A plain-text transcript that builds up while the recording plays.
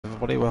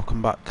everybody,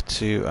 welcome back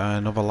to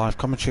another live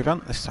commentary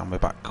event. This time we're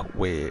back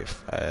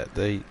with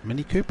the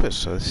Mini Coopers.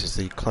 So this is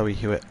the Chloe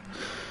Hewitt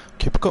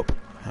Cooper Cup.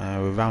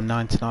 We're round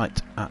 9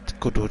 tonight at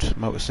Goodwood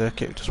Motor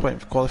Circuit. Just waiting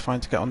for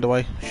qualifying to get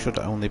underway. Should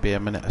only be a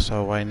minute or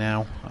so away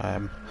now.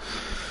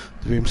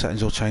 The room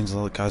settings will change,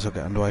 the guys will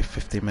get underway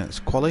 15 minutes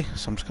quali.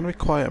 So I'm just going to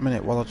be quiet a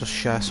minute while I just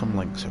share some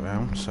links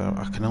around. So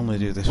I can only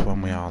do this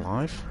when we are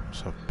live,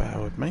 so bear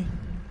with me.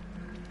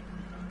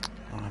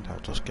 And I'll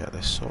just get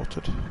this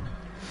sorted.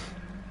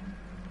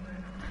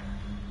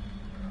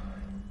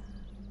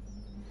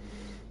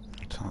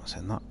 So that's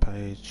in that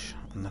page,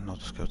 and then I'll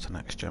just go to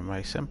Next Gen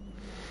Racing.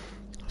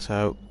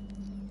 So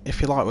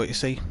if you like what you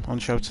see on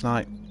the show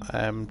tonight,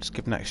 just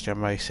give Next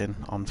Gen Racing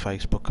on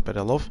Facebook a bit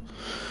of love.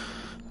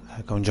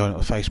 Go and join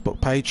up the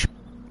Facebook page.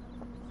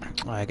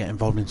 Get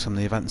involved in some of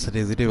the events they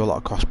do. They do a lot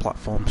of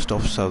cross-platform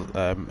stuff, so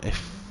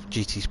if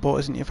GT Sport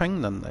isn't your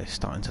thing, then they're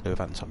starting to do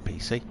events on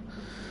PC.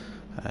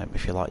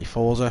 If you like your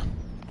Forza,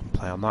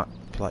 play on that.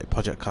 If you like your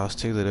Project Cars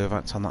too, they do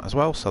events on that as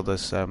well. So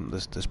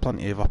there's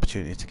plenty of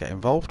opportunity to get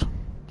involved.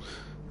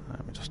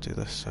 Let me just do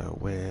this. So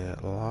we're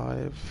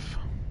live,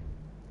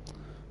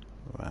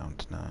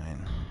 round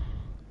 9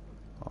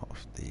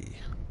 of the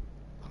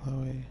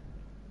Chloe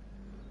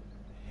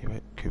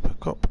Hewitt Cooper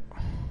Cup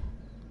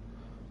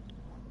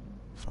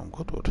from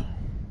Goodwood.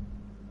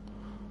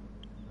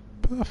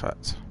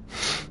 Perfect.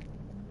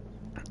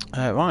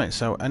 Right,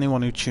 so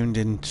anyone who tuned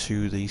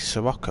into the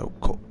Sirocco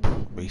Cup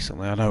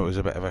recently, I know it was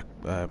a bit of a,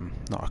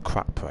 not a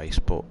crap race,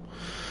 but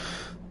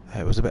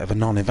it was a bit of a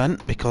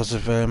non-event because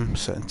of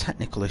certain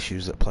technical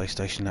issues that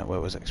PlayStation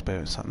Network was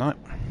experiencing that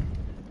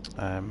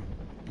night.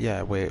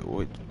 Yeah,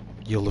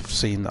 you'll have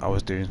seen that I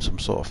was doing some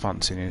sort of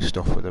fancy new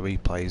stuff with the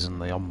replays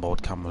and the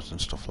onboard cameras and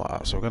stuff like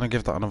that. So we're going to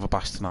give that another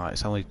bash tonight.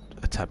 It's only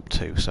attempt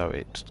 2, so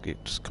it's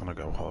going to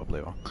go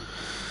horribly wrong.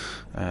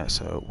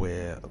 So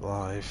we're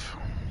live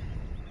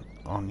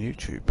on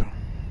YouTube.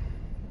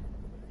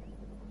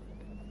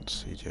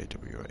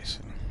 CJW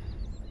Racing.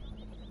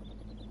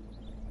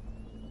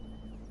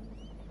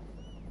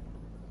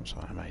 I'm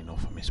sorry, I may know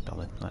for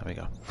misspelling. There we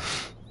go.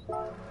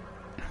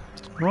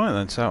 Right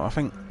then, so I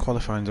think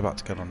qualifying's about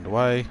to get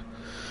underway.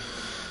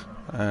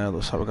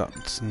 Looks like we've got...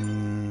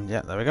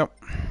 yeah, there we go.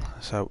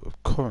 So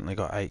we've currently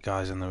got 8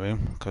 guys in the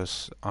room,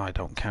 because I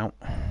don't count.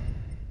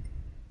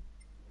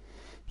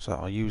 So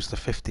I'll use the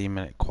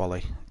 15-minute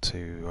quali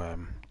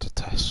to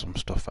test some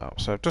stuff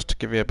out. So just to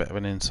give you a bit of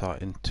an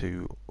insight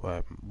into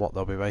what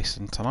they'll be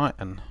racing tonight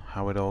and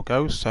how it all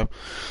goes. So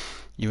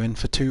you're in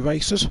for 2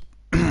 races.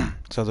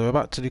 So they're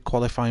about to do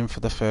qualifying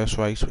for the first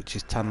race, which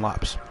is 10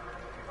 laps.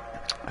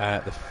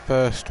 The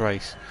first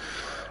race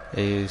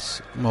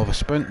is more of a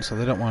sprint, so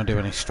they don't want to do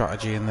any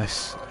strategy in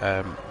this.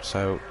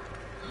 So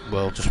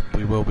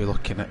we will be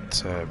looking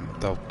at.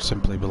 They'll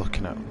simply be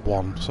looking at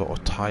one sort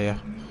of tyre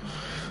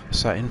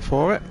setting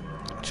for it,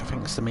 which I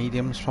think is the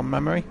mediums from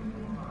memory.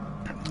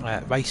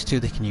 Race 2,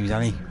 they can use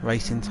any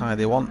racing tyre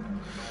they want.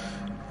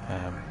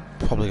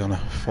 Probably going to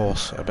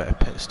force a bit of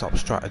pit stop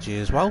strategy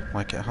as well,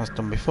 like it has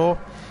done before.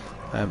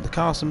 The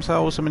cars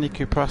themselves, the Mini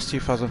Cooper S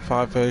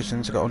 2005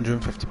 versions, have got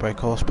 150 brake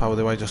horsepower,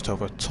 they weigh just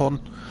over a tonne.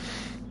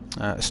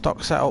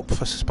 Stock setup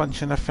for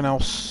suspension, everything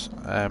else,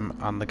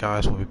 and the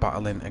guys will be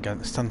battling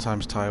against 10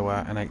 times tyre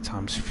wear and 8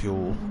 times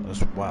fuel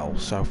as well.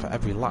 So for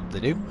every lap they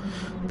do,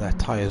 their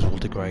tyres will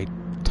degrade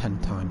 10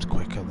 times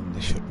quicker than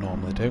they should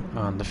normally do,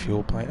 and the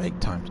fuel by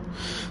 8 times.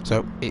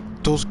 So it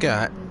does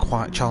get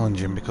quite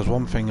challenging, because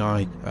one thing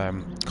I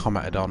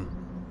commented on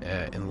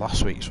in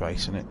last week's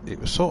race, and it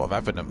was sort of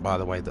evident by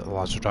the way that the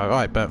lads were driving.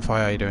 Right, Burnt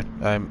Fire, how you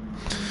doing?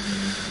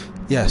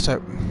 Yeah,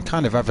 so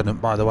kind of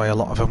evident by the way a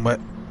lot of them were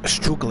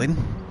struggling,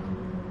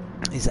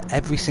 is that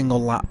every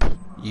single lap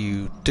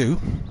you do,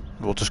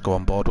 we'll just go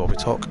on board while we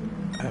talk,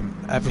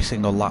 every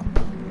single lap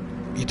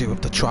you do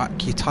of the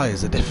track, your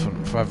tyres are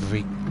different for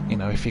every,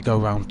 if you go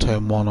around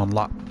turn 1 on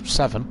lap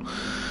 7,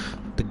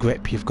 the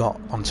grip you've got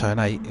on turn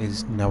 8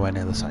 is nowhere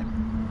near the same.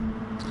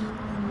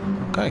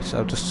 Okay,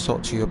 so just to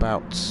talk to you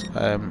about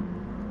the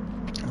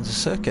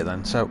circuit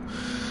then. So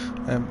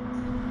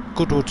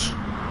Goodwood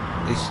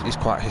is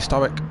quite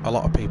historic. A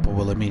lot of people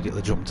will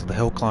immediately jump to the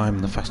hill climb,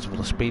 the Festival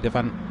of Speed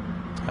event.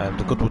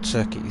 The Goodwood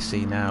circuit you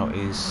see now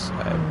is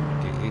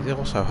it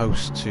also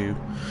hosts to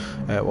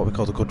what we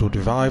call the Goodwood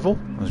Revival,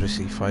 as we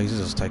see Fraser's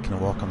as taking a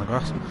walk on the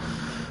grass,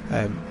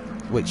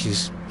 which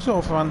is sort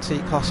of for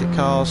antique classic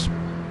cars.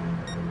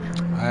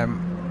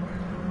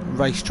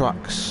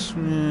 Racetracks,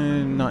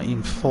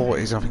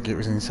 1940s I think it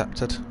was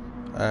incepted,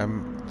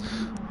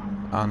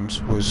 and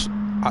was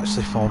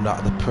actually formed out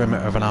of the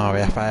perimeter of an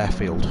RAF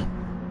airfield.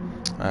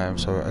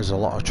 So there's a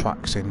lot of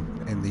tracks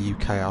in the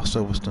UK. Our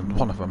Silverstone,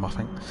 one of them I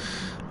think,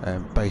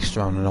 based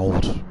around an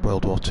old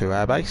World War II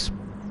airbase.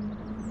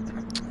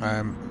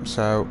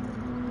 So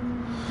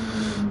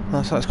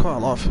that's quite a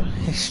lot of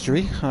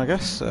history, I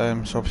guess.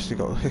 So obviously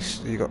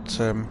you got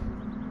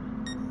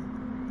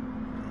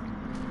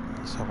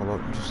let's have a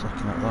look. I'm just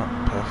looking at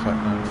that. Perfect.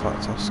 No, in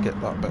fact, I'll skip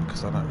that bit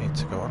because I don't need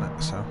to go on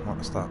it. So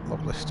that's that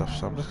lovely stuff.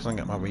 So I'm just going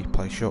to get my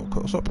replay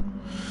shortcuts up.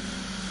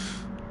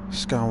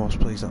 Scar Wars,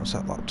 please don't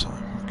set lap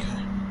time.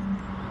 Okay.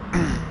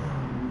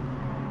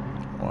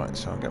 Right,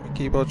 so I'll get my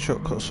keyboard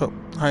shortcuts up.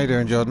 How you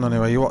doing, Jordan?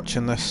 Anyway, you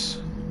watching this?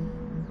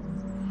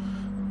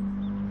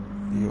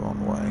 You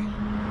on way?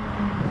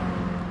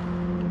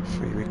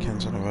 3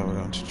 weekends in a row we're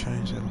going to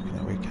change. They're looking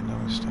at weekend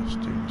hours, staff,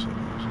 students.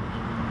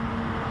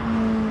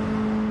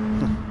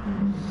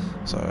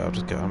 Sorry, I'll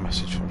just get a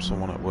message from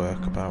someone at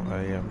work about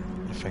a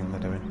thing they're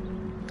doing.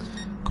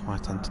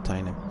 Quite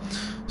entertaining.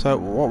 So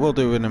what we'll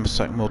do in a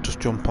second, we'll just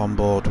jump on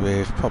board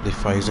with probably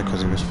Fraser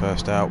because he was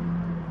first out,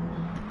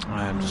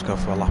 and just go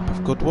for a lap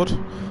of Goodwood.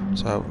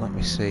 So let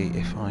me see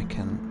if I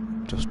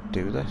can just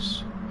do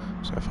this.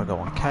 So if I go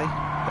on K,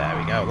 there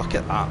we go, look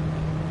at that.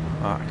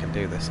 Right, I can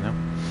do this now.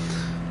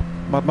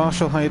 Mad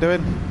Marshall, how you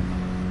doing?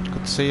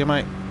 Good to see you,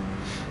 mate.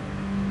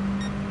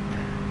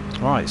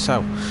 Right,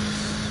 so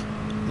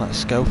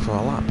let's go for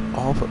a lap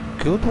of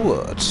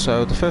Goodwood.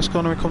 So the first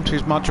corner we come to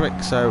is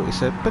Madrick, so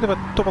it's a bit of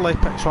a double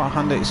apex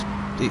right-hander.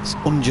 It's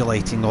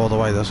undulating all the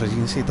way though, so as you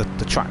can see the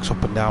track's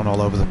up and down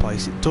all over the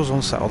place. It does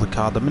unsettle the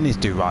car. The minis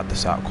do ride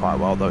this out quite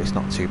well though, it's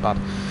not too bad.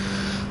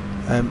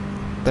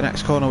 The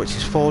next corner, which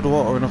is Ford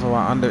Water, another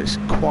right-hander, it's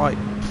quite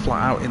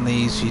flat out in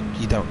these.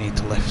 You don't need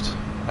to lift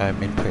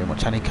in pretty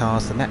much any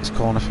cars. The next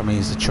corner for me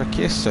is the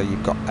trickiest, so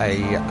you've got a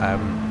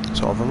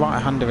sort of a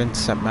right-hander into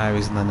St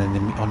Mary's and then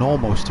an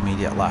almost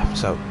immediate left,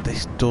 so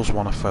this does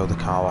want to throw the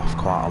car off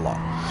quite a lot.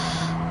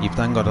 You've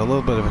then got a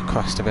little bit of a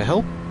crest of a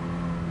hill.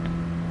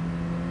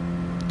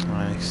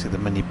 You see the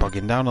mini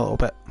bogging down a little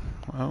bit.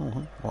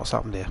 Oh, what's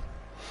happened here?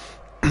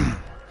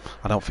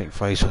 I don't think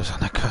Fraser's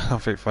happy.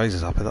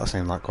 That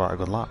seemed like quite a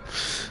good lap.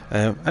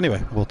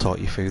 Anyway, we'll talk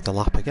you through the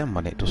lap again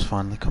when it does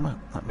finally come out.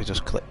 Let me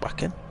just click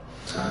back in.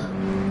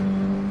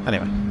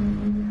 Anyway,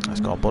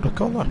 let's go on board with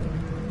Cutler.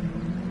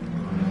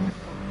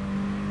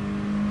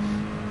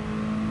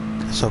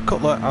 So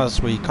Cutler, as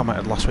we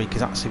commented last week,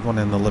 is actually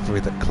running the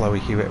livery that Chloe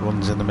Hewitt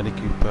runs in the Mini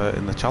Cooper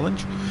in the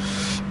Challenge.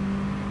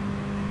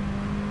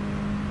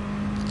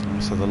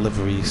 So the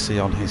livery you see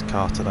on his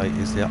car today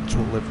is the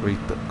actual livery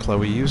that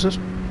Chloe uses.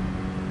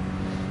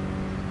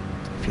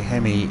 If you hear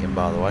me eating,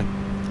 by the way,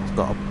 I've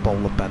got a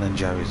bowl of Ben and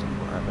Jerry's and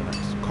whatever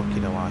next, cookie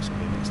dough ice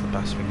cream. It's the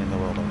best thing in the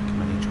world. I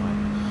recommend you try it.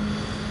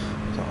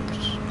 So I'm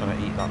just going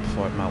to eat that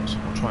before it melts.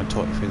 I'll try and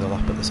talk you through the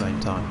lap at the same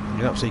time.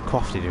 You don't see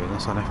Crofty doing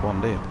this on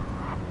F1, do you?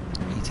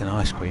 Eating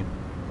ice cream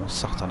or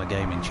sat on a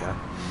gaming chair.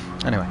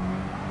 Anyway,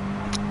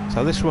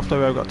 so this is roughly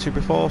where I got to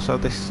before. So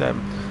this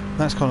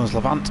next corner is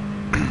Levant.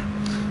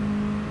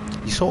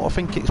 You sort of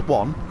think it's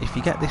one. If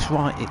you get this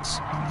right,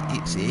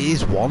 it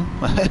is one,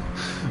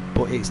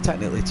 but it's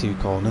technically two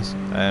corners.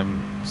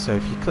 So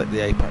if you clip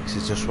the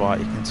apexes just right,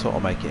 you can sort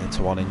of make it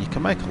into one, and you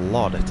can make a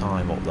lot of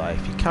time up there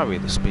if you carry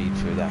the speed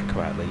through there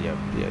correctly.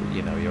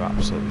 You know you're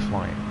absolutely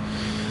flying.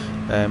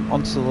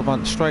 Onto the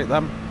Levant straight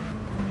then.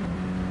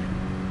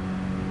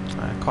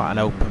 Quite an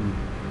open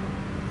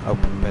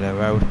bit of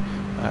road.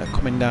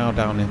 Coming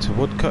down into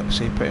Woodcut,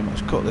 so you pretty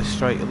much cut this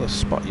straight. You'll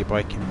spot your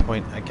braking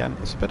point again.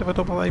 It's a bit of a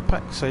double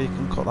apex, so you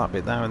can cut that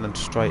bit there and then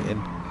straight in.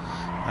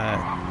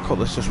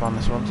 Cutlass just ran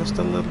this one just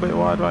a little bit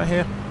wide right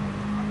here,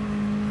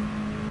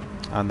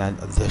 and then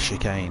the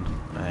chicane.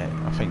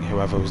 I think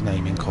whoever was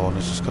naming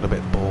corners just got a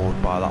bit bored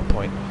by that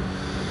point,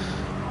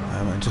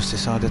 and just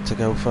decided to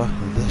go for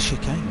the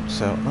chicane.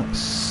 So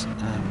let's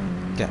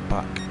get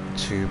back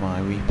to my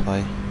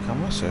replay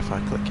camera. So if I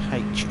click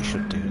H, it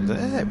should do.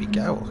 There we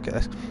go. Look at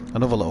this.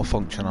 Another little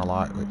function I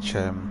like, which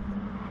I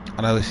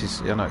know this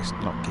is, it's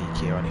not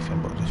geeky or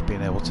anything, but just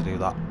being able to do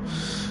that.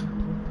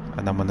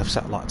 And then when they've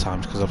set lap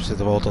times, because obviously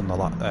they've all done the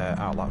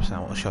out laps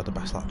now, it'll show the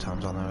best lap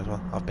times on there as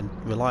well. I've been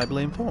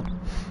reliably informed.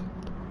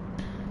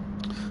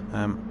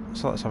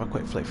 So let's have a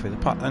quick flick through the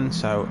pack then.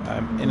 So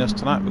in us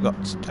tonight we've got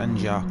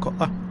NGR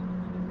Cutler,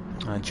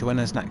 and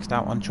Joanna's next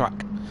out on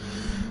track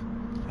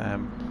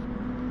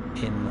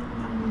in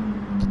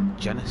the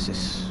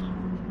Genesis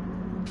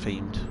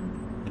themed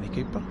Mini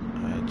Cooper.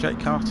 Jake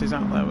Carty's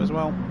out there as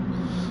well.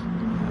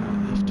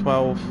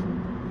 F12,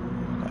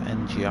 we've got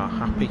NGR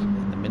Happy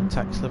in the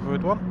Mintex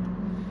liveried one.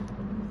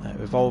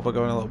 Revolver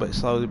going a little bit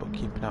slowly but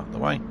keeping out of the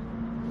way.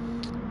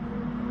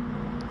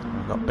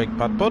 We've got Big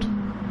Bad Bud,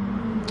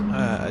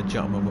 a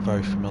gentleman we're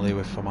very familiar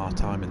with from our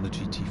time in the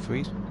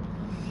GT3s.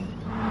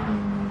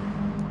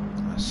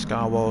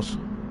 Scar Wars,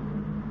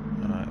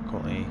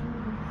 currently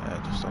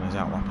just on his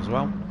outlap as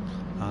well.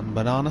 And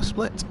Banana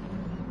Split,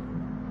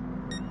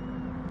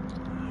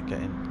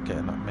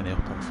 getting that Mini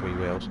up on 3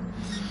 wheels.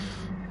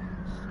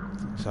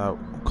 So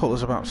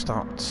Cutler's about to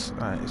start.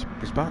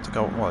 He's about to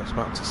go. Well, he's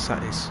about to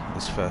set his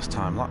first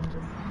time lap.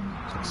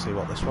 So let's see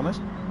what this one is.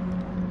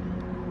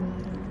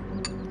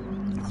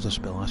 I'll just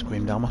spill ice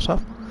cream down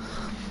myself.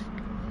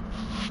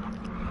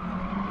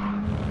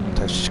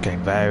 Tastes just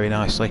came very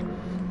nicely.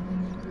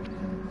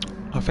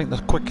 I think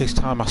the quickest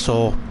time I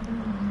saw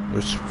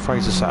was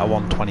Fraser set a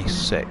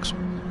 1:26.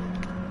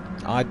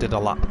 I did a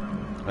lap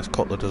as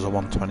Cutler does a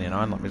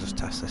 1:29. Let me just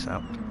test this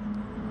out.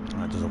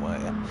 It doesn't work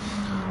yet.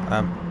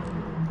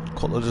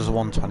 Cutler does a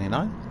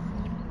 1:29.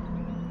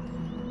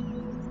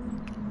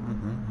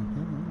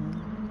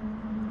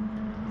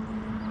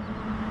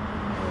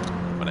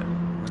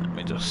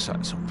 just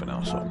set something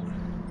else up.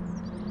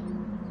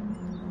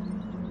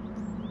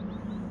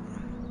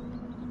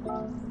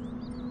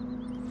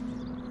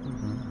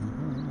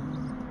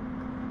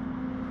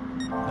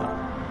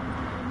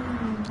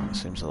 That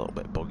seems a little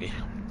bit buggy.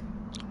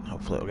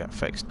 Hopefully it'll get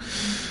fixed.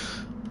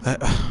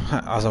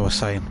 As I was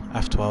saying,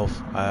 F12,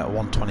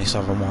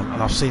 1:27.1,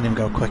 and I've seen him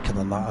go quicker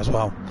than that as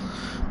well.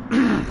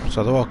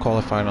 So they're all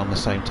qualifying on the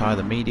same tyre,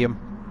 the medium.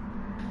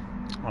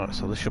 Alright,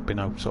 so there should be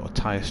no sort of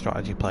tyre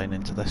strategy playing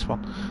into this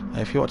one.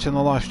 If you're watching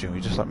the live stream,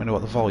 you just let me know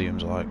what the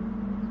volume's like.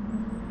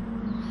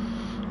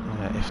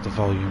 If the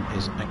volume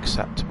is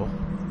acceptable.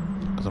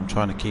 Because I'm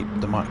trying to keep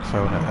the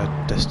microphone at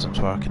a distance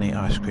where I can eat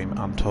ice cream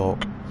and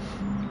talk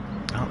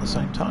at the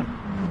same time.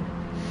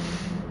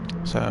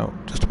 So,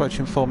 just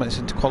approaching 4 minutes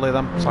into quali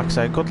then. So like I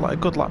say, a good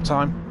lap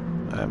time.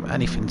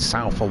 Anything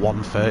south of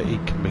 1:30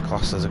 can be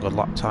classed as a good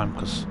lap time,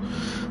 because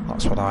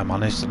that's what I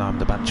managed and I'm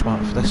the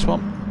benchmark for this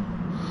one.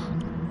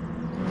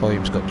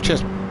 Volume's good.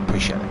 Cheers,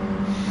 appreciate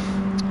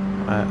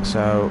it.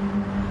 So,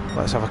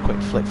 let's have a quick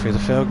flick through the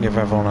field and give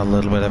everyone a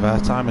little bit of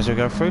airtime as we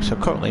go through. So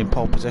currently in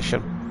pole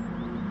position,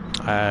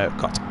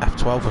 got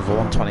F12 with a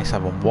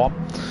 1:27.1.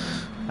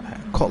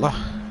 Cutler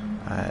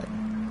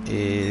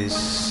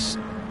is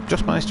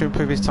just managed to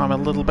improve his time a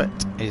little bit.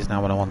 He's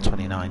now on a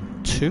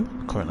 1:29.2,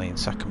 currently in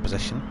second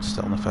position,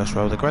 still in the first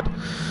row of the grid.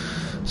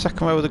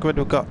 Second row of the grid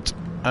we've got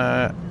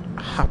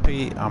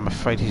Happy. I'm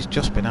afraid he's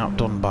just been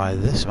outdone by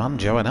this man,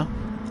 Joanna,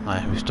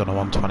 who's done a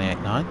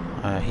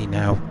 1:28.9. He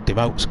now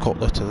demotes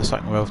Cutler to the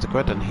second row of the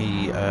grid, and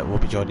he will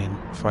be joining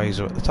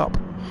Fraser at the top.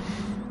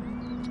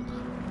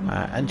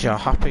 NGR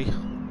Happy,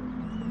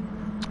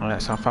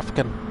 South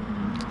African.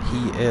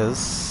 He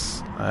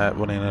is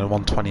running in a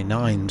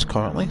 1:29s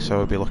currently, so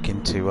we'll be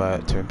looking to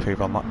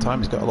improve on that time.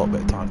 He's got a little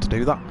bit of time to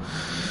do that.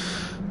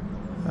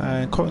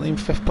 Currently in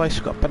 5th place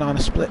we've got Banana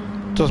Split.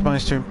 Does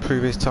manage to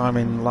improve his time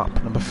in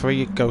lap number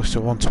 3. It goes to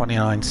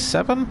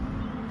 1:29.7.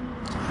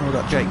 And we've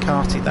got Jake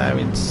Carty there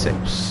in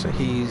 6th.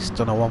 He's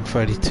done a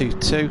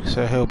 1:32.2,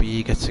 so he'll be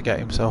eager to get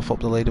himself up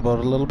the leaderboard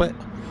a little bit.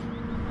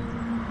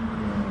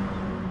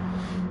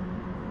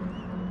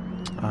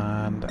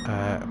 And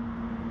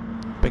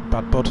Big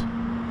Bad Bud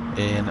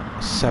in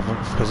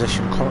 7th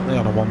position, currently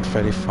on a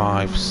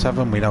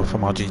 1:35.7. We know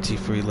from our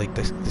GT3 league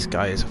this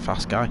guy is a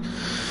fast guy,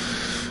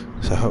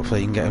 so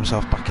hopefully he can get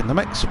himself back in the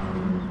mix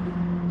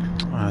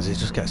as he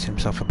just gets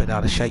himself a bit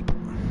out of shape.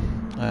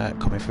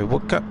 Coming through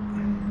Woodcut,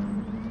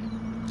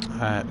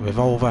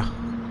 Revolver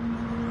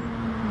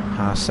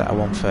has set a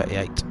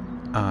 1:38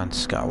 and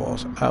Scar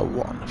Wars a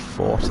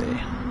 1:40.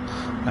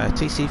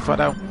 TC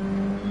Fredo,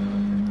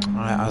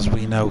 as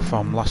we know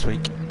from last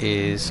week,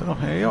 is... Oh,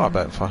 here you are,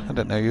 Bertfly. I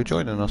didn't know you were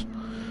joining us.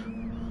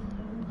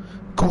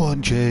 Go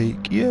on,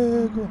 Jake.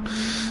 Yeah, go on.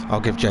 I'll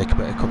give Jake a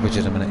bit of coverage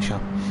in a minute,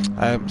 shall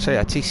so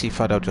yeah, TC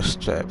Fredo,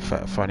 just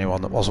for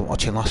anyone that wasn't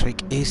watching last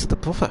week, is the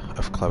brother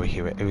of Chloe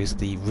Hewitt, who is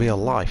the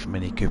real-life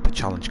Mini Cooper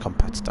Challenge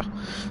competitor,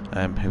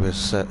 who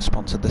has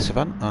sponsored this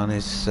event, and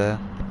is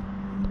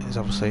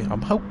obviously...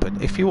 I'm hoping,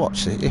 if you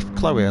watch it, if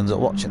Chloe ends up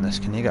watching this,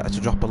 can you get her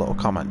to drop a little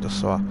comment just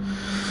so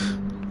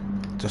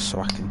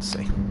I can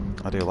see.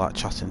 I do like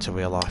chatting to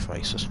real life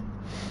racers.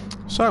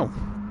 So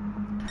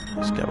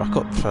let's get back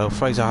up. So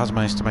Fraser has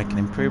managed to make an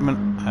improvement.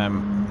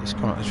 He's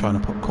currently trying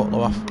to put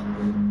Cutler off.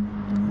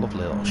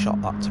 Lovely little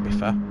shot that, to be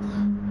fair.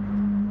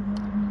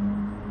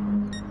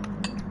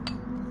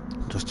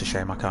 Just a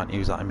shame I can't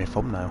use that in my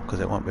thumbnail because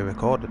it won't be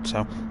recorded.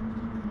 So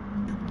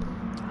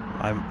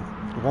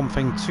one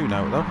thing to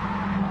note though,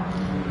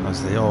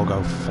 as they all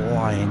go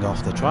flying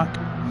off the track,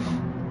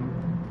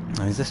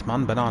 is this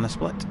man Banana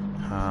Split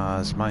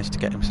has managed to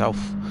get himself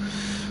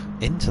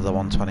into the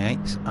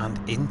 1:28s and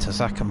into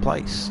second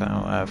place.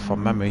 So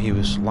from memory he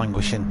was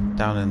languishing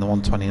down in the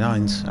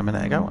 1:29s a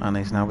minute ago, and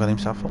he's now got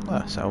himself up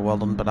there. So well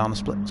done, Banana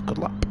Split, good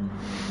lap.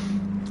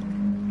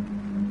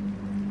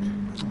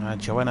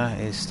 Joanna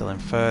is still in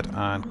 3rd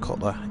and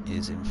Cutler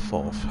is in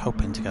 4th,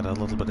 hoping to get a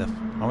little bit of,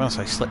 I'm going to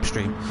say,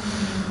 slipstream.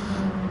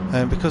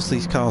 Because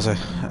these cars are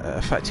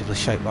effectively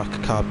shaped like a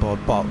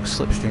cardboard box,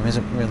 slipstream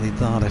isn't really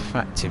that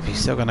effective. You're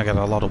still going to get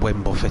a lot of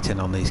wind buffeting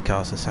on these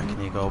cars the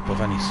second you go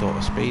above any sort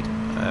of speed.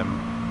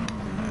 And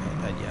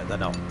yeah, they're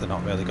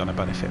not really going to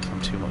benefit from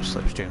too much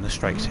slipstream. The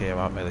straights here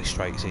aren't really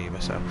straights either,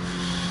 so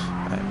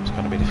it's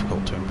going to be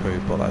difficult to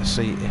improve. But let's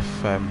see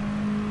if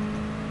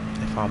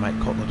our mate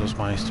Cutler does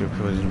manage to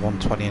improve his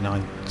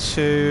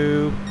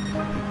 1:29.2.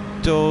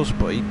 Does,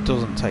 but he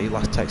doesn't takes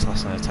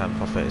less than a 10th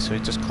off it, so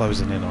he's just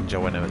closing in on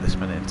Joanna at this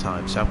minute in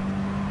time. So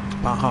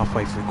about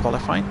halfway through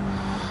qualifying,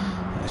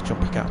 let's jump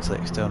back out to the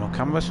external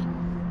cameras.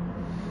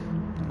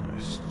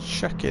 Let's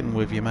check in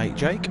with your mate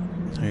Jake,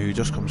 who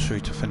just comes through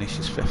to finish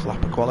his 5th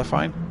lap of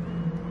qualifying.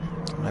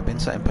 I've been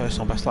setting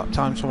personal best lap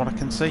times from what I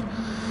can see.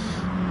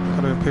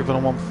 Got to improve on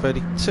a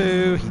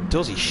 1:32. He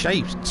does. He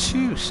shaves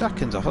 2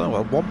 seconds off. I don't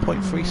know,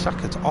 1.3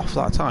 seconds off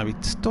that time. He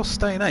does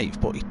stay in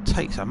 8th, but he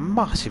takes a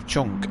massive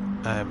chunk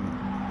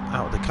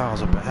out of the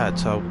cars up ahead.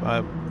 So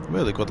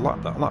really good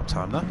lap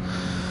time there.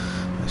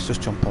 Let's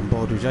just jump on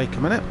board with Jake a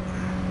minute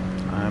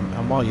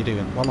And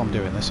while I'm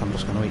doing this, I'm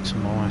just going to eat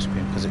some more ice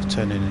cream because it's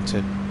turning into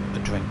a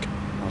drink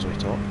as we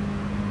talk.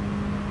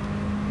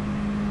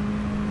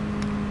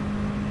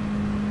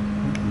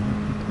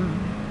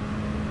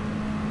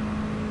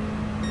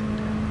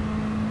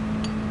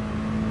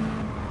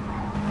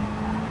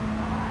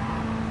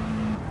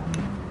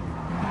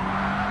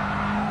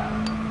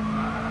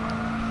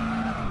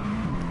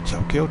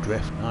 Tokyo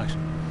Drift, nice.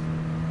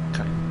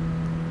 Okay.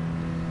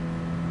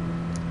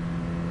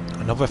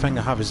 Another thing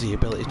I have is the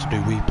ability to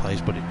do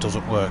replays, but it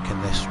doesn't work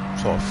in this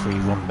sort of free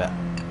run bit.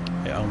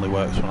 It only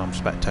works when I'm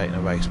spectating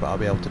a race, but I'll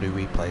be able to do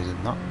replays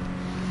in that.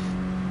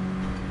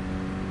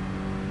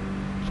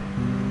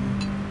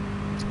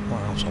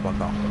 What else have I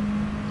got?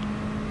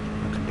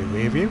 I can do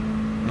review.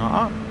 Not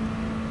that.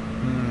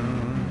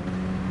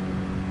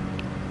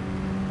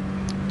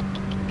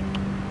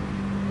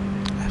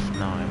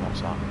 F9,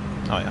 what's that?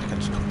 Oh yeah, I can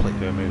just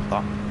completely remove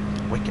that.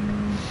 Wicked.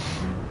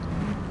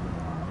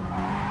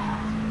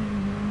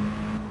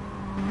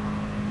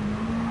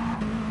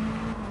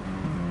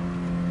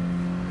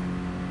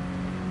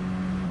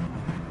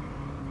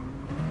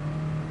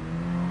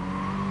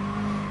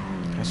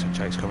 Okay, so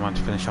Jake's come around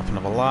to finish off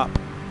another lap.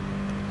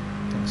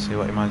 Let's see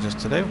what he manages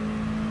to do.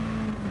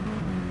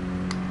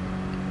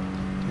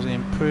 Does he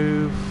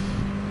improve?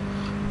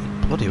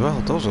 He bloody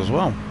well does as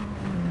well.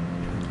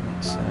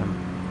 Let's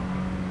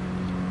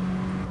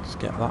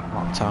get that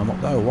lap time up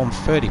there,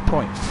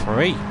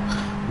 1:30.3.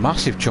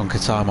 Massive chunk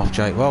of time off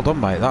Jake. Well done,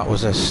 mate. That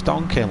was a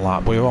stonking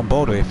lap. We were on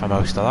board with you for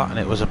most of that, and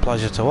it was a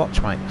pleasure to watch,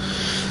 mate.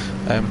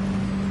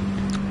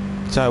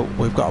 So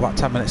we've got about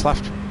 10 minutes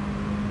left.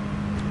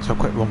 So a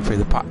quick run through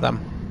the pack then.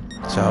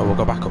 So we'll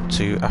go back up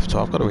to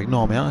F12. I've got to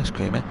ignore my ice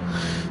cream here.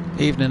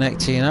 Evening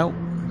 18-0.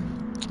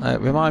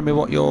 Remind me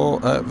what your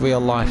real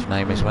life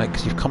name is, mate,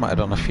 because you've commented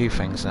on a few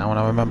things now, and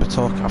I remember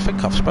talking. I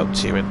think I've spoke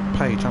to you in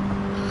Page, haven't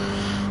I?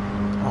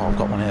 Oh, I've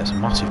got one here. It's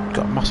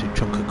got a massive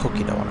chunk of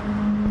cookie dough on it.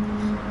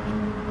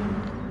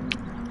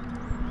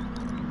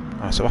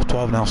 Alright, so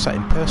F12 now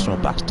setting personal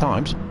best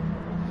times.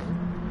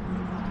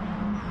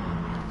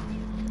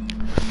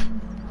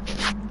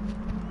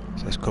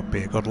 So this could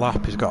be a good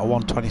lap. He's got a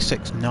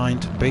 1:26.9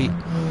 to beat.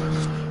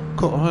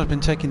 Cutler has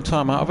been taking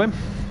time out of him.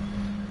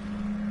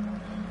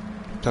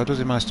 So does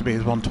he manage to beat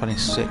his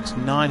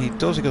 1:26.9? He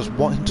does. He goes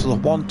into the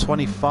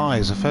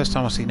 1:25s. The first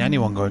time I've seen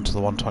anyone go into the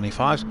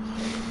 1:25s.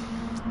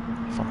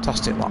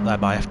 Fantastic lap there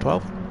by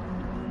F12.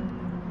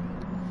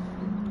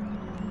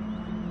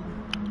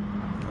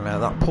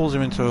 That pulls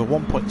him into a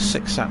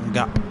 1.6 second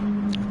gap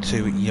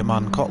to your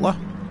man Cutler.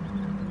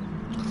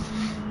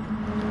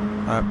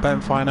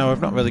 Ben Fino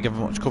I've not really given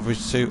much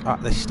coverage to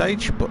at this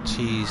stage, but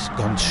he's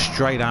gone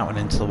straight out and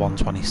into the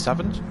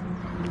 1:27s.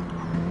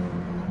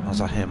 As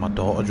I hear my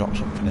daughter drop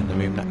something in the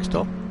room next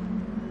door.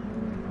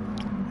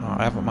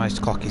 I haven't managed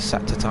to clock his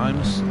sector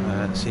times,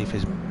 see if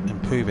he's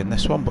improving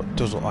this one, but it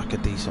does look like a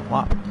decent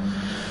lap.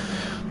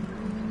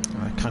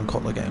 Can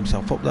Cutler get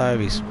himself up there?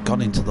 He's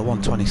gone into the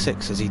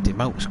 1:26 as he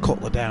demotes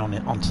Cutler down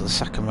onto the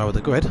second row of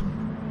the grid.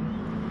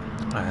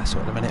 So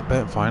at the minute,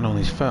 Bernfine on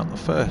his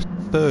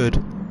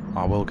third,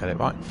 I will get it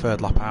right, third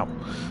lap out,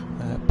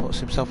 puts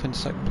himself in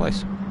second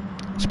place.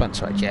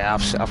 Spencer H, yeah,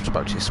 I've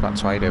spoken to you,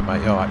 Spencer. How you doing,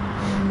 mate? You alright?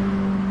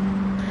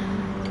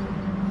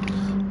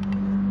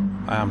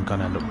 I am going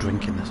to end up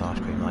drinking this ice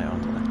cream later on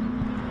today.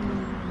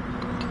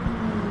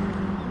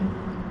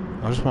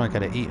 I just want to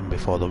get it eaten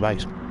before the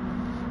race.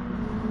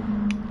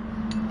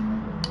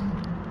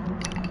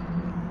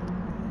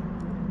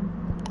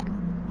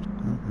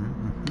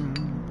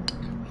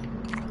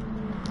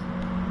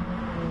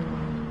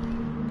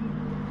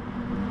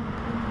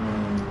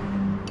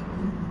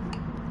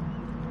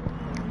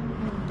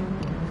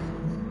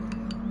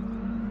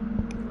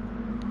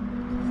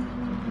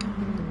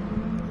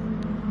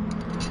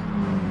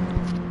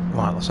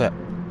 Right, that's it.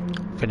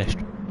 Finished.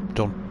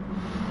 Done.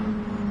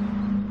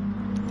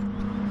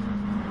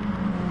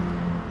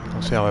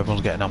 Let's see how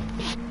everyone's getting on.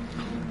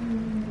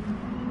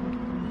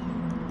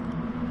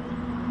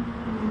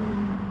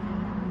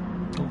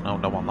 Oh no,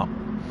 don't want that.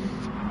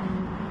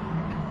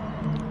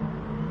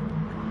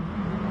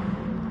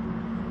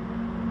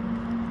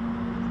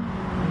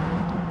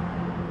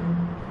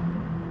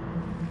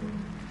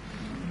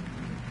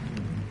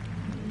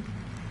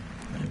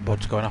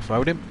 Bud's going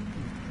off-road him.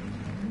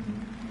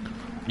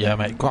 Yeah,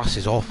 mate, grass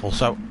is awful.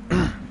 So,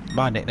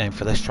 my nickname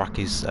for this track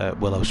is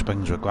Willow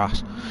Springs with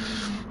grass.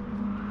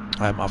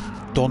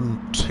 I've done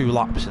 2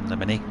 laps in the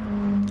Mini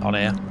on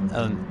here,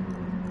 and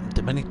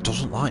the Mini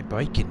doesn't like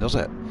braking, does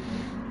it?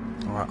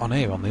 On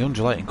here, on the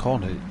undulating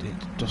corner, it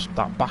just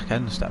that back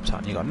end steps out,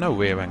 and you've got no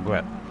rear end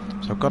grip.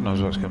 So, God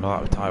knows what's going to be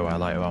like with tyre wear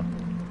later on.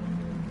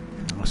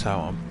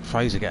 So,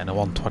 Fraser getting a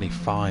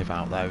 1:25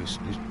 out there is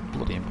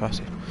bloody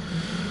impressive.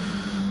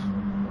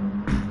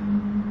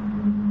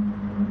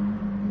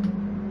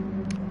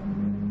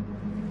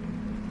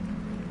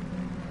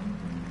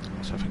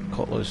 So I think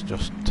Cutler's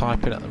just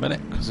typing at the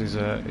minute because he's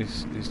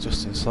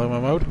just in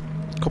slow-mo mode.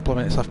 A couple of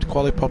minutes left to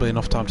quali, probably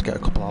enough time to get a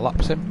couple of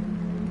laps in.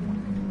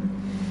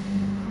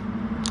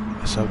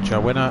 So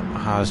Joe Winner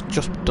has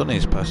just done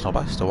his personal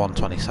best, a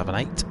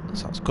 1:27.8,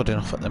 so that's good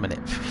enough at the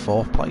minute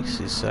for 4th place.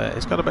 He's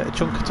got a bit of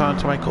chunk of time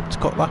to make up to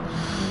Cutler,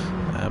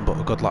 but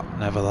a good lap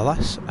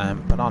nevertheless.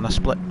 Banana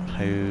Split,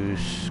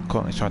 who's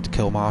currently trying to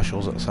kill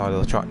Marshalls at the side of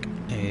the track,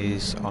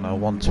 is on a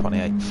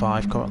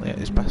 1:28.5 currently at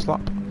his best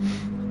lap.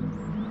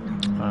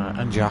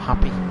 NGR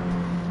Happy,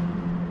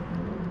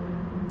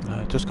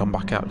 just gone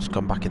back out, just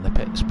gone back in the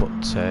pits, but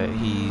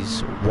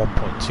he's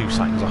 1.2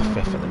 seconds off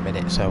 5th at the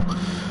minute, so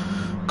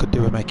could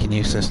do with making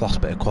use of this last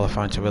bit of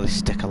qualifying to really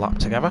stick a lap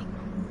together.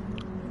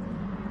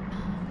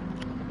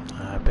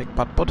 Big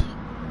Bad Bud,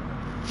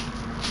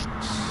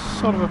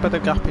 sort of a bit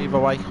of gap either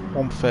way.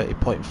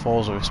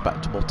 1:30.4 is a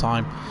respectable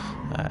time.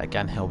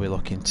 Again, he'll be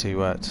looking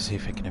to see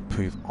if he can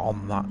improve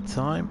on that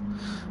time.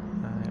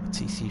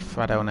 TC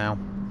Fredo now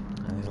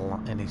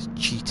in his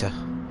Cheetah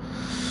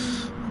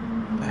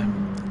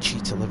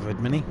livered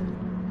Mini.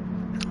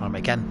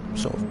 Again,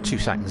 sort of 2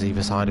 seconds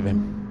either side of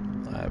him.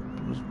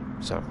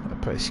 So a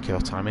pretty secure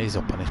time. He's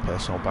up on his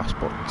personal best,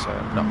 but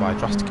not by a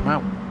drastic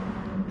amount.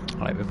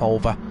 Right,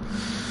 Revolver,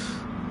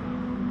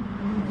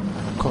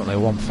 currently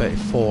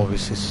 1:34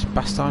 is his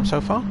best time so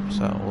far,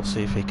 so we'll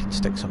see if he can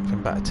stick something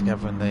better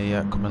together in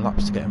the coming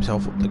laps to get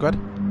himself up the grid.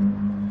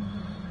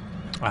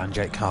 And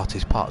Jake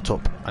Carty's parked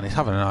up and he's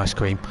having an ice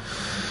cream,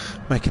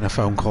 making a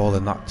phone call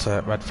in that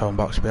red phone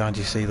box behind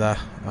you see there,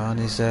 and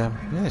he's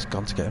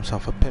gone to get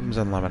himself a Pimm's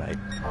and lemonade.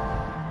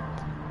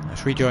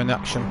 Let's rejoin the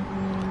action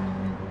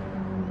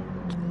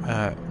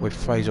with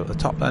Fraser at the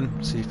top then,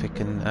 see if he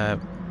can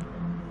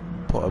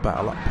put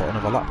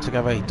another lap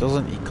together. He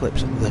doesn't, he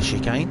clips the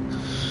chicane.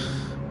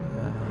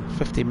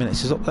 15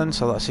 minutes is up then,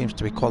 so that seems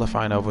to be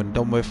qualifying over and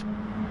done with.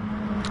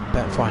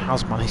 Betfry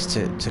has managed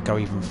to go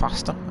even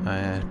faster,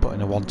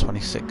 putting a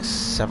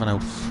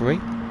 1:26.703,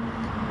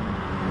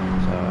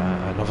 so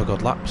another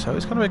good lap. So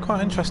it's going to be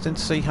quite interesting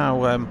to see how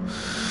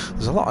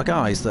there's a lot of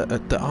guys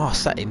that are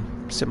setting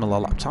similar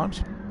lap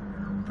times.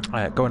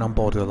 Going on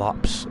board with the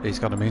laps is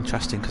going to be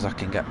interesting because I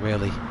can get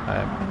really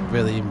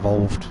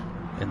involved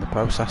in the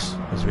process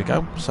as we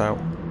go. So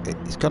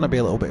it's going to be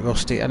a little bit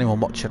rusty.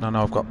 Anyone watching, I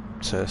know I've got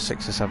 6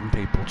 or 7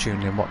 people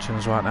tuning in watching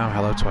us right now.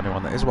 Hello to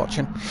anyone that is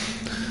watching.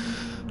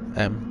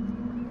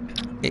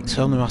 It's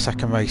only my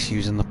second race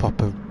using the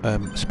proper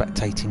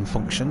spectating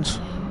functions,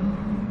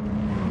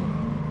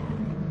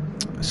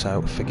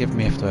 so forgive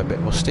me if they're a bit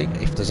rusty.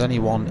 If there's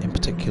anyone in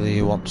particular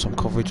you want some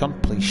coverage on,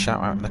 please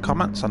shout out in the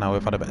comments. I know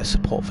we've had a bit of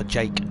support for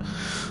Jake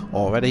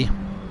already.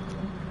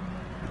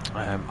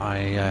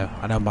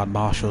 I know Mad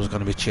Marshall's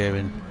going to be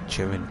cheering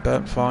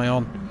Burntfly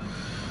on,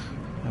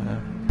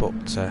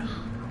 but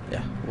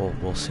yeah,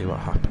 we'll see what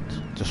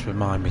happens. Just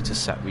remind me to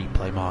set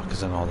replay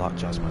markers and all that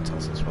jazz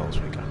matters as well as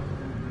we go.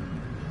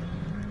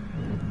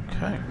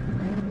 Okay,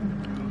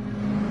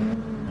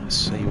 let's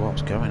see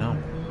what's going on.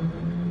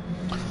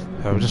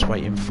 So we're just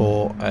waiting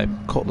for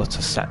Cutler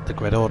to set the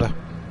grid order.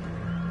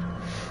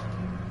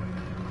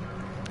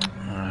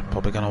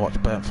 Probably going to watch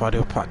Burntfly do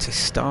a practice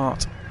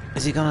start.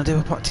 Is he going to do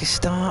a practice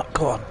start?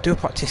 Go on, do a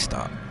practice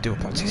start. Do a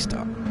practice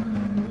start.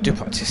 Do a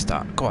practice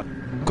start. Go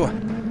on. Go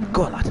on.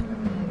 Go on, lad.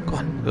 Go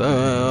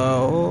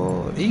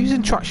on. He's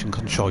using traction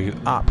control, you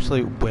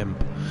absolute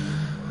wimp.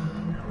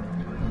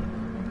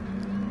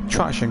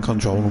 Traction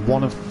control on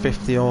one of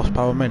 50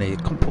 horsepower Mini. You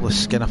couldn't pull the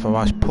skin off a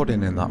rice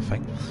pudding in that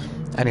thing.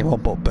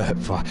 Anyone but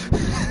Burntfly.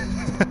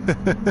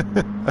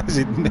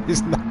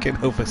 He's knocking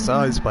over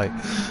size, mate.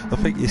 I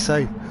think you're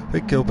safe. I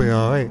think he'll be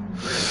alright.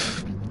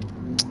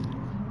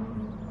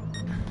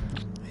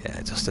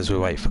 Yeah, just as we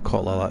wait for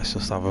Cutler, let's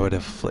just have a bit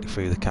of flick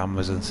through the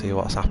cameras and see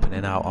what's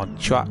happening out on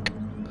track.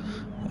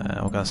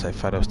 I'm going to say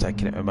Fredo's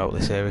taking it remotely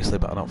seriously,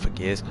 but I don't think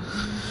he is.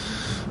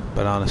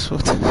 Banana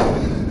Split.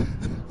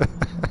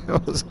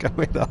 What's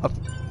going on?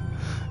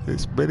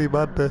 It's mini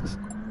madness.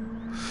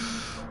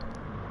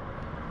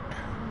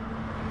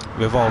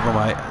 Revolver,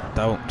 mate.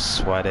 Don't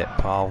sweat it,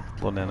 pal.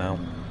 Bloody hell.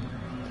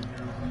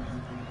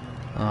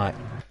 Alright.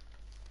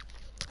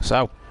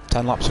 So,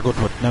 10 laps of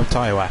Goodwood, no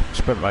tyre wear,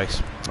 sprint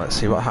race. Let's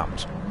see what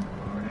happens.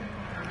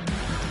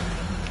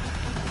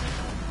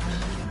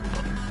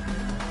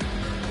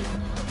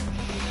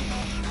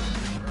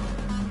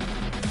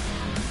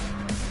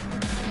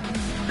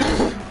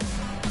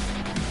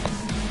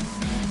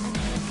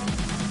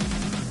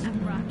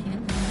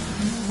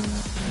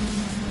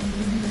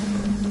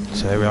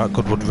 So here we are at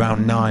Goodwood,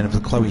 round 9 of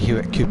the Chloe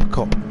Hewitt Cooper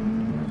Cup.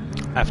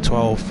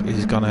 F12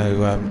 is going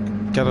to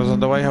get us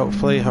underway,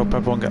 hopefully. Hope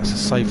everyone gets a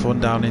safe run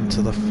down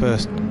into the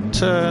first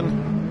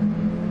turn.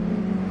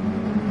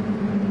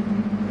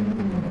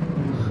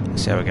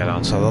 Let's see how we get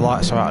on. So the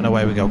lights are out and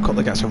away we go.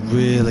 Cutler gets a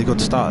really good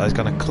start there. He's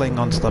going to cling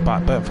onto the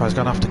back. Burntfly's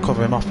going to have to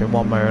cover him off in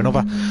one way or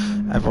another.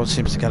 Everyone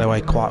seems to get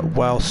away quite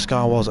well.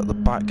 Scar was at the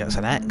back, gets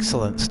an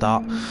excellent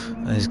start,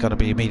 and he's got to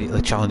be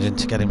immediately challenging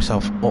to get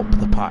himself up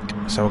the pack.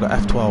 So we've got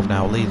F12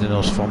 now leading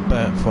us from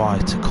Burnt Fry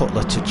to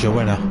Cutler to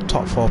Joanna.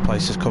 Top 4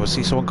 places covered.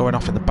 See someone going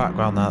off in the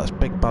background there, that's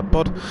Big Bad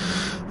Bud.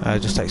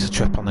 Just takes a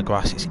trip on the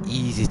grass. It's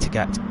easy to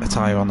get a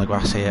tyre on the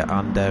grass here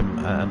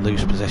and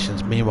lose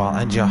positions. Meanwhile,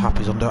 NGR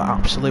Happy's under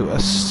absolute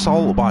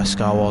assault by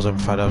Scar Wars and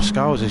Fredo.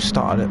 Scar Wars, who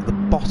started at the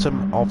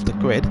bottom of the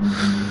grid,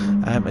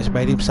 has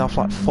made himself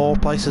like 4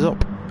 places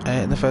up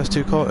in the first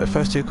two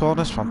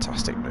corners.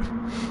 Fantastic move.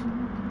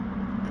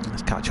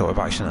 Let's catch up with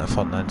action at the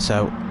front then.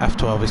 So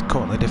F12 is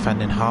currently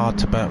defending hard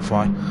to Burnt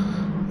Fry,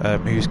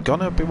 who's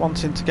gonna be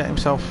wanting to get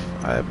himself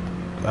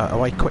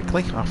away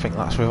quickly. I think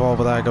that's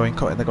Revolver there going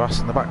cutting the grass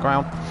in the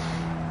background.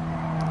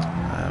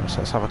 So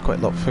let's have a quick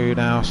look through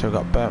now. So we've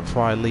got Burnt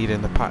Fry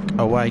leading the pack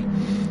away.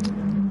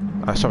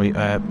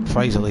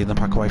 Fraser leading the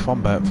pack away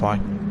from Burnt Fry.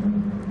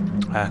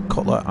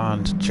 Cutler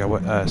and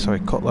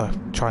Cutler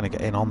trying to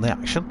get in on the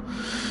action,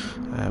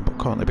 but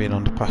currently being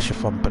under pressure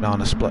from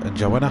Banana Split and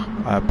Joanna.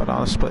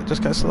 Banana Split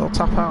just gets a little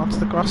tap out onto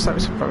the grass there.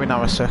 It's a very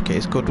narrow circuit,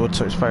 it's Goodwood,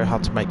 so it's very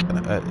hard to make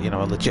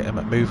a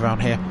legitimate move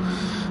around here.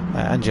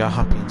 NGR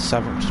Happy in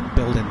 7th, just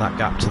building that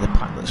gap to the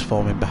pack that's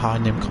forming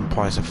behind him,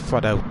 comprised of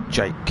Fredo,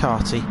 Jake,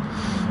 Carty,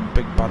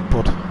 Big Bad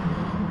Bud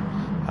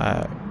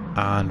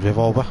and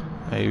Revolver,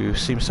 who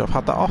seems to have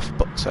had that off,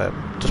 but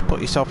just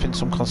put yourself in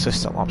some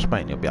consistent laps,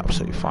 mate, and you'll be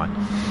absolutely fine.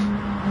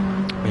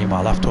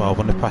 Meanwhile, F12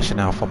 under pressure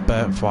now from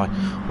Burnt Fry.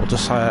 We'll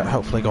just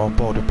hopefully go on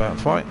board with Burnt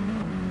Fry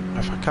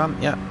if I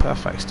can. Yeah,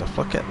 perfect stuff.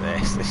 Look at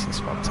this is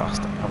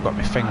fantastic. I've got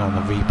my finger on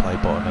the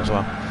replay button as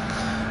well.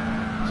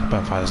 So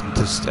Burnt Fry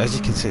as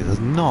you can see, there's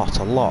not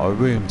a lot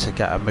of room to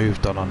get a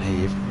move done on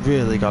here. You've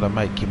really got to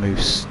make your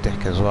moves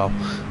stick as well.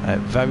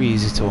 Very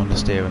easy to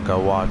understeer and go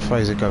wide.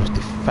 Fraser goes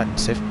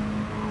defensive.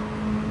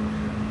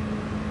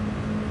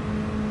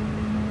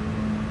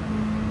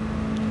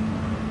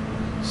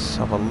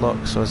 Have a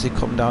look. So as he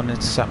come down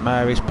into St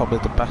Mary's, probably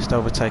the best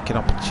overtaking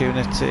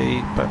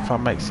opportunity. Burnt Fry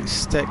makes it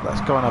stick.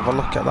 Let's go and have a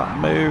look at that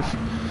move.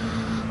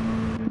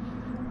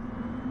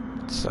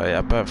 So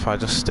yeah, Burnt Fry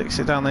just sticks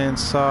it down the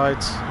inside,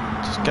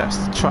 just gets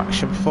the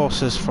traction,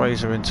 forces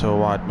Fraser into a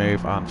wide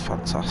move, and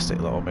fantastic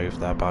little move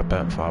there by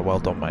Burnt Fry. Well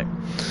done, mate.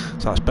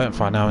 So that's Burnt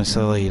Fry now into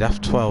the lead.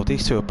 F12,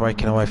 these two are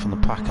breaking away from the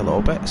pack a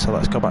little bit, so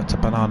let's go back to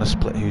Banana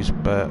Split, who's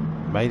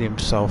made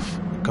himself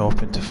go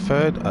up into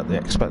 3rd at the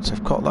expense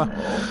of Cutler.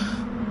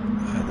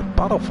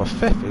 The battle for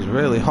 5th is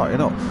really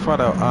hotting up.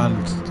 Fredo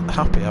and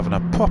Happy having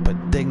a proper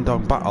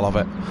ding-dong battle of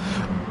it,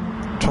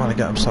 trying to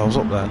get themselves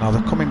up there. Now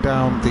they're coming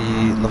down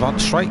the Levant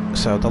straight,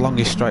 so the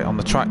longest straight on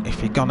the track.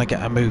 If you're gonna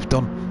get a move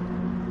done,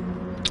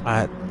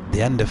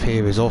 the end of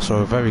here is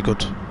also a very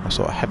good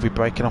sort of heavy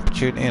braking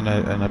opportunity and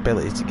an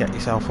ability to get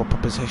yourself up a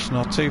position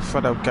or two.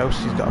 Fredo Ghost,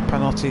 he's got a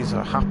penalty,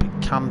 so Happy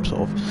can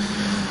sort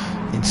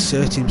of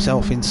insert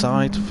himself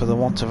inside, for the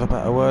want of a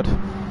better word.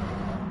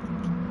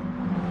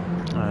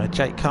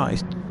 Jake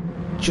Carty's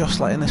just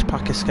letting this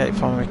pack escape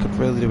from him. He could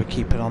really do with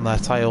keeping on their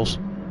tails,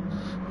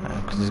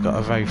 because he's got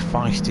a very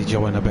feisty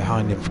Joanna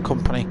behind him for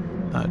company.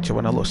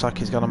 Joanna looks like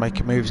he's going to make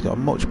a move. He's got a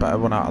much better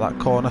run out of that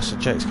corner, so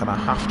Jake's going to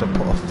have to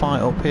put a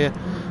fight up here.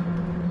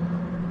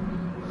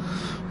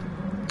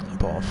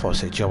 But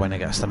unfortunately Joanna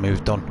gets the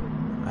move dane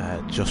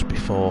just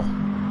before the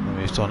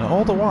move's done.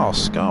 All the while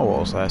Scar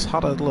Wars there's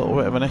had a little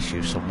bit of an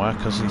issue somewhere,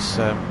 because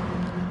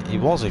he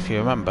was, if you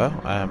remember,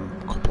 a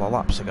couple of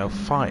laps ago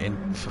fighting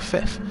for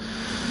 5th.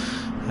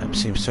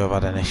 Seems to have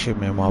had an issue.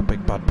 Meanwhile,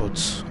 Big Bad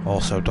Bud's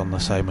also done the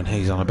same, and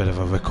he's on a bit of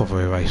a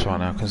recovery race right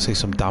now. I can see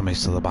some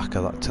damage to the back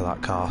of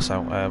that car,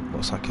 so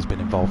looks like he's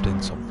been involved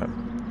in something.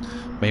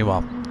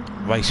 Meanwhile,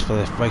 race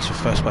for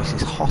first place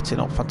is hotting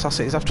up.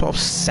 Fantastic. His F12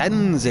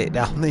 sends it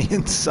down the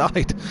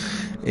inside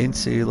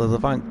into the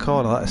Levant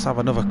corner. Let's have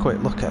another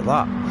quick look at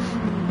that.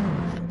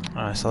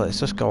 Alright, so let's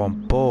just go on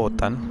board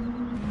then.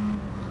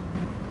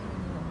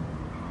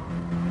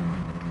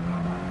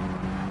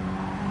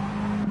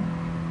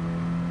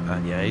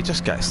 And yeah, he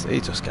just gets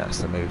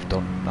the move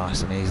done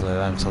nice and easily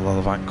down to the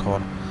Levant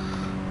corner.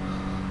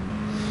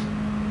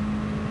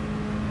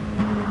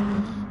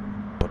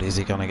 But is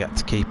he going to get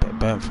to keep it?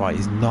 Burnt Fry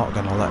is not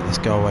going to let this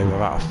go away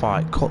without a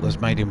fight.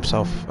 Cutler's made his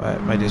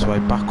way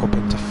back up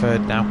into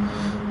 3rd now.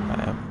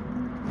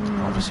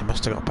 Obviously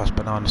must have got past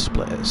Banana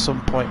Split at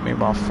some point.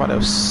 Meanwhile,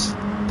 Fredo's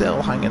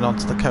still hanging on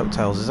to the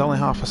coattails. He's only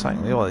half a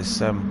second. Well,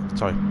 he's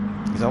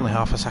only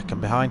half a second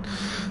behind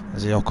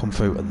as he all come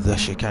through the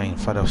chicane.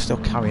 Fredo's still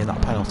carrying that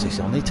penalty,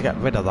 so he'll need to get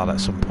rid of that at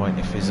some point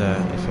if he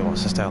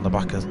wants to stay on the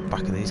back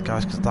of these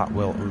guys, because that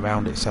will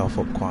round itself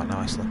up quite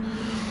nicely.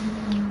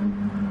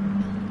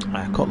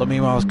 Cutler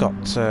meanwhile has got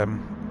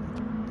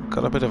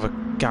a bit of a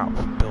gap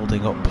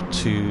building up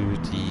to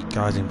the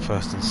guys in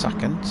 1st and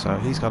 2nd, so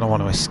he's going to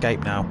want to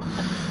escape now,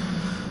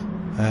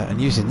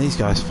 and using these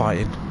guys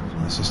fighting.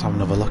 Let's just have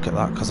another look at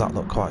that, because that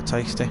looked quite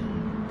tasty.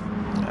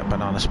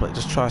 Banana Split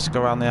just tries to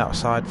go around the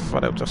outside.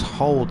 Fredo just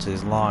holds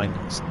his line.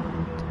 It's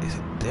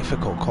a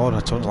difficult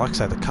corner to, like I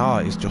said, the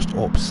car is just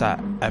upset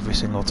every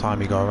single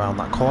time you go around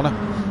that corner.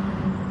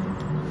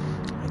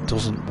 It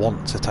doesn't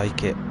want to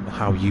take it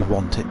how you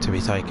want it to be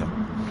taken.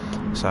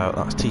 So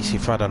that's TC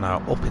Fredo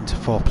now up into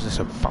 4th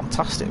position.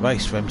 Fantastic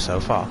race for him so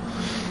far.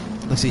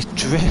 As he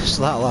drifts,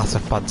 that's a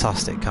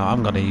fantastic car.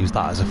 I'm going to use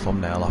that as a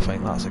thumbnail. I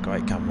think that's a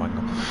great camera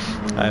angle.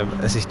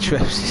 As he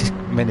drifts his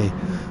Mini.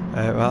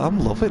 Well, I'm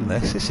loving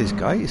this. This is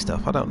great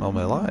stuff. I don't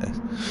normally like this.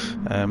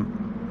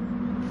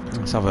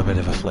 Let's have a bit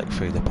of a flick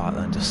through the pack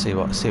then, just see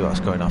what's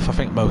going off. I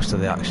think most of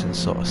the action's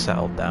sort of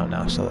settled down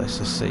now, so let's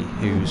just see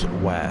who's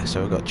where.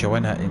 So we've got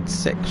Joanna in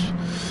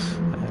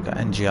 6th, we've got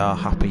NGR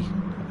Happy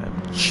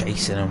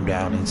chasing him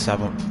down in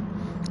 7th,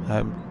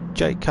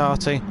 Jake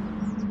Carty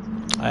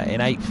in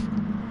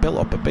 8th, built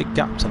up a big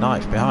gap to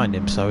 9th behind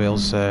him, so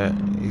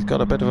he's got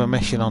a bit of a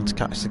mission on to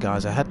catch the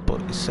guys ahead,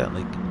 but he's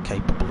certainly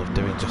capable of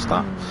doing just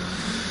that.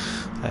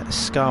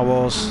 Scar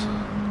Wars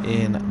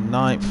in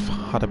 9th,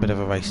 had a bit of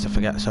a race to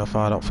forget so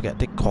far. Don't forget,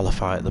 did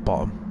qualify at the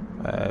bottom.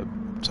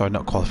 Sorry,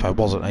 not qualify,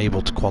 wasn't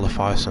able to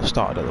qualify, so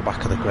started at the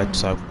back of the grid.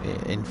 So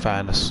in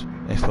fairness,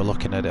 if we're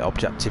looking at it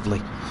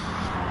objectively,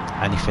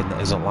 anything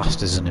that isn't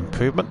last is an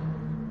improvement.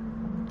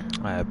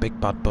 Big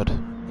Bad Bud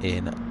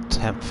in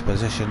 10th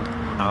position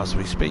as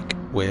we speak,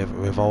 with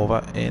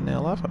Revolver in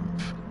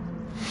 11th.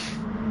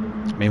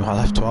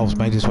 Meanwhile, F12's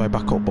made his way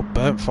back up, but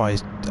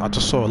Burntfire, I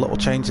just saw a little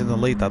change in the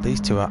lead there.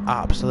 These two are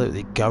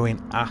absolutely going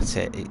at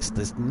it.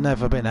 There's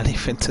never been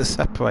anything to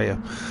separate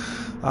them.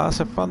 That's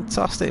a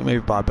fantastic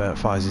move by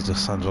Burntfire as he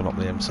just sends one up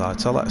the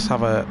inside. So let's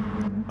have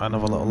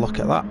another little look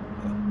at that.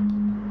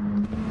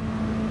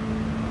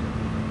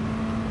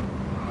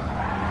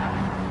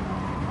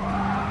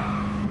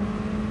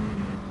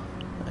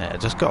 Yeah,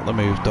 just got the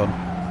move done.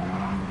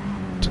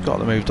 Just got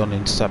the move done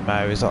into St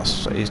Mary's.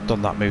 He's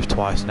done that move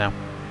twice now.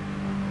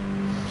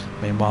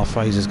 Meanwhile,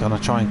 Fraser's going to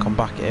try and come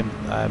back at him.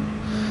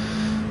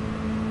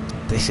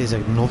 This is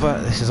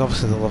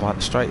obviously the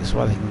Levant Straight. It's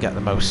where they can get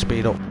the most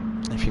speed up.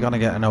 If you're going to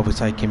get an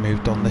overtaking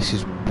move done, this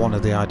is one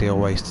of the ideal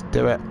ways to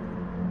do it.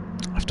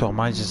 F12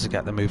 manages to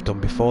get the move done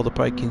before the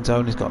braking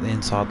zone. He's got the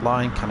inside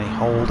line. Can he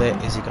hold it?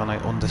 Is he going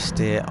to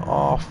understeer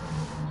off?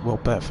 Will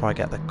Burntfire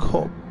get the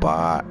cut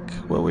back?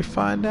 Will we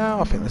find out?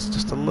 I think there's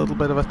just a little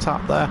bit of a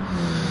tap there.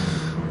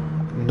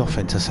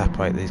 Nothing to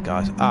separate these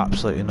guys,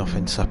 absolutely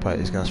nothing to separate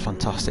these guys.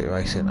 Fantastic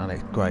racing, and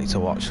it's great to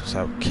watch,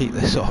 so keep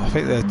this up. I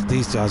think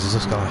these guys are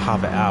just going to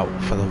have it out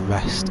for the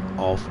rest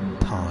of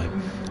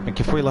time. I think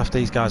if we left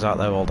these guys out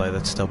there all day,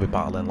 they'd still be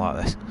battling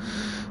like this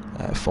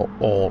for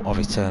all of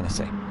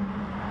eternity.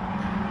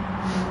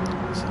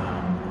 So,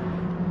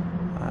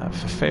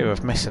 for fear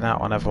of missing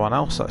out on everyone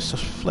else, let's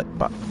just flick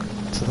back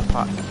to the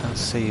pack and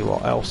see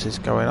what else is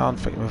going on. I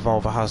think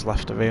Revolver has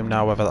left the room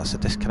now. Whether that's a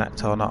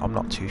disconnect or not, I'm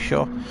not too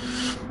sure.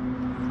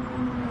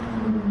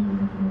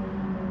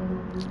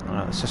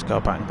 Let's just go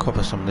back and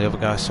cover some of the other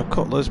guys. So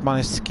Cutler's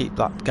managed to keep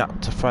that gap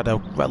to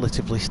Fredo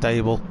relatively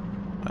stable.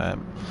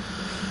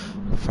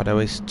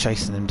 Fredo is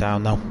chasing him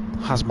down though.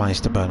 Has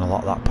managed to burn a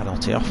lot of that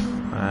penalty off.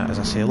 As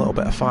I see a little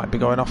bit of fight be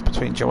going off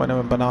between Joanna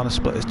and Banana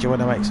Split as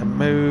Joanna makes a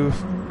move.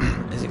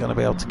 Is he going to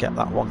be able to get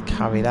that one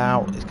carried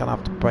out? He's going to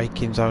have the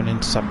braking zone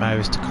into St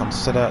Mary's to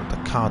consider. The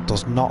car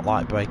does not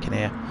like braking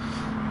here.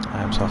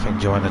 So I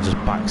think Joanna just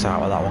backs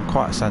out of that one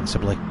quite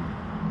sensibly.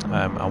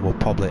 And will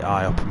probably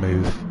eye up a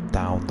move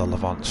down the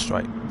Levant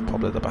Straight.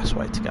 Probably the best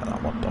way to get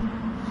that one done.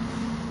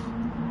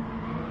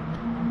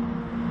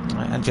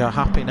 NGR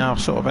Happy now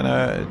sort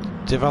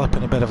of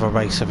developing a bit of a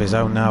race of his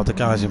own now. The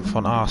guys in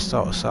front are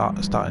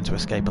starting to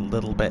escape a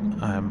little bit,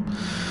 and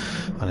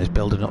is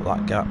building up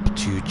that gap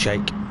to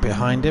Jake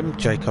behind him.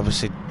 Jake,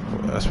 obviously,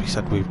 as we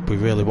said, we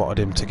really wanted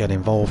him to get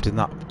involved in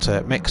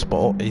that mix,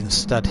 but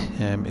instead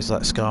he's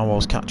let Scar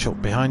Wars catch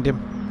up behind him.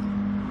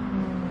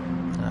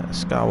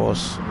 Scar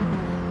Wars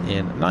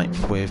in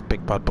 9th with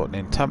Big Bad Button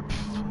in 10th,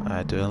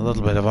 doing a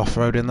little bit of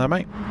off-roading there,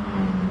 mate.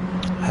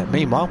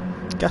 Meanwhile,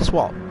 guess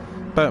what?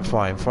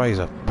 Burntfire and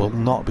Fraser will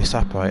not be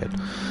separated.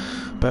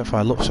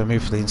 Burntfire looks to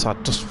move for the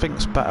inside, just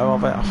thinks better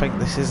of it. I think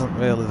this isn't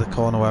really the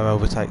corner where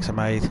overtakes are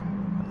made.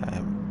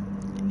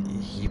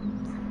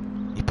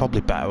 You're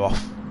probably better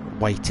off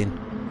waiting,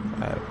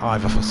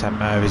 either for St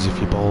Mary's if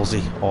you're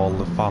ballsy, or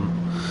Levant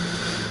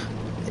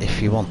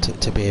if you want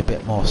it to be a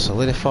bit more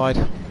solidified.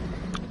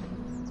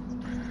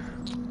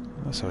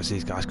 So as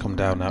these guys come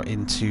down now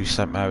into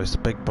St Mary's, the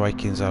big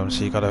braking zone,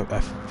 so you've got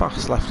a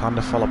fast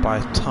left-hander followed by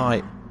a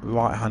tight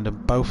right-hander.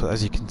 Both,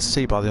 as you can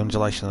see by the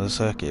undulation of the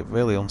circuit, it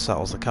really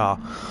unsettles the car.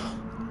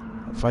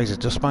 Fraser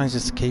just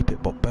manages to keep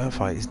it, but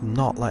Burntfire is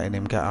not letting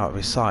him get out of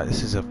his sight.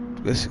 This is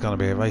going to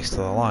be a race to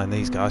the line,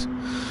 these guys.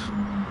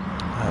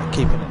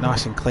 Keeping it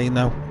nice and clean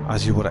though,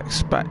 as you would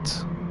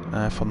expect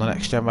from the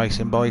Next Gen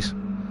Racing boys.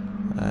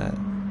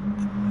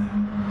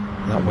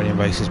 Not winning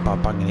races by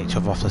banging each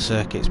other off the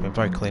circuit. It's been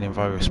very clean and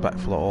very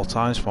respectful at all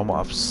times from what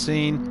I've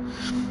seen.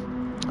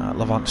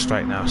 Levant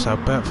Straight now, so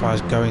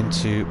Burntfire's going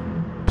to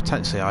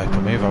potentially eye up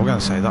a move. I'm going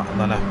to say that,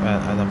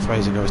 and then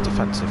Fraser goes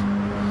defensive.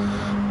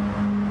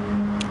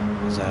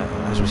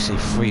 As we see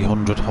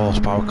 300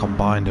 horsepower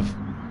combined of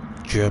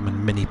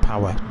German mini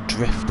power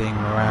drifting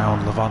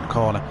around Levant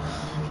corner.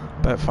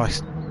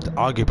 Burntfire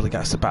arguably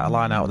gets the better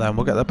line out there and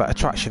will get the better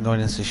traction going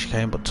into the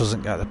chicane, but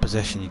doesn't get the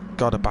position. You've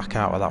got to back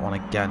out of that one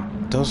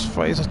again. Does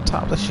Fraser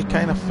tap the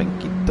chicane? I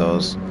think he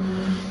does,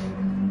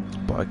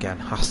 but again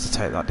has to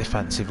take that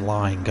defensive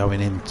line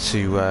going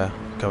into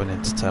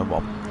turn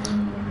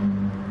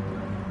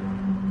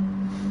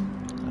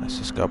 1. Let's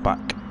just go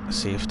back,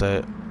 see if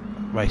the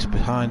race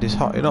behind is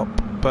hotting up.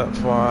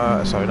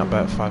 Sorry, not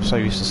Burt Fry, I'm so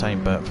used to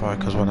saying Burt Fry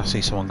because when I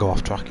see someone go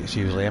off track it's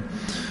usually him.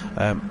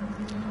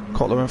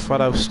 Cutler and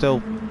Fredo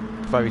still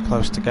very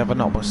close together,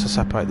 not much to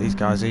separate these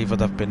guys either.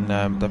 They've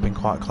been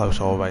quite close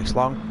all race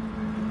long.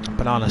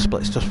 Banana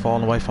Split's just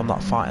fallen away from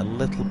that fight a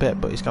little bit,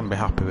 but he's going to be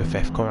happy with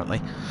 5th currently.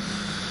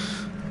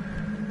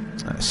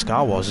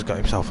 Scar Wars has got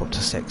himself up to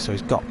 6th, so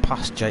he's got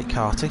past Jake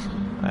Carty,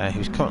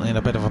 who's currently in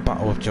a bit of a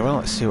battle with Joanna.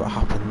 Let's see what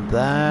happened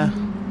there.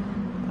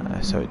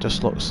 So it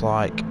just looks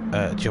like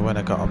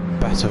Joanna got a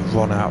better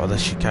run out of the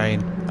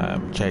chicane.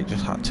 Jake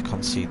just had to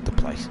concede the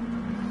place.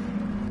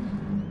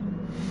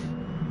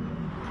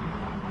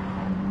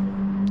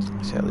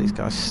 See how these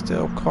guys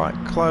still quite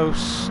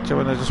close.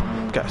 Joanna just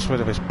gets rid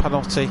of his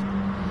penalty.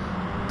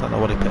 Don't know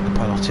what he picked the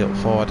penalty up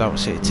for. I don't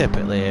see it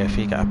typically. If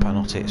you get a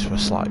penalty, it's for a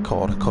slight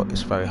corner cut.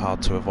 It's very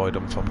hard to avoid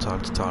them from time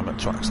to time at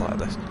tracks like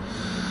this.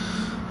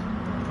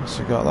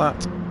 So we got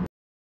that.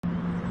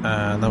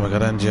 And then we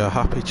got NGR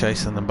Happy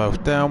chasing them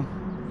both down,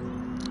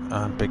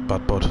 and Big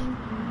Bad Bud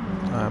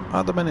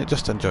at the minute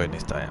just enjoying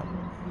his day out.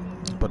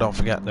 But don't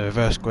forget the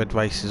reverse grid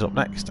race is up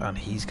next, and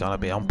he's going to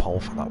be on pole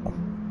for that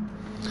one.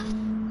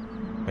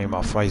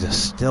 Meanwhile, Fraser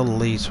still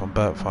leads from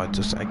Burt Fry,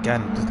 just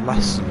again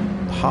less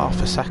than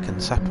half a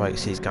second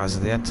separates these guys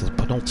as they enter the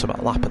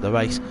penultimate lap of the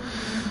race.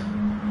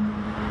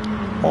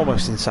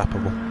 Almost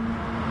inseparable.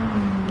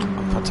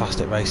 And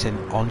fantastic racing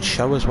on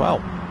show as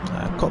well.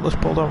 Cutler's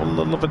pulled over a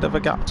little bit of a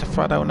gap to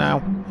Fredo now,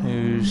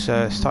 who's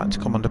starting to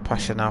come under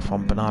pressure now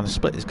from Banana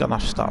Split. He's going to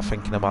have to start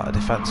thinking about a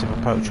defensive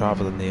approach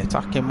rather than the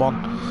attacking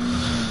one.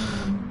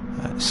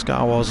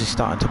 Scar Wars is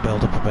starting to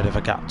build up a bit of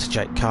a gap to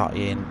Jake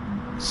Carty in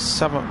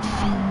 7th.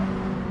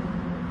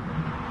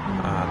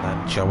 And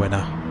then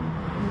Joanna,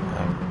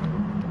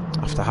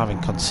 after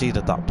having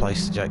conceded that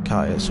place to Jake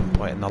Carty at some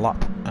point in the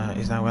lap,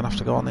 is now going to have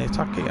to go on the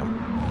attack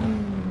again.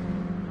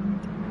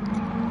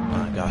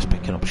 Guys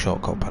picking up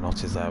shortcut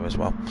penalties there as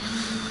well.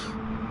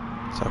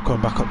 So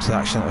coming back up to the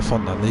action at the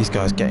front, then these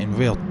guys getting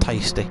real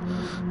tasty.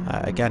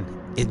 Again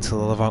into the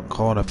Levant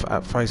corner.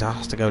 Fraser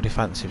has to go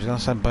defensive. He's going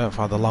to send Burt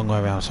Fry the long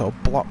way around, sort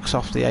of blocks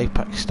off the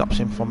apex, stops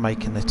him from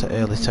making the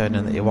early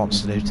turning that he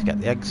wants to do to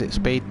get the exit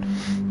speed.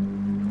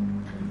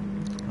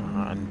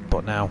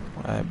 But now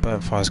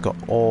Burt Fry's got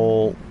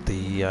all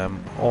the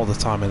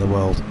time in the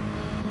world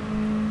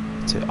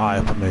to eye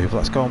up a move.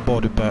 Let's go on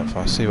board with Burt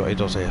Fry, see what he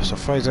does here. So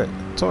Fraser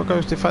sort of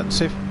goes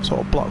defensive,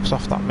 sort of blocks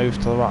off that move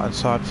to the right hand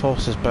side,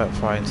 forces Burt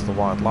Fry into the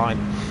wide line.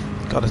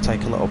 Got to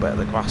take a little bit of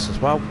the grass as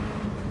well.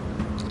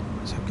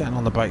 So getting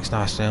on the brakes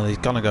nice and early. He's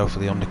going to go for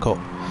the undercut,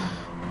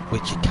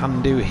 which you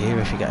can do here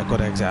if you get a good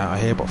exit out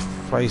of here, but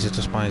Fraser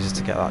just manages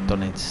to get that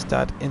done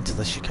instead. Into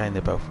the chicane they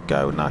both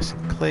go, nice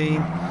and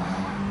clean.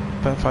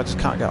 Burt Fry just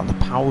can't get on the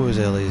power as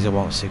early as he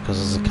wants to because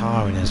there's a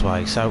car in his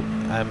way. So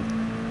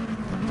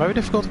very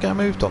difficult to get a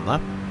move done there.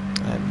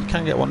 You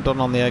can get one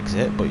done on the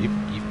exit, but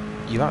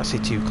you're actually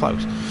too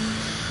close.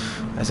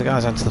 As the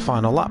guys enter the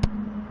final lap.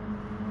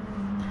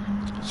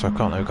 So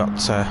currently we've got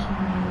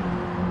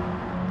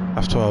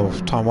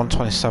F12 time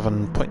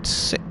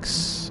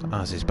 127.6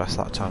 as his best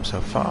lap time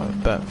so far.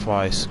 Burt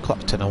Fry's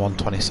clocked in a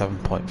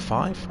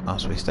 127.5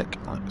 as we stick.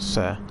 That's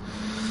in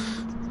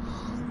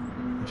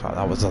fact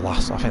that was the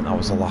last. I think that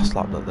was the last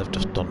lap that they've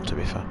just done, to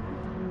be fair.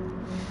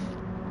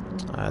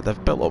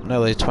 They've built up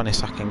nearly a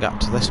 20-second gap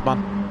to this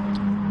man,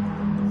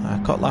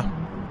 Cutler.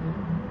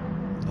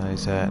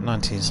 He's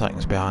 19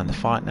 seconds behind the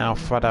fight now.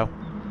 Fredo,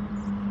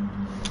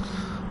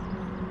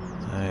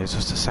 he's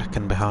just a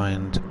second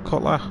behind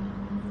Cutler,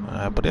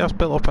 but he has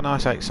built up a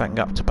nice 8-second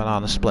gap to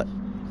Banana Split,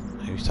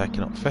 who's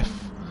taking up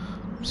 5th.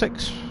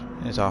 6th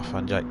is our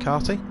friend Jake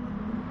Carty.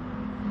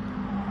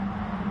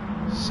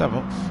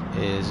 7th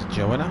is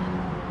Joanna.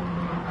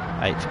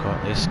 8th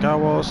currently is Scar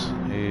Wars,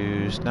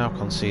 who's now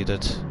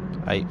conceded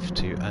 8th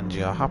to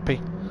NGR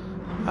Happy,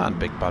 and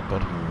Big Bad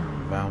Bud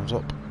rounds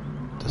up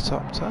the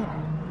top 10.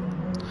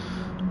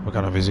 We're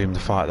going to resume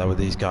the fight though with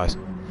these guys.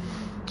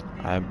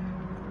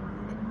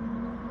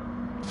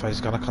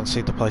 Fraser's going to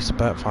concede the place to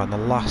Burt Fry in the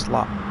last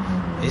lap.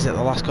 Is it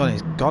the last gun?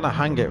 He's going to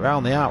hang it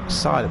round the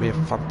outside. It'd be a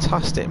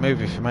fantastic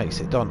move if he makes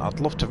it done.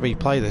 I'd love to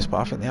replay this, but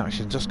I think the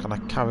action's just going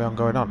to carry on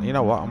going on. You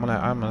know what? I'm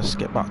gonna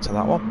skip back to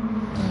that one.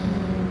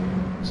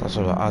 So that's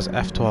as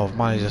F12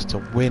 manages to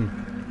win,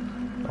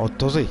 or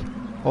does he?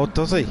 Or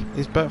does he?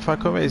 Is Burt Fry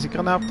coming? Is he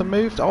going to have the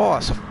move? Oh,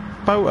 that's a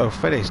photo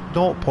finish.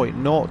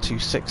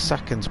 0.026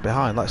 seconds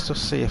behind. Let's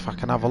just see if I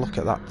can have a look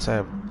at that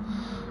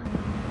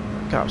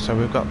gap. So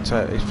we've got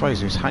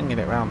Fraser who's hanging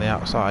it around the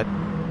outside.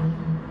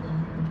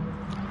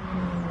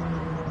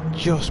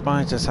 Just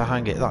manages to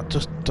hang it. That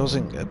just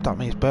doesn't. That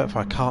means Burt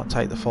Fry can't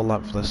take the full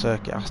length of the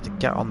circuit. Has to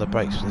get on the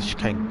brakes for the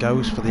chicane.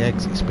 Goes for the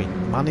exit speed.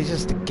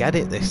 Manages to get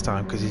it this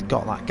time because he's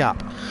got that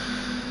gap.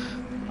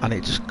 and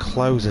it just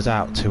closes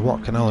out to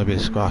what can only be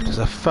described as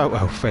a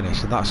photo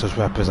finish, and that's just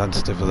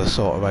representative of the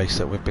sort of race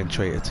that we've been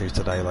treated to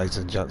today, ladies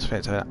and gents.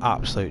 It's an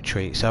absolute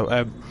treat.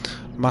 So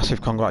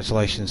massive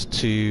congratulations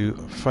to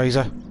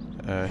Fraser,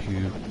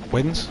 who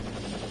wins,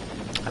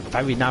 and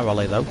very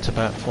narrowly though to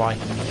Bert Fry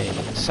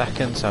in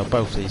second. So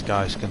both these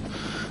guys can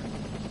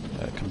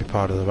be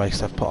proud of the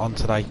race they've put on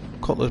today.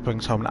 Cutlers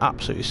brings home an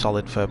absolutely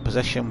solid third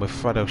position, with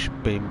Fredo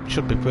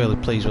should be really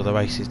pleased with the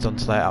race he's done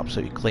today.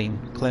 Absolutely clean,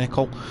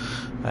 clinical.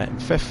 In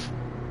fifth,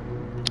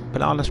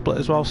 Banana Split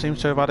as well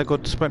seems to have had a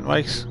good sprint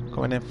race,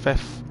 coming in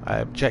fifth.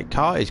 Jake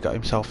Carty's got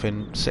himself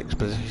in sixth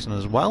position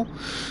as well.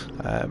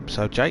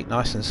 So Jake,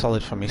 nice and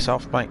solid from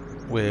yourself, mate.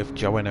 With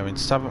Joanna in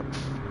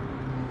seventh,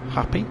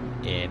 Happy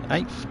in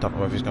eighth. Don't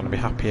know if he's going to be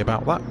happy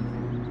about that.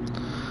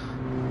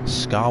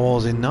 Scar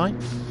Wars in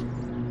ninth,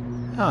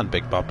 and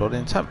Big Bob Blood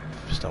in 10th,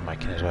 still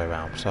making his way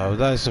around. So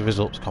there's the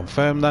results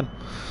confirmed then.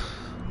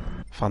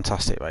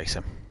 Fantastic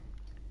racing.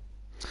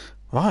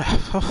 Right,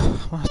 I'm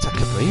going to take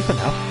a breather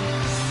now.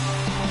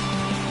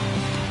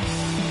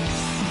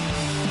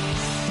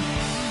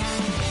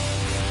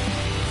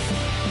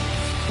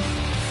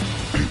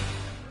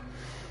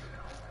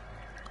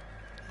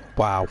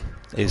 Wow,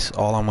 is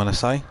all I'm going to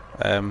say.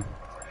 I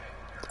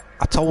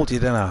told you,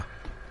 didn't I?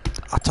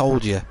 I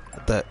told you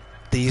that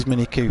these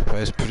Mini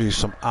Coopers produce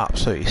some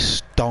absolutely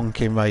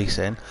stonking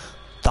racing.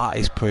 That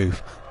is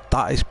proof.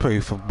 That is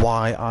proof of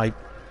why I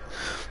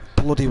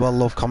bloody well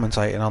love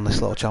commentating on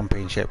this little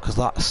championship, because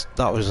that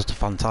was just a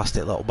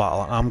fantastic little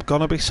battle. And I'm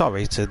gonna be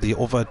sorry to the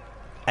other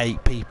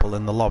 8 people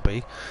in the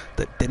lobby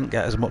that didn't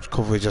get as much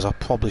coverage as I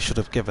probably should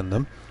have given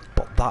them.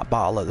 But that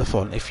battle at the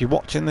front, if you're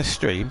watching this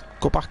stream,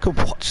 go back and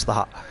watch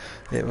that.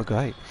 It was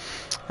great.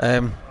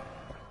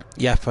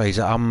 Yeah,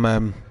 Fraser,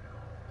 I'm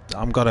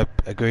gonna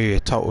agree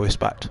with total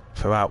respect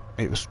throughout.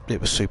 It was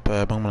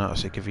superb. I'm gonna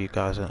actually give you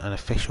guys an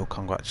official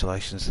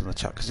congratulations in the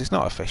chat, because it's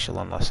not official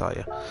unless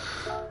I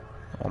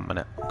 1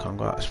 minute.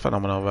 Congrats,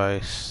 phenomenal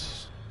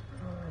race.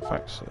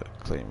 Thanks,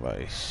 clean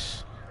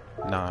race.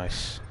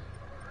 Nice.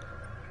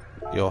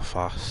 You're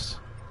fast.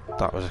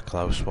 That was a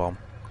close one.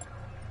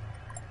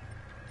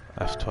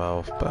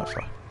 F12,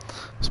 perfect.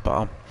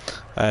 Spot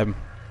on.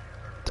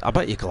 I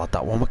bet you're glad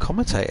that one we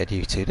commentated,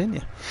 you two, didn't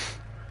you?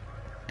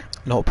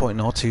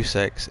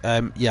 0.026.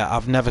 Yeah,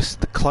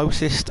 the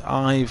closest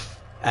I've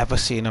ever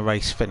seen a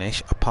race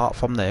finish apart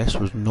from this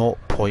was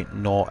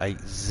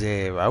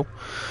 0.080.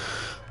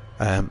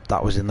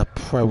 That was in the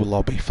pro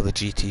lobby for the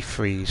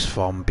GT3s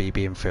from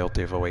BB Infield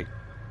the other week.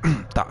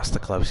 That's the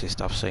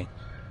closest I've seen.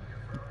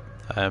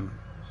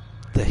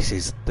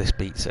 This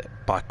beats it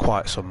by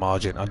quite some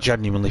margin. I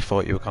genuinely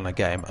thought you were going to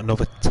get him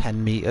another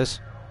 10 metres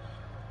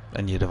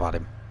and you'd have had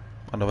him.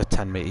 Another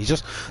 10 metres.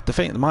 Just the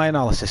thing, my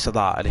analysis of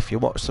that, and if you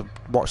watch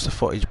the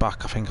footage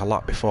back, I think a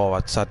lot before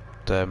I'd said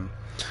that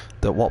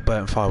what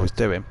Burton Fire was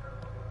doing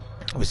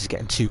was he's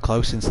getting too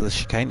close into the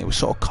chicane. It was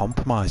sort of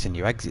compromising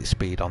your exit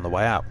speed on the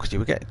way out, because you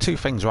were getting two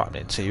things were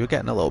happening. So you were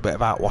getting a little bit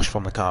of outwash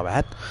from the car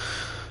ahead,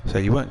 so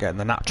you weren't getting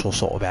the natural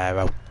sort of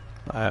aero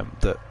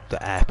that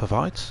air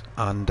provides,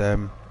 and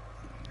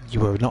you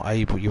were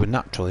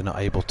naturally not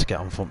able to get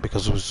on front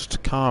because there was just a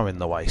car in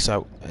the way.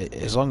 So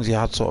as long as you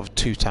had sort of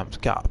 2 temps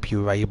gap,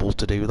 you were able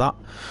to do that.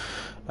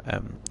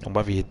 And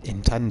whether you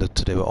intended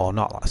to do it or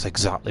not, that's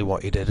exactly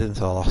what you did into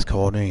the last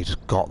corner. You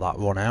just got that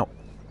run out.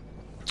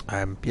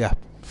 Yeah,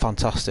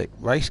 fantastic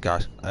race,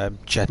 guys.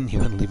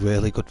 Genuinely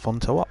really good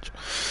fun to watch.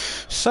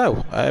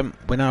 So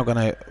we're now going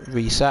to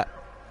reset.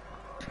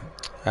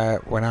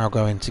 We're now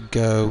going to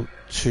go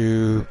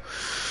to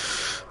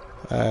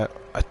a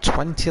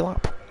 20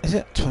 lap. Is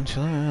it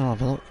 20 laps? I'll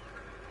have a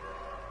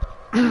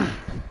look.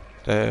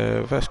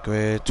 Reverse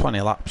grid,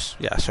 20 laps.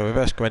 Yeah, so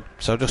reverse grid.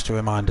 So just a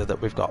reminder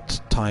that we've got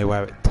tyre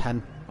wear at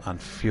 10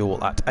 and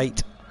fuel at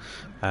 8.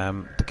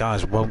 The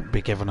guys won't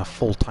be given a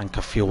full tank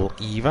of fuel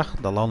either.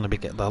 They'll only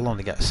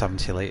get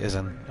 70 litres,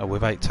 and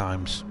with 8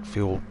 times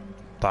fuel,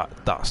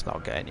 that's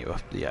not getting you.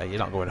 You're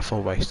not going a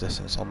full race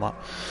distance on that.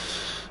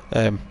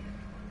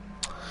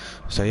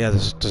 So yeah,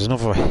 there's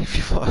another.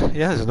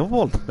 Yeah, there's another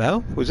one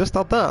now. We just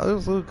had that.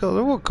 There's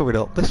another one coming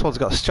up. This one's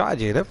got a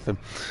strategy and everything.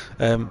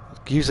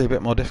 Usually a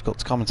bit more difficult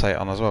to commentate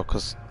on as well,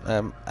 because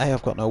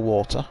I've got no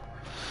water.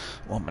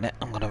 1 minute,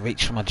 I'm going to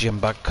reach for my gym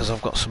bag because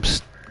I've got some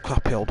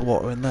crappy old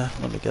water in there.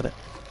 Let me get it.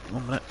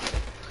 1 minute.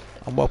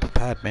 I'm well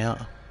prepared, mate.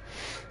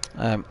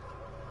 Have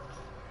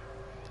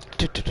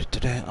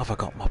I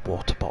got my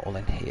water bottle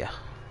in here?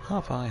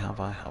 Have I?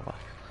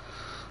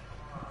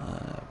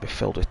 Be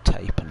filled with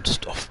tape and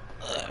stuff.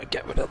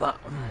 Get rid of that.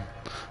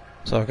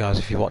 So guys,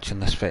 if you're watching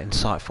this for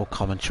insightful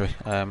commentary,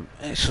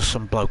 it's just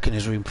some bloke in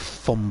his room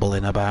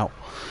fumbling about.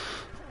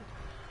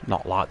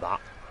 Not like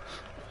that.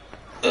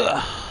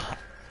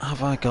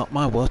 Have I got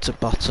my water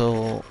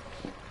bottle?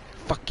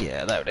 Fuck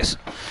yeah, there it is.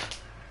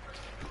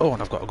 Oh,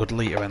 and I've got a good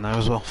litre in there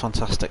as well.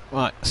 Fantastic.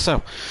 Right,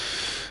 so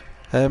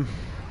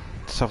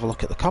let's have a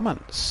look at the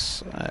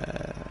comments.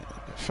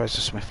 Fraser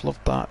Smith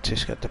loved that. Too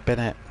scared to bin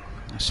it.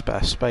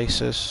 Spare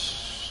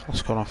spaces.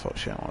 Last corner, I thought,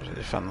 shit, I was a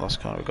defender.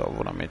 Last corner, we got to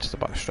run on me to the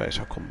back straight,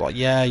 so I couldn't block.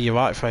 Yeah, you're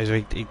right, Fraser.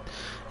 He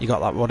got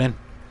that run in.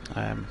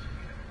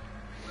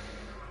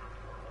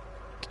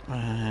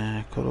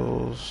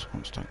 Cuddles,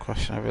 constant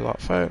question every lap.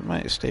 Fair,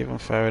 mate, Stephen.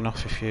 Fair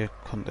enough. If you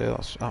couldn't do that,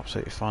 that's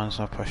absolutely fine. There's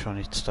no pressure on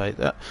you to state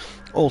that.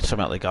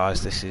 Ultimately,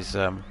 guys, this is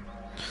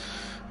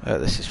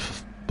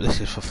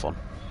for fun.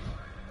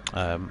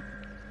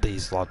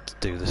 These lads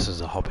do this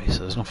as a hobby, so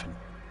there's nothing,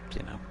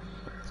 you know,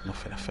 there's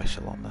nothing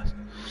official on this.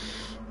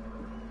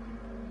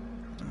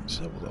 Let's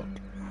have a look.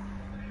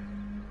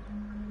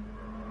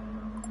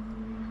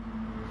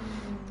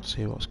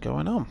 See what's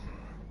going on.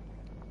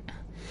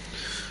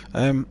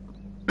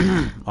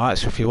 Alright,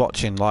 so if you're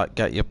watching, like,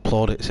 get your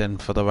plaudits in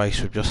for the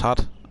race we've just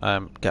had.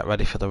 Get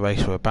ready for the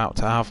race we're about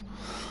to have.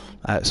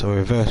 So we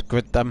reverse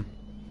grid them.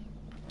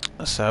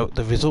 So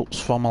the results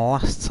from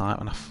last time,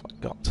 and I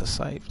forgot to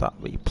save that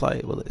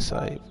replay. Will it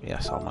save?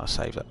 Yes, I'm going to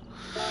save it.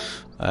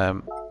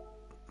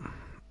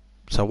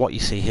 So what you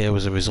see here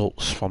was the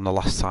results from the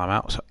last time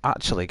out. So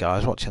actually,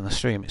 guys, watching the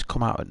stream, it's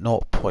come out at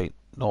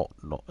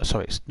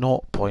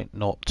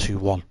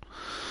 0.021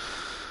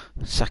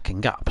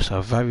 second gap.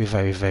 So very,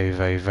 very, very,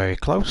 very, very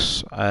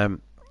close.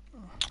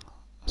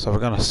 So we're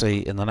going to see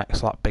in the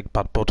next lap, Big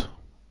Bad Bud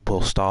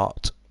will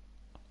start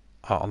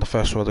on the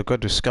first row of the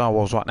grid with Scar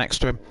Wars right next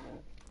to him.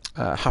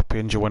 Happy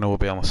and Joanna will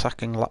be on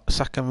the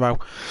second row.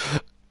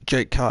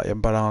 Jake Carty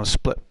and Banana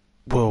Split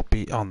will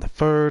be on the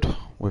third,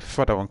 with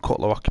Fredo and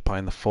Cutler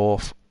occupying the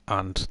fourth,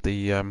 and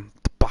the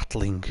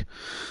battling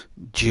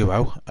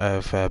duo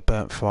of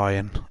Burnt Fry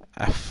and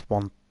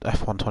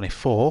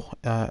F124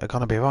 are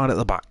going to be right at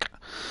the back.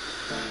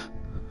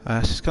 So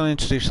it's going to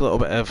introduce a little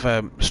bit of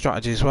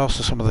strategy as well.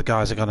 So some of the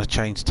guys are going to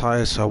change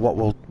tyres. So what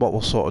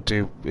we'll sort of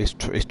do is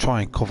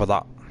try and cover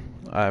that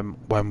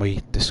when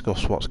we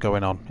discuss what's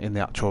going on in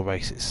the actual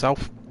race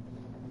itself.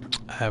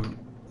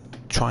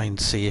 Try and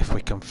see if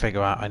we can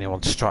figure out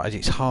anyone's strategy.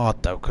 It's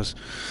hard though, because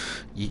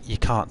you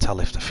can't tell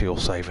if they're fuel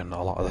saving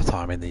a lot of the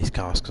time in these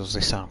cars, because they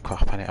sound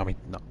crap. I mean,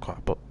 not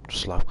crap, but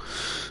slow.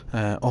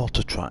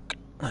 Auto track.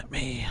 I'll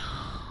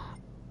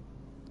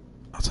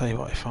tell you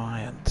what, if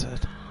I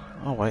entered...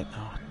 Oh wait, no,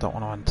 I don't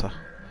want to enter.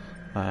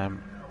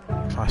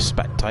 If I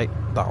spectate,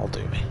 that'll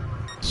do me.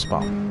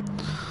 Spot.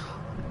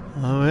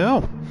 There we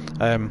go.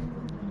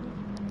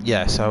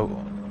 Yeah, so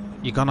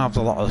you're going to have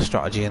a lot of the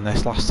strategy in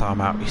this. Last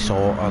time out, we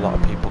saw a lot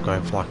of people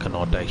going for like an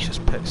audacious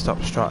pit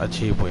stop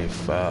strategy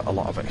with a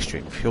lot of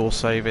extreme fuel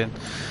saving.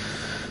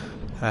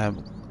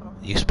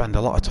 You spend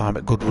a lot of time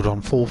at Goodwood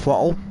on full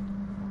throttle.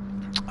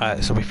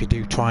 So if you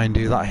do try and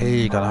do that here,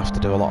 you're going to have to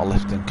do a lot of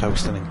lifting,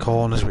 coasting in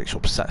corners, which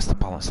upsets the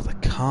balance of the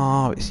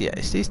car.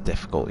 It's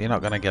difficult. You're not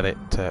going to get it.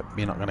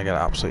 You're not going to get it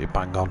absolutely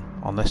bang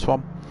on this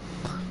one.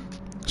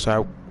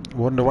 So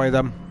we're underway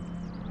then.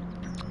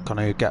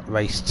 Going to get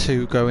race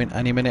 2 going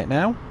any minute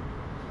now.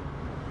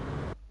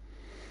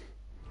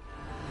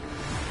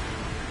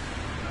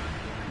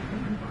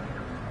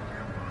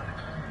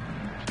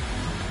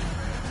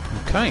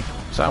 Okay,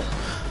 so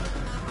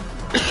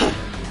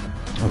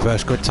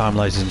reverse grid time,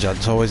 ladies and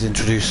gents. Always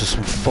introduces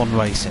some fun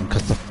racing,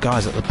 because the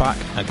guys at the back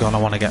are going to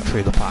want to get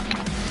through the pack.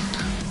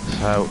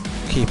 So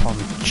keep on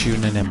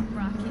tuning in.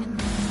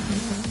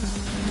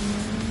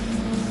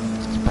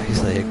 It's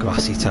basically a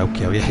grassy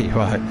Tokyo, yeah, you're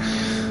right.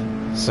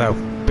 So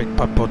Big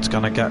Bad Bud's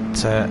going to get,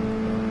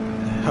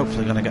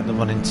 hopefully going to get the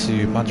run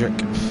into Madrick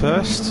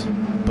first,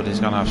 but he's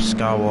going to have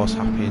Scar Wars,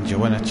 Happy and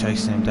Joanna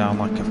chasing him down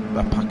like a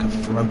pack of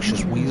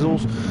ferocious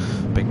weasels.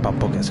 Big Bad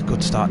Bud gets a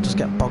good start, just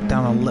get bogged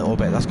down a little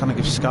bit. That's going to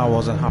give Scar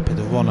Wars and Happy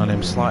the run on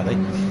him slightly.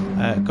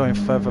 Going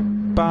further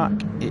back,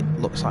 it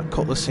looks like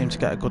Cutler seems to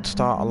get a good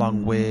start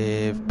along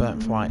with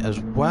Burnt Fry as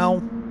well.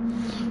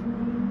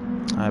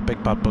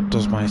 Big Bad Bud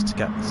does manage to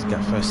get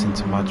first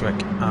into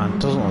Madrick,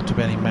 and doesn't look to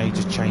be any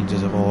major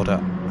changes of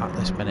order at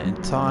this minute in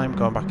time.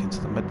 Going back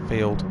into the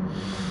midfield,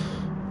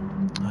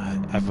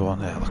 everyone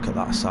there, look at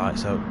that side.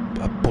 So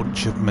a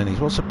bunch of minis.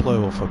 What's the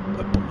plural for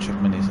a bunch of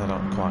minis? I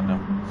don't quite know.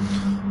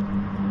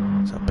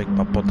 So Big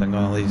Bad Bud then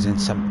going to lead us in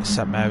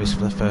St Mary's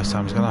for the first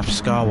time. He's going to have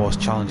Scar Wars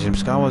challenge him.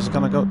 Scar Wars is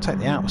going to go take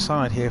the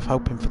outside here,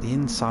 hoping for the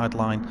inside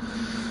line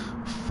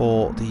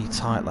for the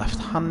tight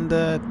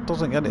left-hander.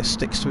 Doesn't get it,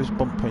 sticks to his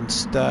bumper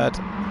instead.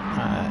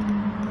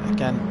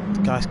 Again,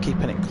 the guys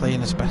keeping it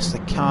clean as best they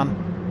can.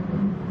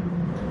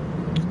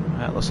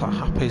 Looks like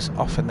Happy's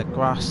off in the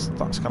grass.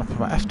 That's going to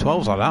promote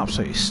F12's on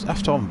absolutely.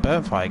 F12 and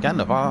Burnfire again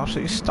have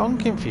absolutely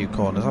stonking few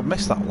corners. I've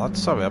missed that, lad.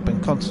 Sorry, I've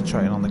been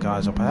concentrating on the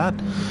guys up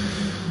ahead.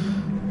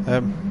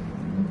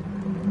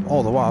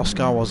 All the while,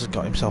 Scar Wars has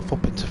got himself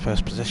up into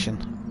first position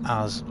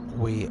as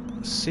we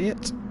see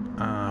it.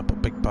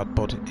 But Big Bad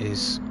Bud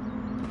is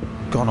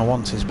going to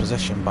want his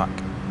position back.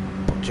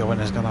 But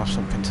Joanna's going to have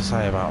something to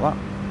say about that.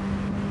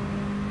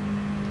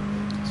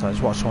 So let's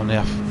watch from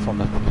the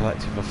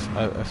perspective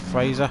of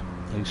Fraser,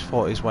 who's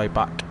fought his way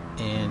back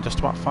in just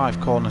about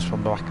 5 corners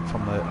from the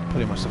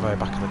pretty much the very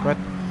back of the grid.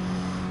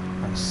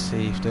 Let's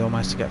see if they all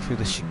manage to get through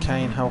the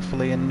chicane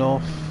healthily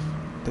enough.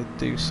 They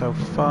do so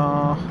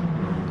far.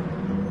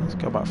 Let's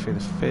go back through the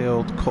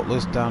field.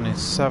 Cutler's down in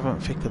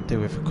 7th. He could do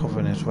with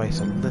recovering his race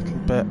a little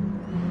bit.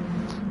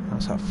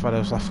 Looks like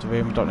Fredo's left the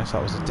room. I don't know if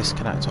that was a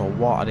disconnect or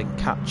what. I didn't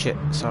catch it,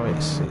 so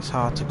it's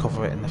hard to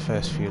cover it in the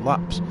first few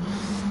laps.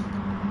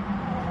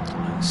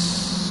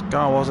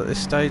 Scar was at this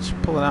stage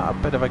pulling out a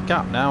bit of a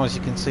gap now, as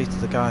you can see to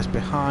the guys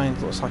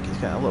behind. Looks like he's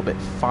getting a little bit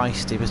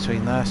feisty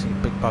between there. See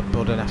Big Bad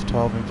Bud and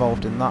F12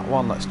 involved in that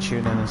one. Let's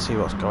tune in and see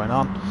what's going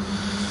on.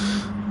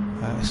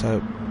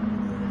 So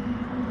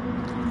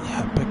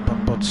yeah, Big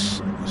Bad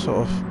Bud's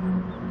sort of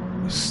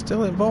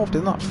still involved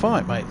in that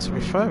fight, mate. To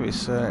be fair,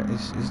 he's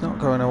not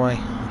going away.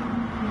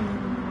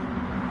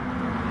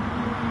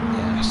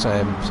 Yeah,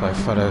 so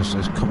Fredo's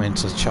has come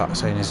into the chat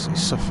saying he's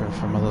suffering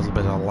from a little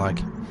bit of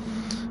lag.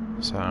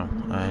 So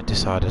I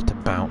decided to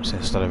bounce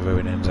instead of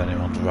ruining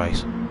anyone's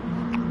race.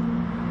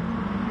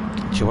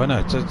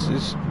 Joanna,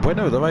 his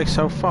winner of the race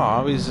so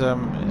far. He's you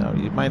know,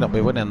 he may not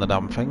be winning the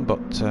damn thing, but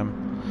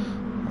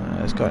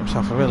he's got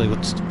himself a really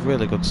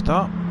good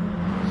start.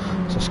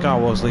 So Scar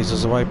Wars leads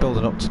us away,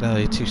 building up to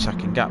nearly a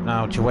 2-second gap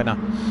now. Joanna,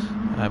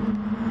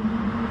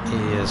 he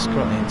is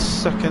currently in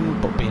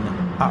 2nd, but being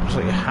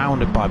absolutely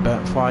hounded by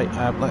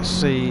Burnfight. Let's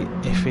see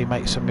if he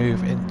makes a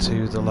move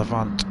into the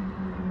Levant.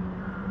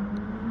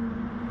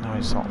 No,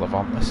 it's not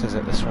Levant. This is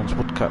it. This one's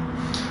Woodcut.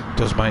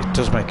 Does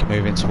make a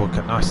move into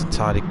Woodcut, nice and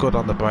tidy, good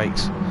on the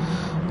brakes,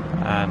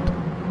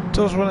 and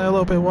does run it a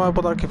little bit wide.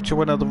 But I'll give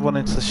Joanna the run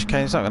into the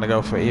chicane. He's not going to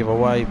go for it either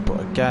way.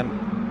 But again,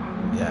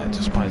 yeah,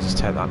 just manages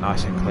to take that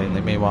nice and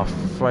cleanly. Meanwhile,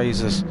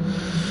 Fraser's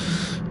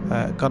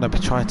going to be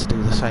trying to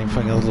do the same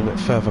thing a little bit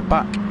further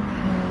back.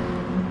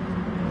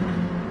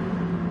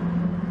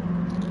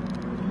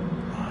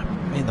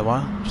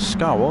 Meanwhile,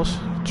 Scar Wars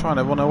trying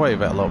to run away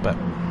with it a little bit.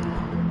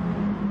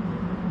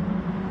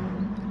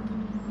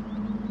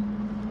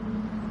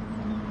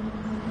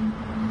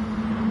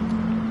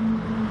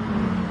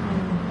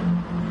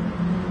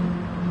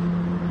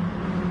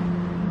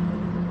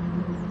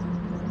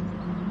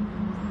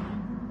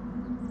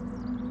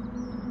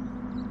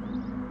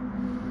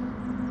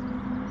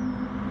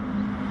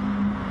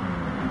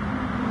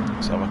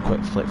 Have a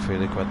quick flick through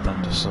the grid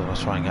then, just so I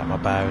try and get my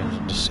bearings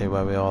and just see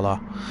where we all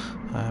are.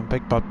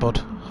 Big Bad Bud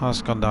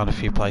has gone down a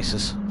few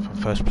places from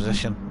 1st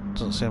position.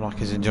 Doesn't seem like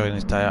he's enjoying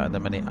his day out in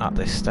the minute at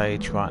this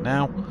stage right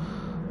now.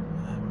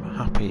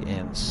 Happy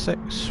in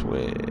 6th,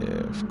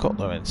 with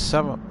Cutler in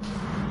 7th,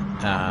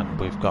 and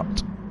we've got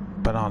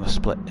Banana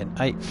Split in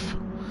 8th.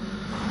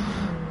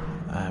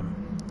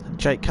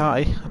 Jake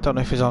Carty, I don't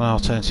know if he's on an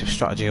alternative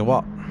strategy or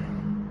what,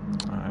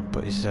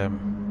 but he's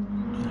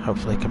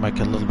hopefully he can make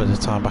a little bit of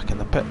time back in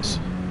the pits.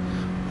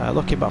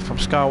 Looking back from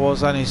Scar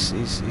Wars, then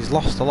he's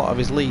lost a lot of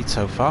his lead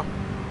so far.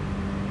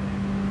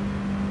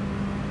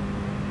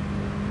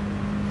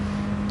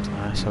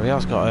 So he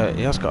has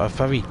got a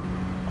very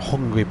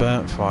hungry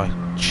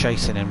Burnfly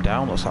chasing him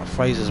down. Looks like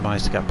Fraser's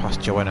managed to get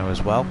past Joanna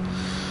as well.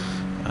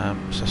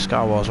 So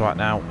Scar Wars right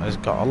now has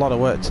got a lot of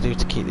work to do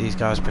to keep these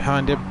guys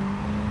behind him.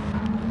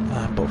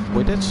 But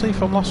we did see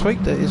from last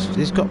week that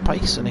he's got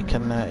pace, and he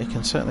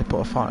can certainly put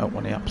a fight up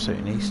when he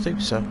absolutely needs to.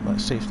 So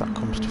let's see if that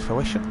comes to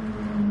fruition.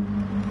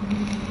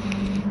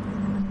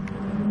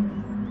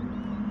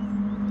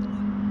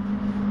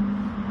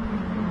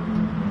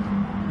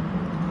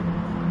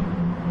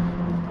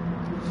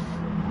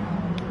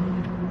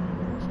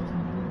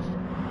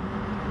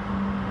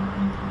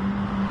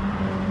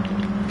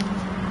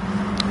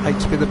 Hate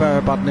to be the bearer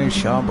of bad news,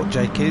 Sean, but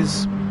Jake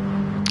is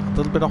a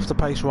little bit off the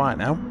pace right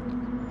now.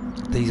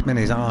 These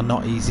minis are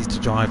not easy to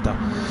drive down.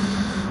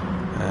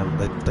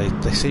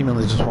 They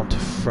seemingly just want to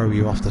throw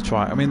you off the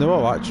track. I mean, they're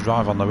alright to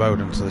drive on the road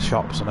and to the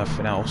shops and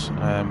everything else.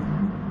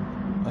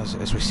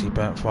 As we see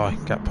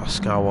Burnfly get past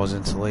Scar Wars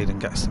into the lead and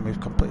gets the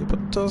move completed,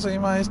 but does he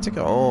manage to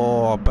go?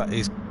 Oh, I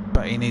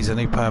bet he needs a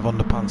new pair of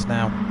underpants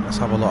now. Let's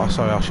have a look.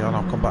 Sorry, Sean,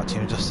 I'll come back to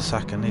you in just a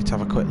second. Need to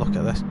have a quick look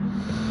at this.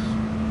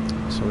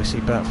 So we see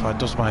Burnfly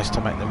does manage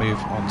to make the move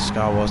on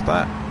Scar Wars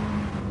there,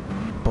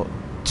 but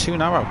too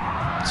narrow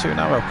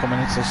coming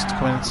into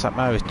St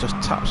Mary's. Just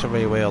taps a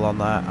rear wheel on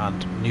there,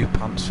 and new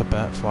pants for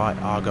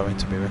Burnfly are going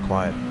to be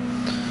required.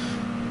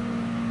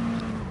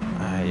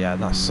 Yeah,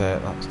 that's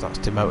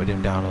demoted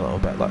him down a little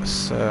bit.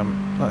 Let's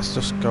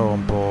just go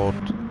on board,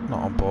 not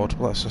on board.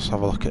 But let's just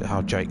have a look at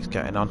how Jake's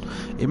getting on.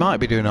 He might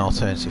be doing an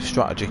alternative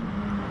strategy.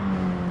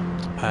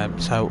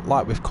 So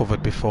like we've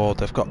covered before,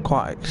 they've got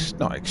quite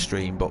not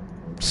extreme but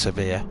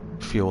severe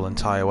fuel and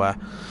tyre wear.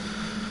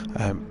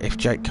 If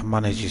Jake can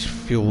manage his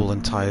fuel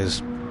and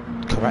tyres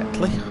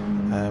correctly,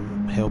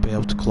 he'll be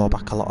able to claw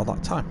back a lot of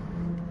that time.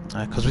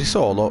 Because we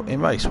saw, look, in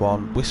race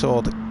 1, we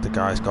saw that the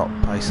guy's got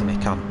pace and he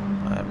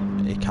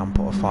can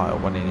put a fight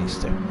up when he needs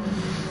to.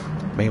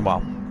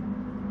 Meanwhile,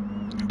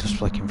 just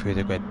flicking through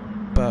the grid,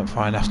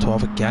 Burnfly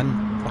F12 again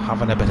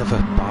having a bit of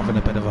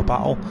a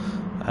battle.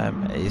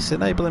 It's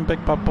enabling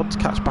Big Bad Bud to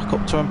catch back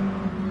up to him.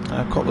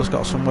 Cutler's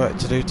got some work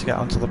to do to get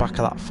onto the back of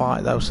that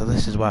fight though, so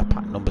this is where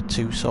pack number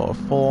 2 sort of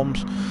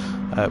forms,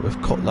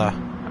 with Cutler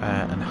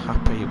and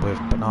Happy with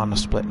Banana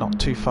Split not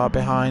too far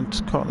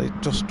behind, currently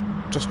just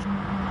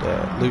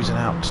losing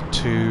out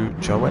to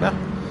Joanna.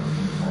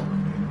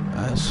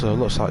 So it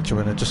looks like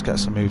Joanna just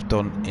gets a move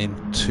done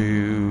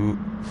into.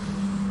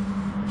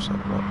 So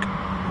look,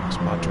 that's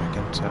Madrick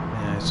into.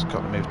 Yeah, he's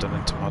got a move done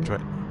into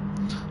Madrick.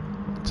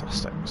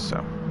 Fantastic.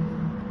 So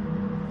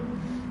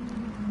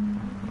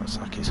looks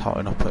like he's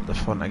hotting up at the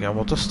front again.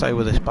 We'll just stay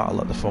with this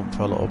battle at the front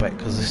for a little bit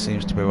because this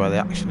seems to be where the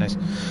action is.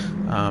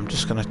 I'm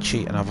just going to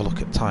cheat and have a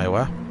look at tyre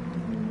wear.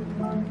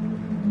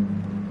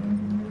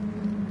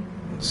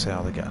 Let's see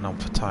how they're getting on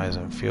for tyres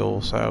and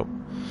fuel. So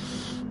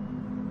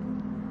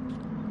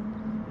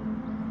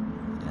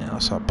yeah,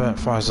 looks like Burnt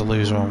Fire's the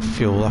loser on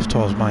fuel.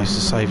 Lefto's managed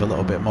to save a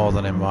little bit more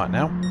than him right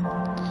now.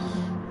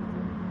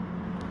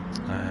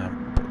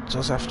 But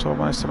does F12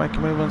 manage to make a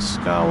move on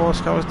Scarwar?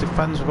 Scarwar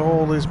defends with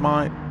all his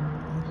might.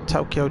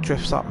 Tokyo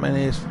drifts that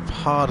many as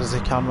hard as he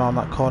can around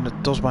that corner,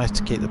 does manage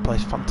to keep the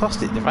place.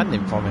 Fantastic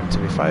defending from him, to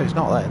be fair. He's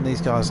not letting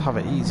these guys have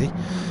it easy.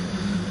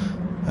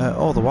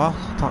 All the while,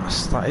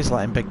 that is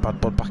letting Big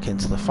Bad Bud back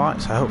into the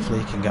fight, so hopefully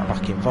he can get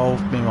back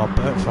involved. Meanwhile,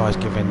 Burntfire's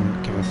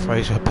giving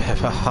Fraser a bit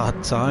of a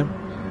hard time.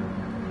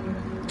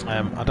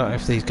 I don't know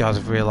if these guys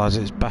have realised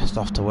it's best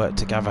off to work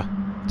together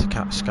to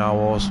catch Scar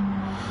Wars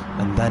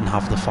and then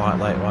have the fight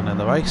later on in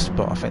the race,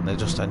 but I think they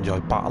just enjoy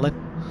battling.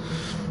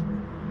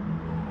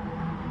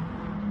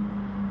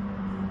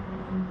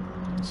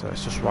 So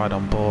let's just ride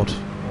on board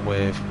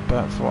with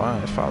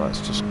Burntfire. In fact,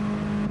 let's just.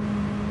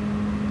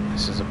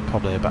 This is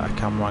probably a better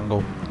camera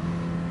angle.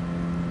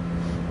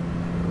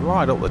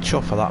 Right up the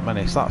chuff of that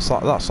many. So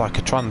that's like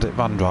a transit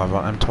van driver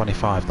on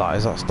M25. That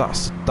is.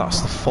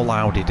 That's the full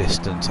Audi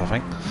distance, I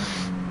think.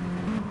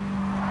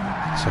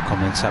 So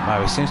coming in St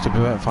Mary seems to be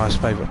Burntfire's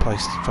favourite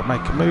place to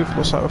make a move.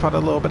 Looks like we've had a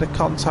little bit of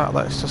contact.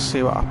 Let's just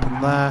see what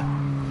happened there.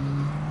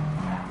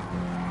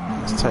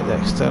 Let's take the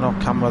external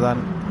camera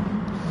then.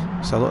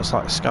 So it looks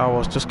like Scar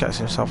Wars just gets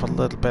himself a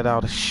little bit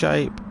out of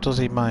shape. Does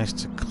he manage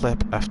to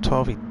clip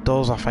F12? He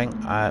does, I think.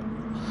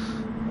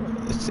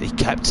 He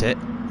kept it.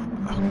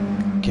 I'll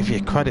give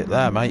you credit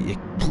there, mate. You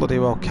bloody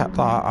well kept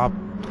that.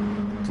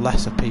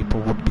 Lesser people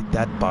would be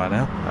dead by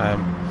now.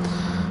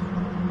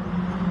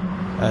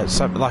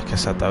 So, like I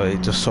said, though,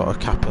 it just sort of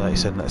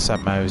capitulates in that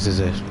St Mary's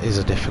is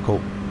a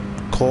difficult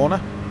corner.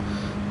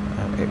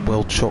 It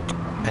will chuck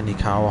any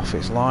car off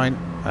its line.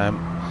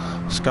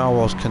 Scar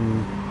Wars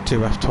can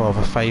do F12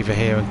 a favour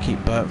here and keep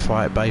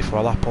Burntfire at bay for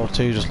a lap or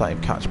two, just let him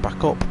catch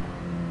back up.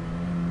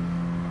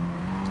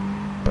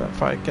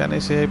 Burntfire again,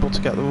 is he able to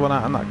get the run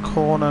out in that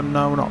corner?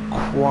 No, not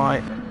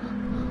quite.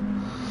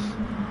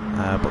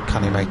 But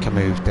can he make a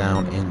move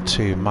down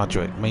into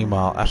Madrick?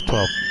 Meanwhile,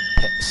 F12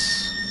 pits.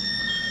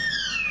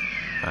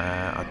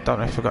 I don't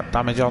know if we've got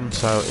damage on,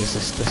 so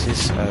this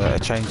is a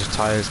change of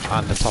tyres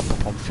and a top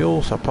up on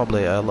fuel, so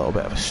probably a little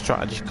bit of a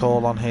strategy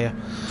call on here.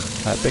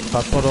 Big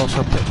Bad Bud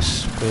also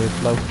pits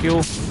with low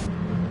fuel.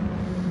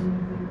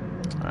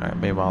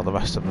 Meanwhile the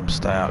rest of them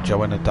stay out.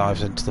 Joanna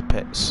dives into the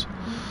pits.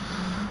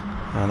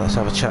 Let's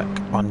have a check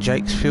on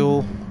Jake's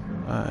fuel.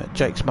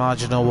 Jake's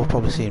marginal, we'll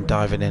probably see him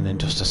diving in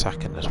just a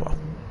second as well.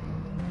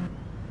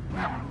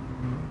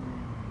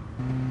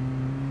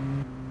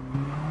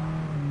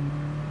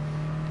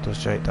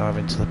 Does Jake dive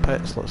into the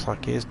pits? Looks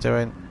like he is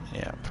doing.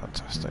 Yeah,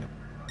 fantastic.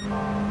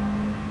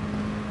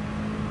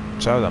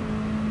 So then,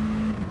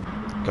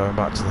 going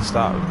back to the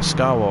start,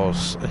 Scar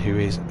Wars, who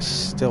is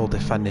still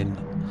defending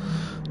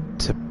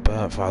to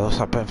Burntfire. Looks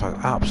like Burntfire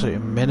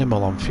absolutely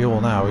minimal on fuel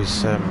now.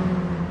 He's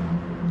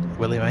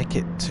will he make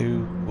it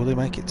to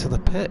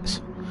the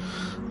pits?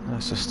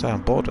 Let's just stay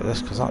on board with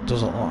this because that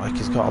doesn't look like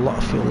he's got a lot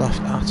of fuel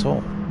left at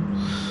all.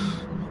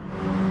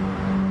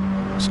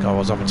 Scar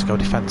Wars having to go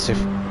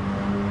defensive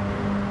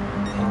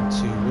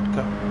into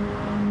Woodcote.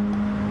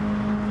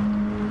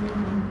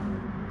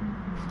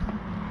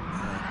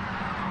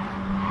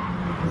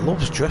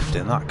 Loves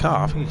drifting that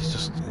car. I think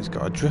he's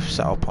got a drift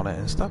set up on it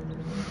instead.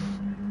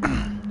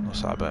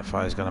 Looks like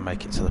Burntfire is going to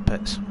make it to the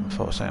pits.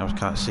 Unfortunately, I was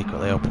kind of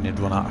secretly hoping he'd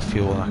run out of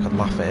fuel and I could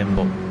laugh at him,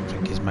 but I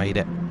think he's made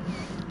it.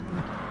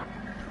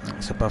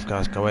 So both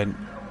guys go in,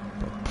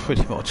 but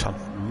pretty much on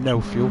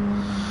no fuel.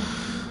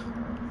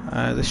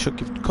 This should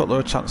give Cutler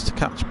a chance to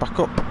catch back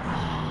up.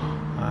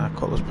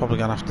 Cutler's probably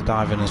going to have to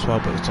dive in as well,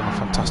 but he's done a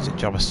fantastic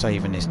job of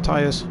saving his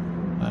tyres.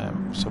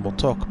 So we'll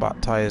talk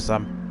about tyres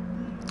then.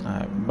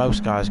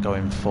 Most guys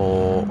going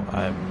for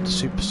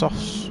super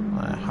softs.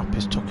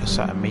 Happy's took a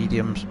set of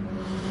mediums.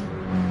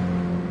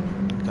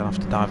 Going to have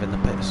to dive in the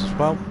pits as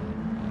well.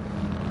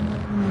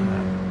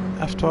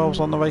 F12's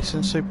on the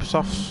racing super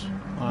softs.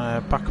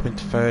 Back up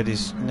into third.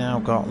 He's now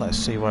got. Let's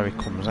see where he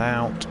comes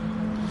out.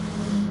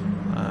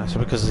 So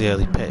because of the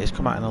early pit, he's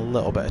come out in a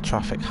little bit of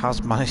traffic,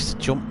 has managed to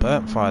jump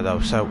Burntfire though,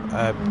 so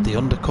the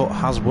undercut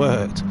has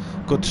worked.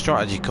 Good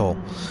strategy call.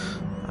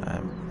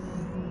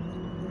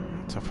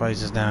 So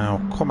Fraser's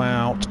now come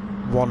out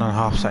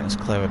 1.5 seconds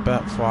clear of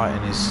Burntfire,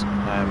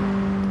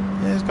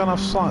 and he's gone off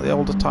slightly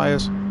older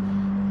tyres,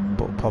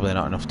 but probably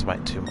not enough to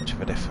make too much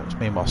of a difference.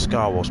 Meanwhile,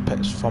 Scar Wars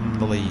pits from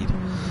the lead.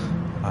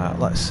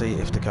 Let's see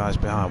if the guys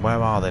behind,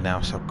 where are they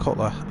now? So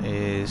Cutler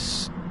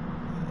is,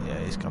 yeah,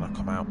 he's going to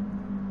come out.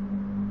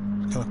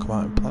 Going to come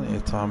out in plenty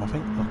of time, I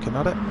think, looking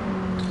at it.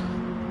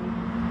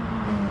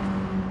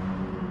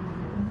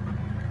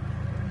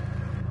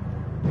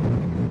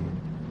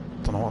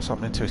 what's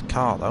happening to his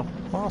car though.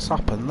 What's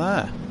happened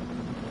there?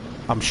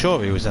 I'm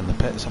sure he was in the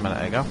pits a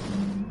minute ago.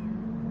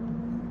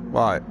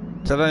 Right,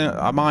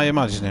 am I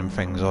imagining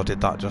things, or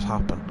did that just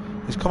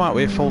happen? He's come out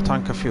with a full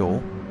tank of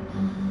fuel.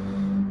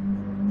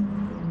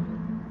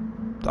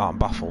 Oh, I'm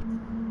baffled.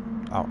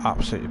 I'm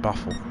absolutely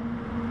baffled.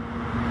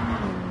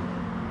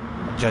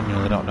 I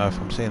genuinely don't know if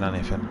I'm seeing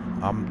anything.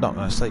 I'm not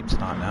going to sleep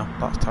tonight now.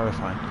 That's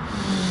terrifying.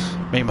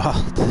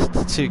 Meanwhile,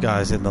 the two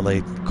guys in the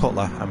lead,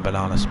 Cutler and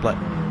Banana Split,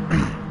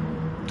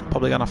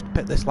 probably going to have to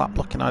pit this lap.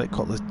 Looking at it,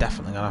 Cutler's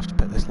definitely going to have to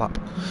pit this lap.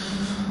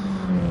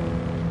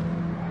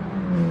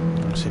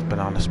 Let's see if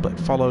Banana Split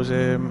follows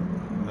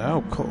him.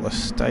 No, Cutler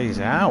stays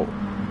out.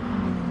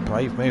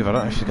 Brave move. I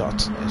don't know if he's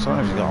got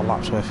a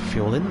lap's worth of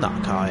fuel in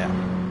that car yet.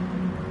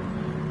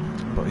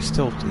 But he's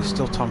still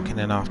tonking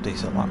in half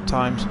decent lap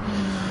times.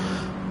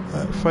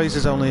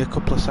 Fraser's only a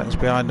couple of seconds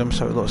behind him,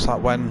 so it looks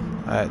like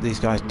when these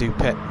guys do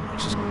pit,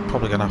 which is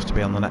probably going to have to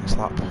be on the next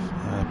lap,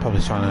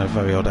 probably trying a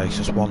very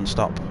audacious one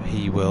stop,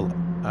 he will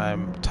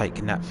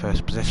take net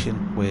first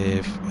position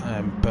with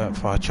Burnt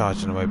Fire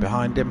charging away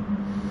behind him.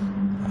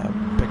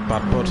 Big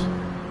Bad Bud,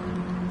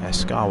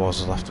 Scar Wars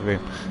has left the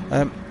room.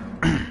 I'm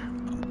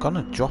going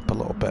to drop a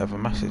little bit of a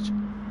message.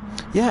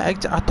 Yeah,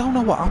 I don't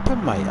know what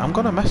happened, mate. I'm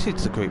going to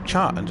message the group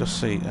chat and just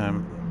see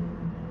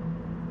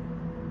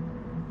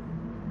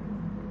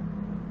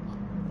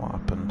what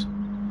happened.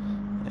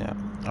 Yeah,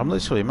 I'm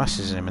literally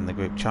messaging him in the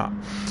group chat.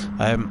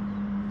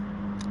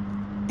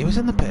 He was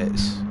in the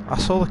pits. I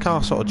saw the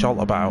car sort of jolt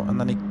about, and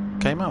then he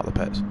came out of the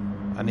pits.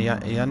 And he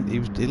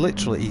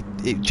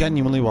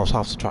genuinely was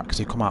half the track because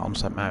he come out on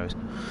St Mary's.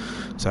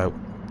 So,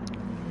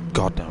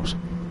 God knows.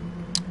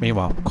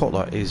 Meanwhile,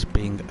 Cutler is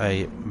being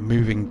a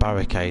moving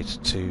barricade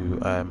to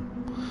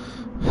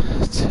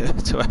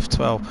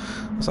F12.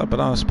 So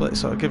Banana Split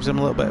sort of gives him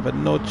a little bit of a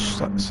nudge.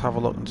 Let's have a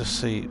look and just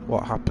see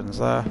what happens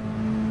there.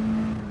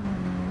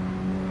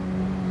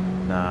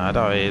 Nah, I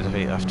don't really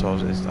think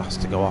F12 has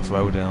to go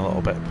off-roading a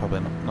little bit. Probably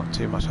not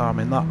too much harm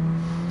in that.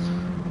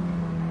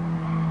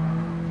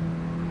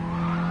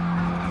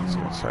 So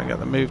let's try and get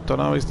the move done.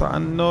 Oh, is that a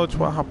nudge?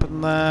 What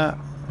happened there?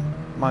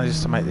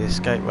 Manages to make the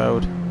escape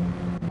road.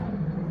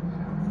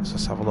 Let's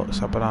just have a look.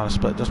 So Banana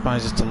Split just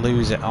manages to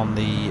lose it on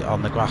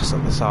the grass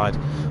at the side.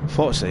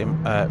 Fortunately,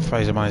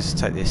 Fraser manages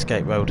to take the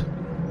escape road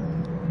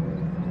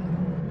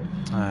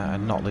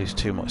and not lose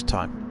too much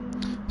time.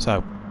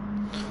 So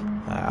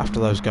after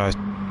those guys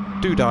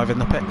do dive in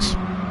the pits,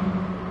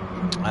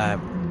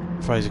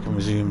 Fraser can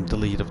resume the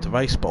lead of the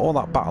race, but all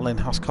that battling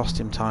has cost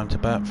him time to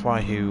Burnt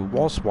Fry, who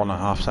was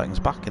 1.5 seconds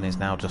back and is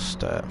now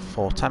just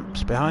 4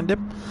 tenths behind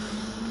him.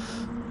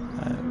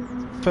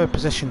 Third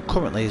position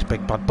currently is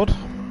Big Bad Bud,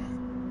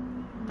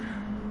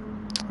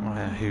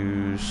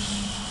 who's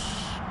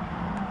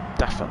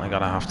definitely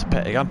going to have to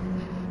pit again,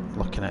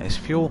 looking at his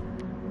fuel.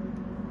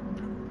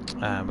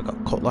 We've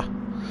got Cutler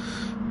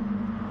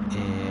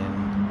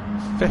in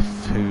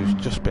 5th, who's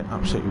just been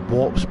absolutely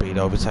warp speed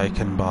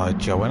overtaken by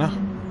Joanna.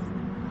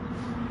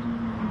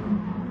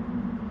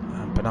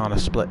 Banana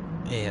Split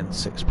in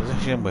 6th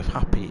position, with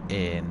Happy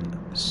in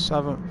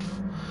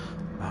 7th,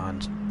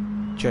 and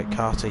Jake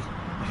Carty,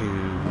 who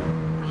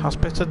has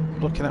pitted.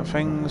 Looking at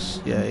things,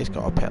 yeah, he's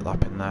got a pit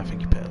lap in there. I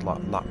think he pitted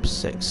lap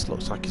 6.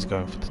 Looks like he's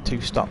going for the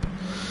 2-stop.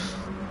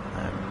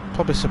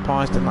 Probably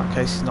surprised in that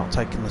case he's not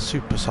taking the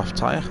super soft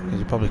tyre, because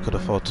he probably could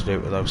afford to do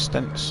it with those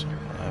stints.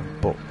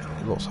 But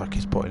it looks like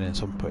he's putting in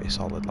some pretty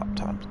solid lap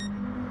times.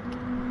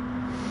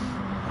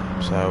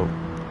 So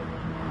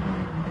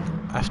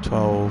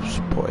F12's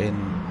put in,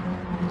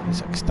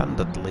 he's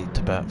extended the lead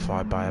to Burnt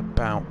Fry by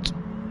about.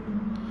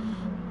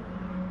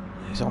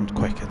 He's on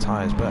quicker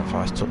tyres. Burnt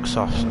Fry's took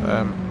softs.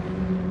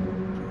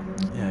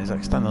 Yeah, he's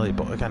extended the lead,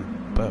 but again,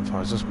 Burnt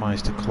Fry's just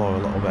managed to claw a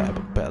little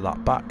bit of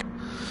that back.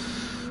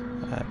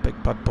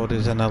 Big Bad Bud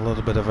is in a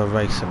little bit of a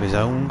race of his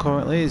own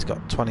currently. He's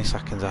got 20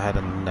 seconds ahead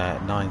and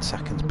 9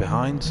 seconds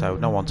behind, so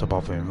no one to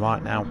bother him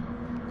right now.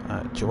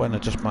 Joanna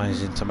just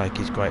managing to make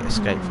his great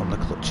escape from the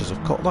clutches of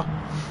Cutler,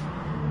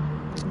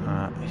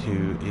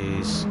 who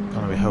is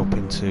going to be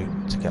hoping to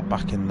get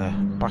back in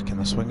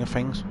the swing of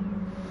things.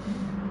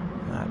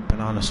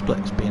 Banana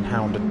Split's being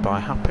hounded by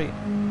Happy.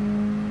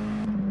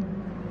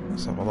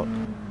 Let's have a look.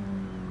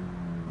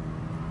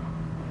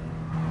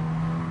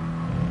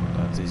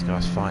 Let these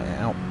guys fight it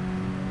out.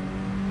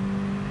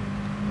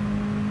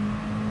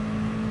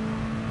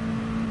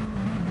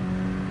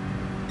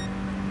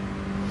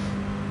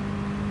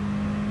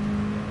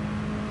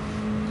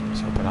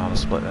 So Banana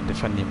Split then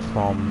defending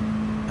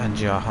from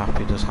NGR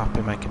Happy. Does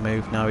Happy make a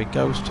move? Now he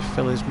goes to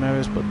fill his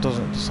mirrors, but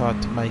doesn't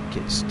decide to make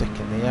it stick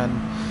in the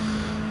end.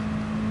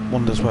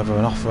 Wonders whether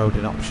an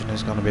off-roading option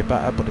is going to be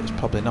better, but it's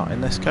probably not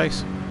in this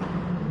case.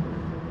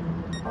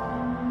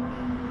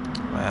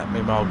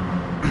 Meanwhile,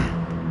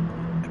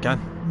 again,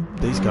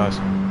 these guys,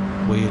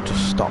 will you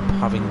just stop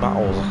having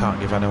battles? I can't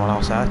give anyone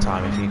else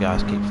airtime if you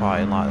guys keep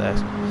fighting like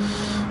this.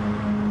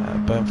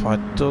 Burnt Fry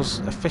does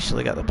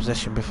officially get the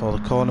position before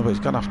the corner, but he's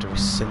going to have to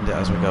rescind it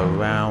as we go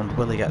around.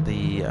 Will he get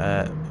the?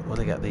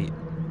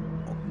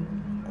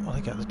 Will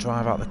he get the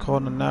drive out the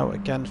corner? No.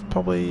 Again,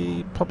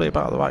 probably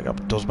about the right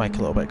gap. Does make a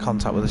little bit of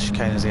contact with the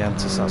chicane as he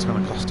enters, so that's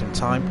going to cost him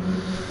time.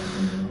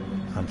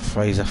 And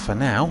Fraser, for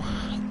now,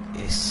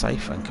 is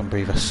safe and can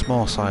breathe a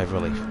small sigh of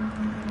relief.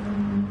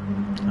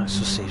 Let's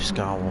just see if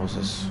Star Wars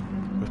has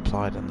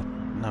replied.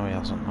 No, he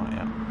hasn't, not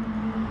yet.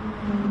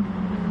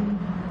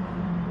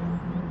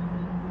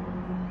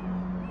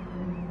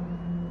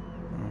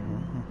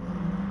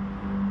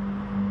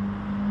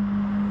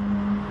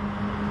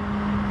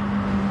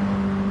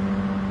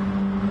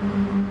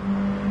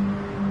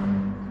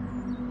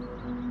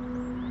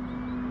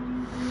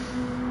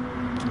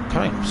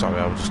 Okay, sorry,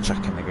 I was just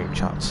checking the group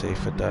chat to see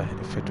if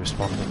he'd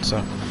responded.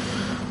 So,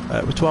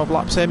 we're 12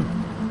 laps in.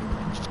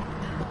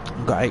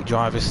 We've got 8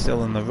 drivers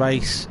still in the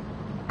race.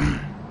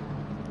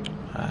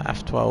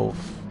 F12,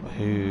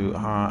 who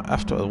are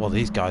F12. Well,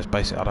 these guys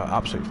basically had an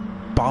absolute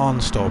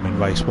barnstorm in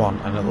race 1,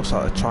 and it looks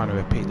like they're trying to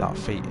repeat that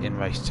feat in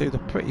race 2.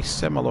 They're pretty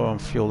similar on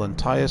fuel and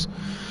tyres.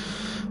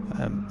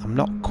 I'm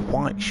not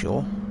quite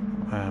sure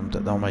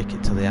that they'll make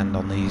it to the end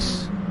on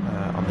these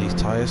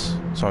tyres.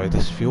 Sorry,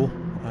 this fuel.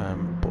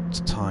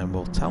 But time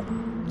will tell.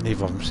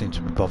 Neither of them seem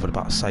to be bothered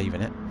about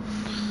saving it.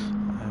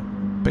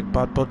 Big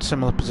Bad Bud,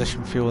 similar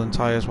position fuel and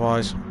tyres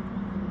wise.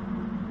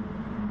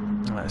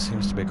 It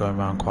seems to be going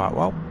around quite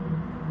well.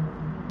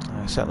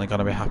 Certainly going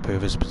to be happy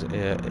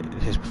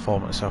with his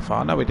performance so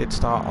far. I know he did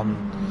start on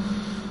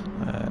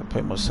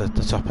pretty much the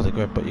top of the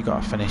grid, but you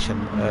got to finish, and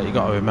you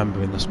got to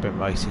remember in the sprint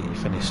race he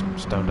finished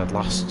stone dead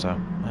last, so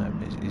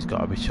he's got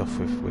to be chuffed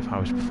with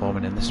how he's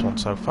performing in this one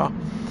so far.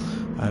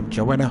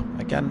 Joanna,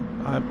 again,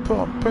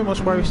 pretty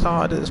much where he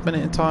started at this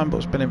minute in time, but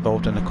has been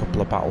involved in a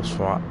couple of battles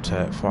throughout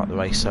the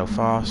race so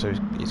far, so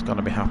he's going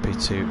to be happy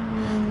to,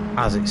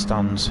 as it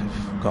stands,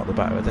 have got the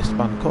better of this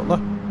man Cutler,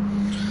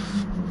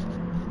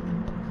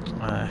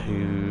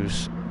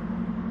 who's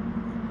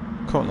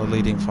currently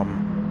leading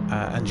from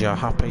NGR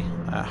Happy.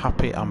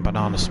 Happy and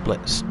Banana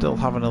Split still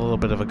having a little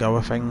bit of a go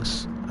of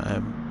things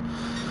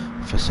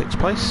for 6th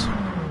place.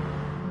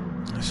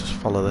 Let's just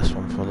follow this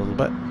one for a little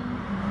bit.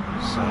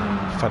 So,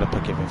 fed up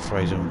of giving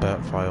Fraser and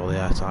Burtfry all the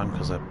airtime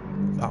because they're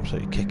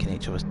absolutely kicking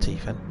each other's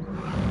teeth in.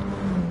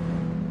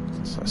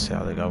 So let's see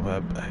how they go.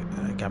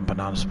 Again,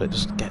 Banana Split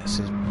just gets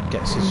his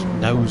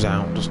nose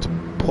out just to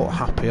put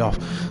Happy off.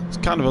 It's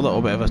kind of a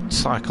little bit of a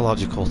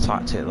psychological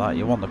tactic, like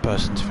you want the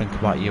person to think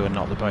about you and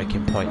not the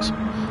braking points.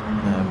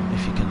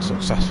 If you can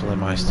successfully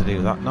manage to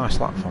do that.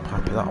 Nice lap from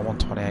Happy, that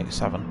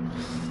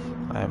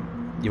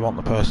 1:28.7. You want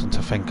the person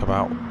to think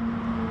about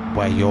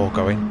where you're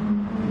going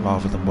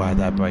rather than where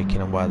they're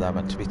braking and where they're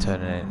meant to be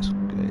turning in.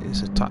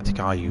 It's a tactic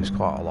I use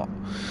quite a lot,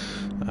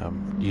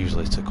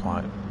 usually to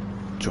quite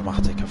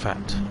dramatic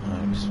effect.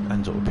 It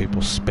ends up with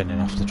people spinning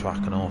off the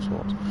track and all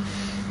sorts.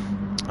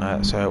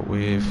 So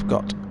we've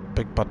got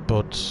Big Bad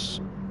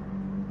Buds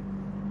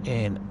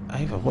in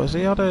Ava. What has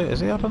he had?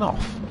 Has he had an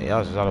off? He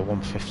has. He's had a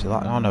 150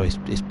 lap. Oh no, he's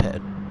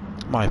pitted.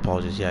 My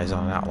apologies. Yeah, he's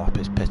on an out lap.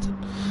 He's pitted.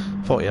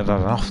 Thought he had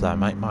an off there,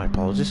 mate. My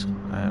apologies.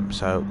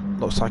 So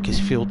looks like he's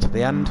fueled to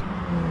the end.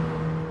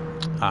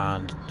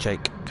 And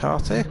Jake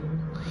Carter.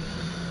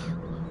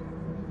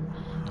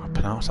 I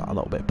pronounced that a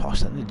little bit posh,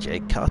 didn't I?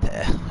 Jake Carter.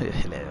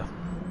 Hello.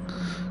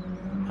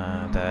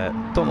 And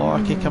don't look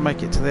like he can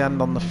make it to the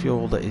end on the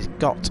fuel that he's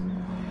got.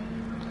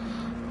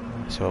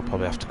 So he'll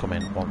probably have to come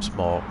in once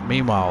more.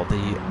 Meanwhile,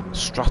 the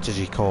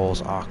strategy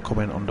calls are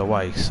coming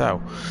underway.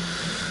 So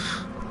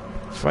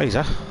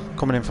Fraser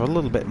coming in for a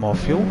little bit more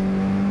fuel.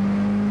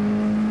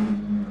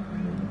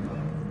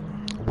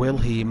 Will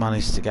he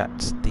manage to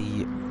get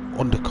the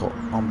undercut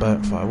on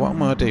Burtfire? What I'm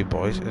going to do,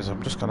 boys, is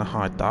I'm just going to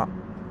hide that,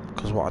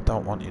 because what I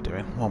don't want you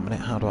doing. 1 minute,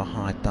 how do I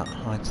hide that?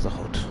 Hide to the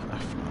hood.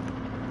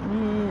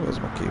 Ooh, where's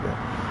my keyboard?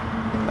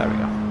 There we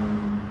go.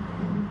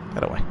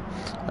 Get away.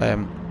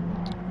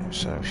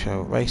 So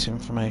show race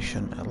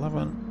information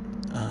 11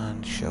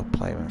 and show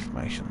player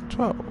information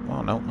 12.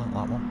 Oh no, not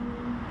that one.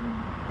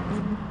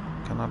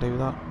 Can I do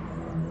that?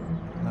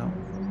 No.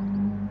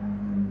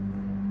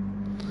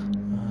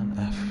 And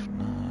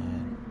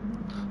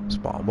F9.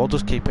 Spot on. We'll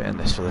just keep it in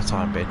this for the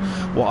time being.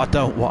 What I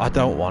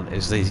don't want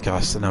is these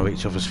guys to know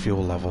each other's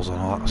fuel levels and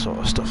all that sort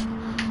of stuff.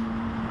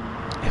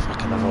 If I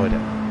can avoid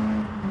it.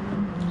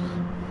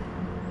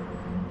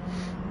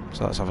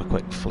 So let's have a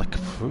quick flick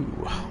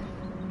through.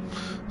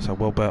 So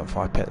will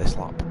Burtfire pit this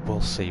lap? We'll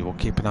see. We'll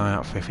keep an eye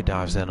out for if he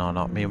dives in or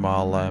not.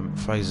 Meanwhile,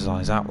 Fraser's on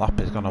his out lap.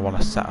 He's going to want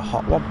to set a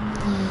hot one.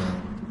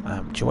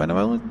 Joanna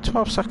only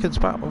 12 seconds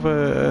back with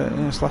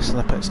it's less than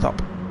a pit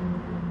stop.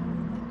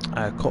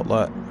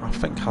 Cutler, I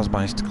think, has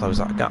managed to close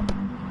that gap.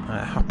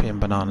 Happy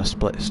and Banana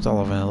Split still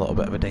having a little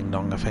bit of a ding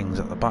dong of things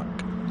at the back.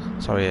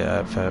 Sorry,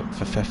 for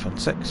 5th and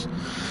 6th.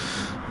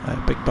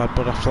 Big Bad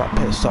Bud after that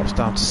pit stops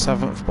down to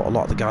 7th, but a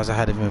lot of the guys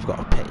ahead of him have got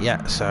a pit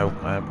yet, so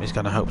he's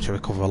going to hope to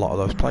recover a lot of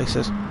those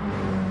places.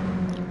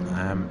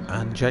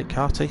 And Jake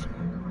Carty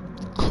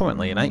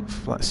currently in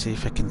 8th. Let's see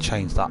if he can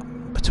change that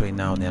between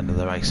now and the end of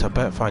the race. So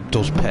Burtfire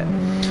does pit,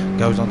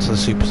 goes onto the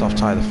super soft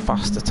tyre, the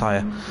faster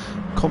tyre,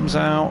 comes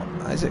out.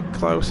 Is it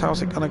close?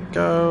 How's it going to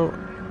go?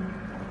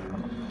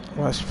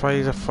 Where's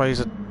Fraser?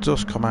 Fraser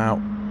does come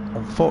out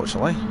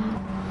unfortunately,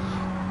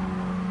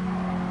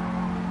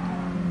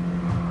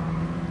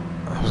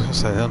 I was going to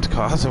say the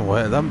undercut hasn't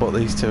worked then, but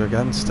these two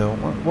again still.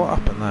 What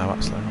happened there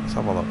actually? Let's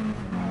have a look.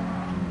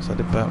 So I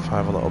did burnt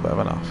 5 a little bit of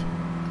an off.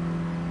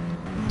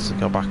 Let's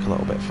go back a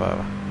little bit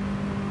further.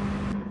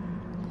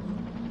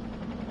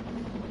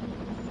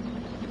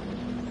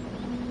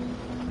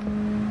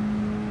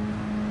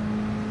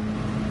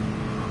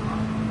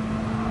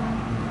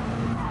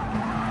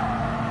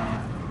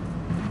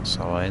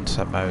 So into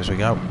St Mary's we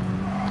go.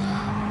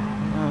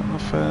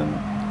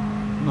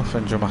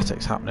 Nothing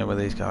dramatic's happening with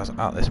these guys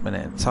at this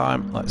minute in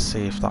time. Let's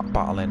see if that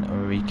battling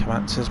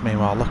recommences.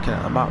 Meanwhile, looking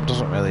at the map,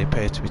 doesn't really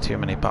appear to be too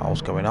many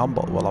battles going on,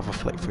 but we'll have a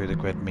flick through the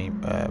grid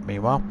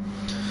meanwhile.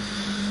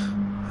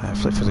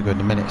 Flick through the grid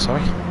in a minute,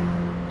 sorry.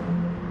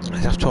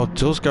 F12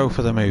 does go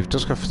for the move,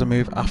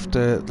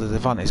 after the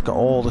Devant. He's got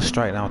all the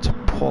straight now to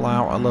pull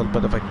out a little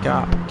bit of a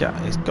gap.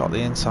 He's got the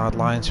inside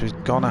line, so he's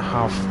gonna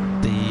have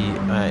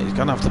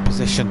the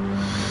position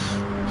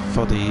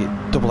for the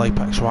double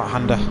apex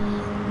right-hander.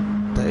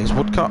 That is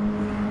Woodcock.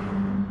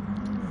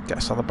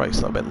 Gets on the brakes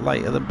a little bit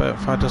later than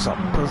Burntfire does that.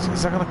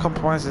 Is that going to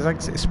compromise his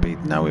exit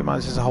speed? No, he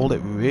manages to hold it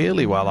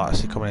really well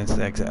actually coming into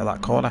the exit of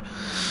that corner.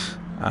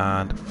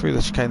 And through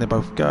the chicane they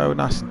both go,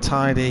 nice and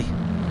tidy.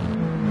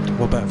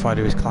 Will Burntfire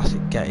do his classic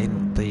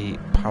getting the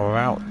power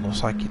out?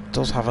 Looks like he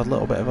does have a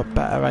little bit of a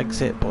better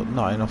exit, but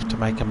not enough to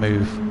make a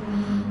move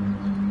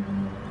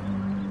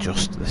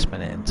just this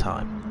minute in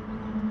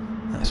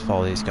time. Let's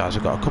follow these guys.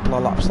 We've got a couple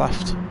of laps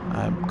left,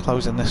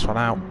 closing this one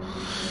out.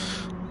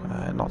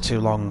 Not too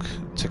long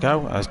to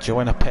go as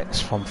Joanna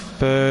picks from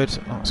 3rd.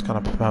 That's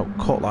going to promote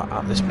Cutler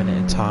at this minute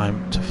in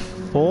time to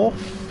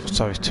 4th.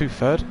 Sorry, to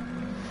 3rd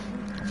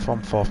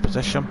from 4th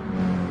position.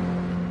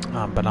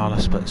 And Banana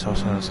Split, so I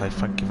was going to say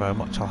thank you very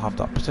much, I'll have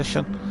that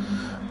position.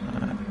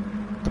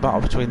 The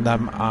battle between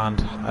them and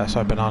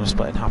Banana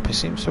Split and Happy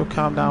seems to have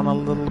calmed down a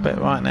little bit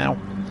right now.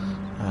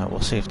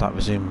 We'll see if that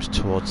resumes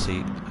towards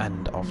the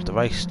end of the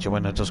race.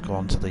 Joanna does go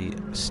on to the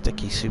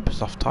sticky super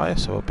soft tyre,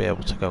 so we'll be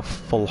able to go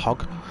full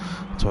hog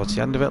towards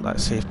the end of it.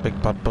 Let's see if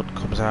Big Bad Bud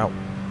comes out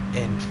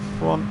in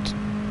front.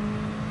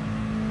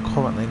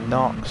 Currently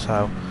not,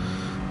 so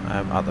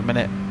at the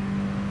minute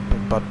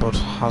Big Bad Bud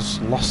has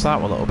lost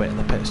out a little bit in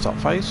the pit stop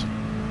phase.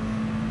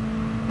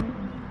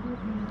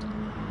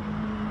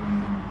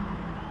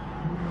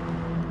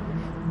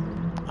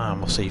 And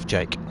we'll see if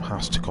Jake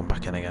has to come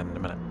back in again in a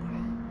minute.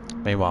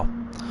 Meanwhile,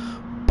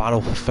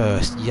 battle for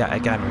first yet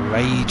again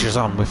rages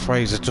on, with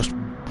Fraser just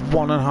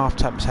 1.5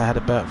 temps ahead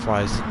of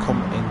Burntfire as they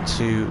come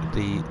into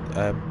the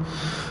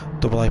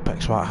double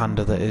apex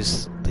right-hander that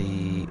is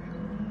the...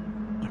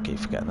 I keep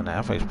forgetting the name,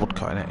 I think it's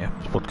Woodcock in it, yeah,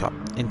 it's Woodcock.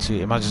 Into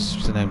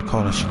Imagines the named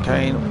corner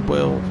chicane.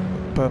 Will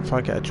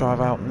Burntfire get a drive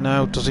out?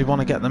 No. Does he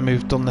want to get the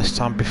move done this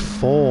time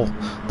before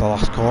the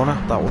last corner?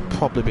 That would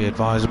probably be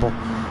advisable,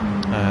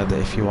 that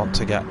if you want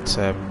to get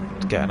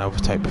an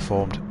overtake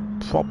performed,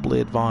 probably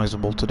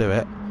advisable to do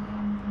it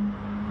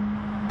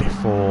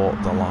before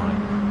the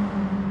line.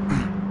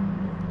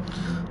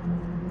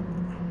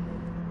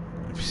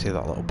 If you see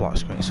that little black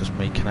screen, it's just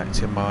me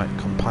connecting my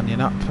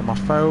companion app for my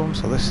phone.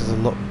 So this is a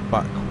look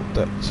back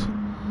that,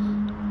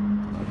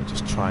 let me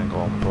just try and go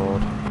on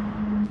board.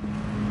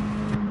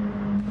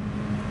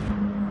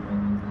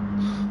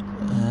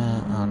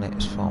 And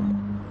it's from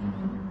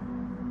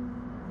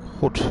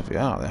Hood.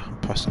 Yeah, I'm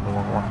pressing the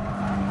wrong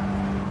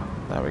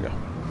one. There we go.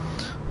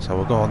 So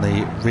we'll go on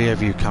the rear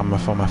view camera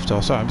from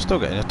F12. Sorry, I'm still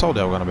getting, I told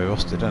you I was going to be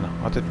rusted, didn't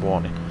I? I did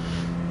warn you.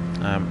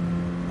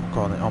 We'll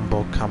go on the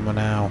onboard camera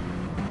now,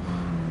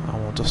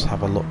 and we'll just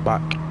have a look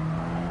back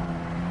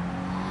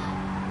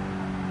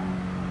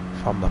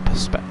from the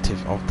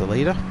perspective of the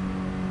leader.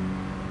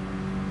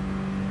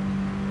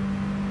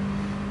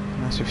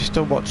 So if you're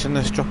still watching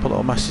this, drop a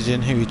little message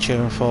in who you're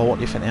cheering for, what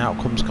you think the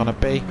outcome's going to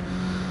be.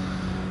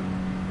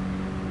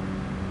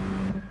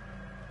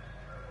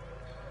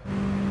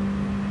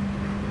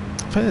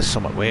 I think there's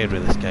something weird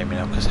with this game, you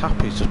know, because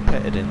Happy's just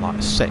pitted in like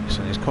 6th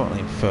and he's currently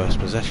in 1st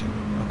position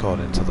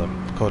according to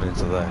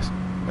this.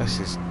 This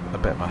is a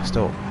bit messed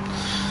up.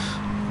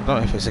 I don't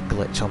know if it's a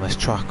glitch on this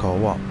track or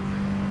what.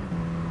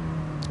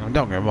 I mean,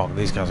 don't get me wrong,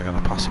 these guys are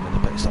going to pass him in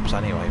the pit stops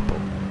anyway, but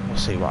we'll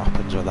see what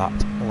happens with that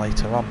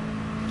later on.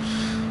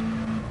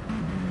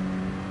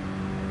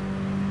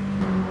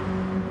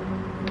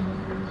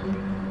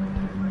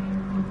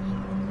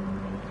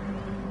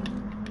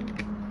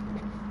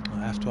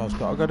 F12's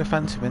got to go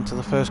defensive into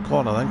the first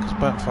corner then, because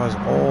Burntfire's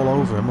all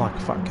over him like a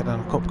fat kid on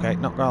a cupcake,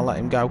 not going to let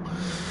him go.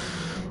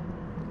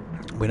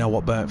 We know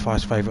what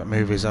Burntfire's favourite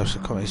move is though, so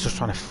he's just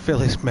trying to fill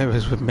his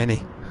mirrors with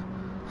Mini.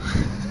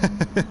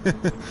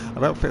 I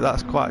don't think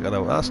that's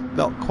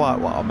not quite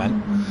what I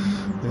meant.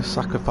 You're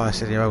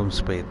sacrificing your own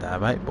speed there,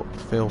 mate, but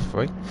feel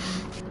free.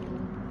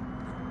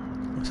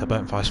 So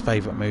Burntfire's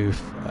favourite move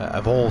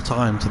of all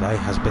time today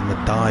has been the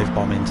dive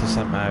bomb into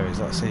St Mary's.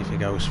 Let's see if he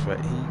goes for it.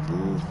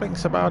 He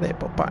thinks about it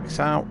but backs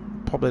out.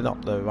 Probably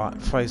not the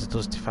right. Fraser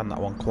does defend that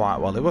one quite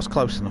well. He was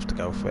close enough to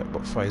go for it,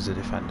 but Fraser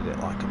defended it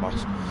like a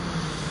boss.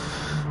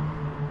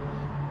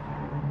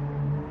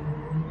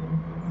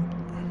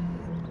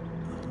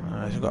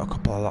 we've got a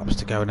couple of laps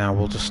to go now.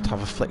 We'll just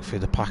have a flick through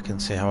the pack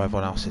and see how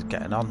everyone else is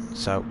getting on.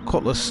 So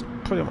Cutler's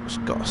pretty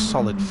much got a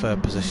solid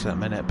third position at the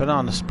minute.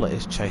 Banana Split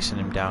is chasing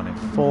him down in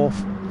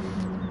fourth.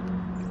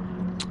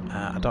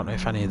 I don't know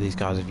if any of these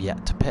guys have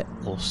yet to pit.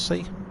 We'll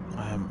see.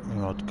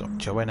 We've got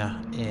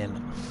Joanna in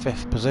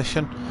fifth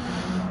position.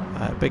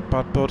 Big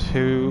Bad Bud,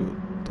 who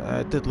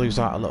did lose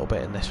out a little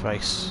bit in this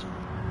race.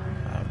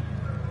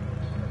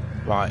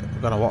 Right, we're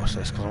going to watch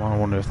this because I want to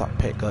wonder if that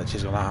pit glitch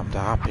is going to happen to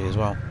Happy as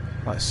well.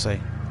 Let's see.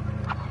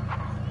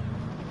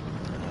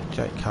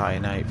 Jake Kai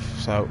in 8th.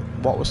 So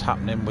what was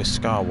happening with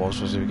Scar was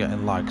he was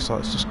getting lag, so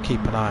let's just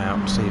keep an eye out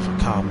and see if a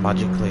car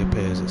magically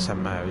appears at St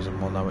Mary's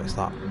and we'll know it's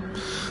that.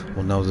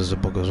 We'll know there's a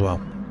bug as well.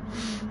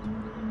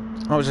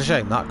 Oh, it was a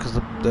shame that, because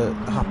the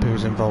Happy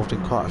was involved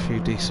in quite a few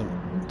decent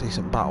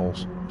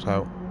battles,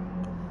 so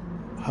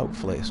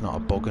hopefully it's not a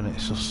bug and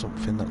it's just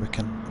something that we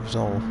can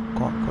resolve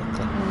quite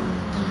quickly.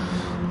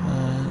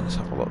 Let's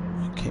have a look.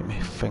 Keep my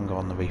finger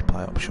on the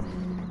replay option.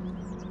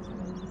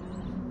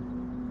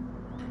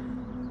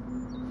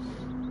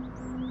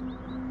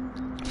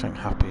 I think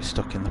Happy's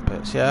stuck in the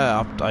pits.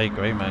 Yeah, I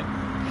agree, mate.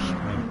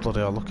 I mean, bloody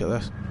hell, look at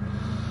this.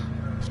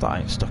 If that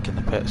ain't stuck in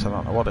the pits, I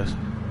don't know what is.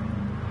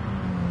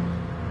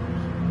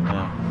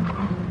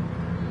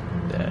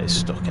 Yeah, he's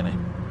stuck in it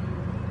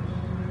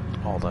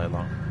all day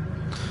long.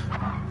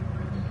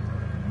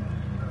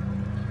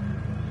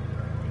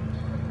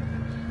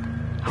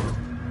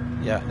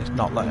 Yeah, and it's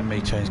not letting me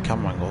change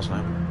camera angles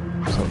now,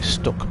 so it's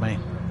stuck me.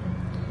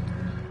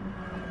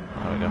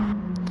 There we go.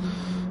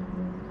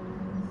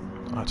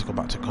 I had to go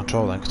back to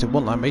control then because it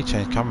wouldn't let me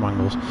change camera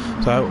angles.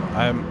 So,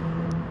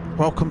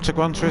 welcome to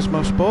Gran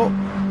Turismo Sport.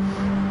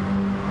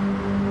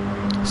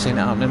 Seen it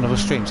out in other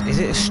streams. Is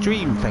it a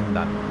stream thing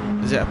then?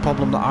 Is it a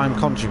problem that I'm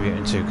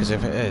contributing to? Because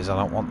if it is, I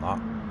don't want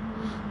that.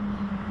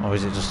 Or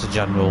is it just a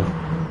general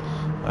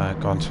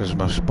Gran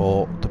Turismo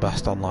Sport, the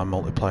best online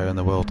multiplayer in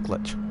the world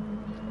glitch?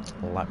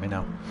 Let me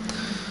know.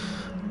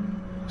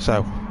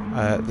 So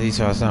these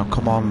guys now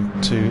come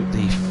on to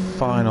the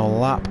final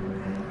lap.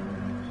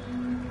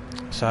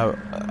 So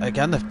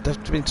again,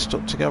 they've been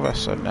stuck together.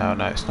 So no,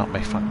 it's not me.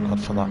 Thank God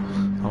for that.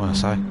 I'm gonna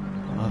say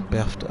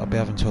I'll be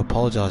having to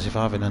apologise if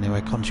I've in any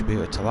way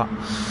contributed to that.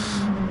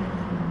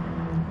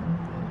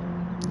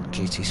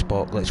 GT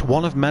Sport glitch,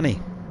 one of many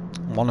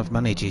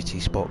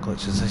GT Sport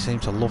glitches. They seem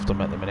to love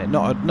them at the minute.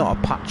 Not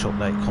a patch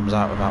update comes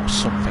out without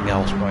something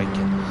else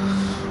breaking.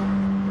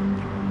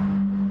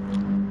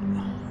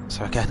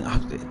 So again,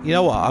 you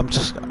know what?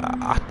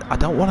 I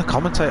don't want to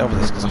commentate over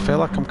this because I feel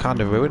like I'm kind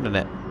of ruining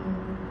it.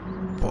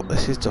 But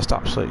this is just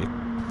absolutely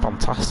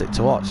fantastic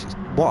to watch. It's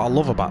what I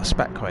love about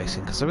spec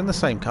racing, because they're in the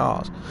same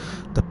cars.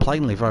 They're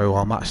plainly very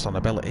well matched on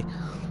ability.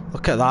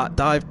 Look at that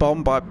dive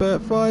bomb by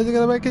Bert Fry. They're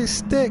going to make it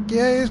stick.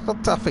 Yeah, it's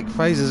fantastic.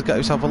 Fraser's got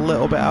himself a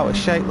little bit out of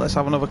shape. Let's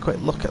have another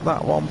quick look at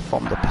that one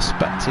from the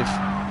perspective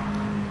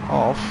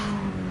of...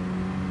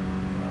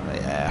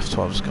 yeah,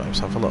 F12's got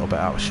himself a little bit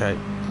out of shape.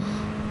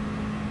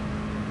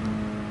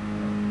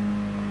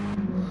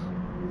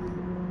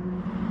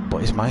 But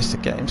he's managed to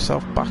get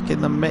himself back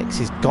in the mix.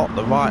 He's got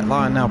the right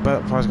line now.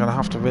 Bert Fry's going to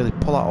have to really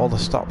pull out all the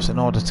stops in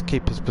order to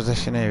keep his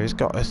position here. He's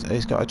got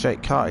a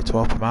Jake Carty to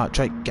help him out.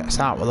 Jake gets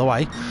out of the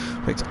way,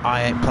 which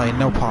I ain't playing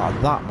no part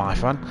of that, my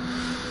friend.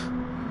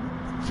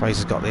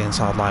 Fraser's got the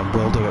inside line,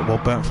 will do it. Will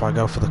Bert Fry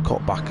go for the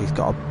cutback? He's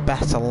got a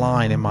better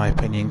line, in my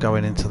opinion,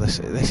 going into this.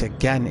 This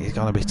again is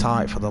going to be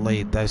tight for the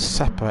lead. They're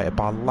separated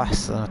by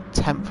less than a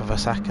tenth of a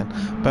second.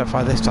 Bert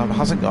Fry this time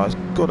hasn't got as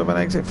good of an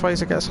exit.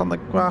 Fraser gets on the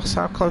grass.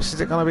 How close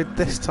is it going to be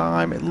this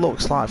time? It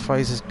looks like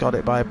Fraser's got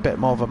it by a bit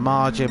more of a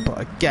margin,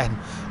 but again,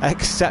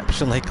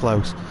 exceptionally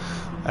close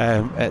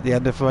at the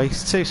end of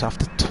race 2. So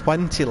after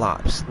 20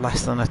 laps,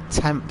 less than a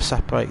tenth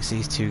separates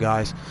these two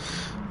guys.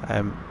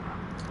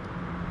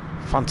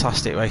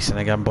 Fantastic racing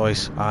again,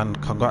 boys,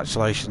 and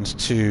congratulations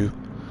to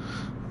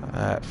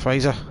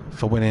Fraser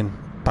for winning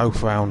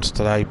both rounds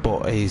today.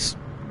 But he's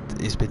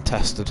been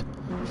tested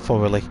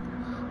thoroughly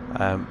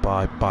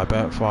by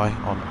Bert Fry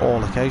on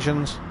all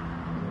occasions.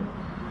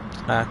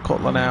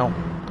 Cutler now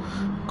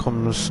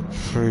comes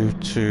through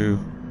to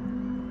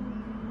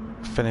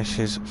finish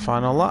his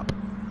final lap.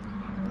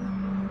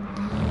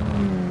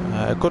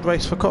 A good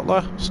race for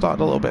Cutler.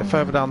 Started a little bit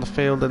further down the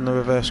field in the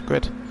reverse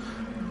grid.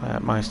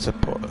 Managed to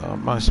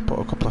put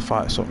a couple of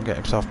fights up and get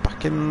himself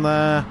back in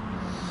there.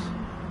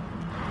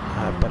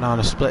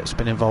 Banana Split's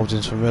been involved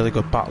in some really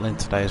good battling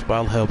today as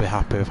well. He'll be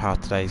happy with how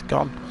today's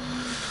gone.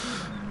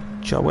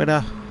 Joe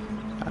Winner,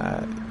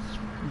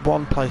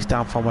 one place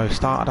down from where he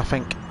started, I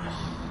think.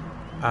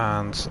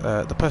 And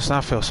the person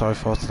I feel sorry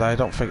for today, I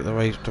don't think the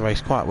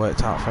race quite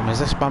worked out for him, is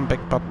this man, Big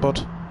Bad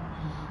Bud.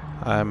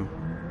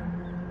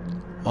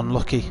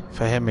 Unlucky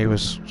for him, he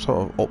was sort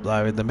of up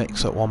there in the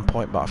mix at one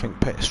point, but I think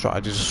pit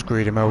strategy just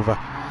screwed him over.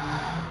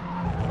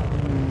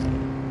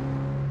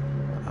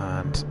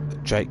 And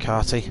Jake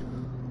Carty,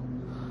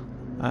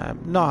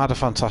 not had a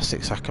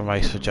fantastic second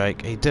race for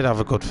Jake. He did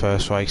have a good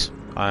first race,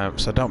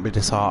 so don't be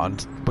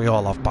disheartened. We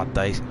all have bad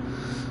days.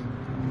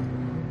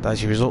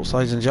 there's your results,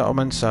 ladies and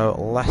gentlemen. So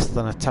less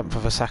than a tenth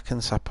of a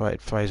second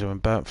separated Fraser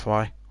and Burnt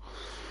Fry.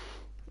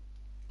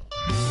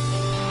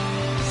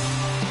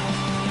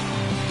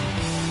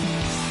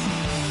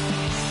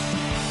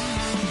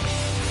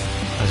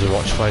 As you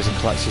watch Fraser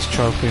collect his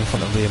trophy in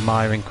front of the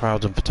admiring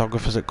crowds and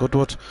photographers at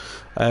Goodwood.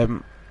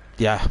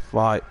 Yeah,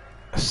 right.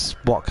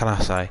 What can I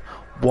say?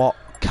 What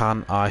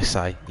can I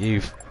say?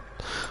 You've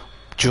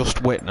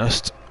just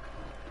witnessed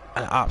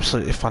an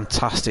absolutely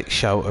fantastic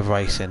show of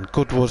racing.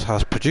 Goodwood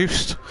has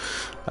produced,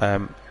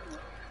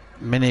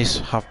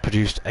 Minis have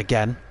produced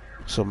again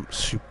some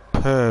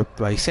superb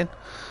racing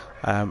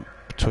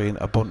between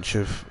a bunch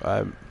of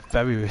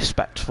very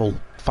respectful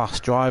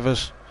fast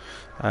drivers.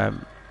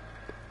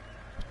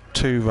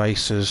 2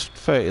 races,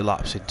 30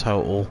 laps in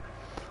total,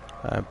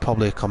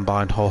 probably a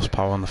combined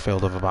horsepower on the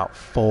field of about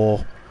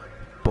 4,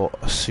 but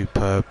a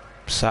superb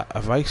set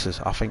of races.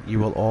 I think you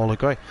will all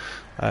agree.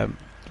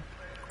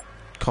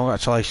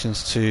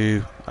 Congratulations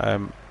to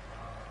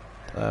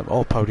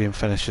all podium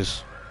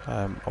finishers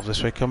of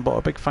this weekend, but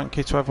a big thank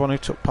you to everyone who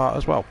took part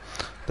as well.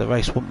 The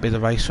race wouldn't be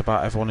the race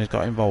without everyone who's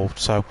got involved,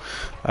 so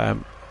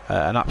an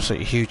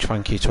absolutely huge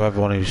thank you to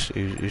everyone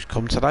who's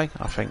come today.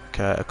 I think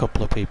a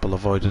couple of people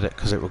avoided it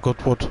because it were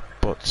Goodwood,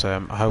 but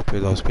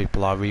hopefully those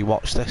people are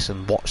rewatched this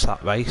and watched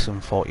that race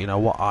and thought, you know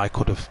what, I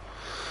could have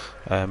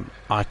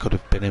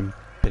been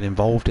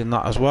involved in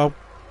that as well.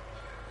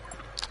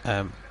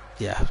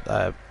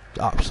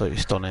 Absolutely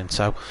stunning.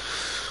 So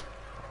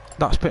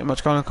that's pretty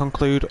much going to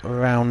conclude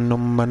round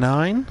number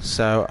 9.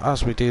 So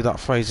as we do that,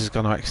 Fraser's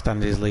going to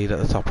extend his lead at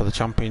the top of the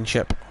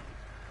championship.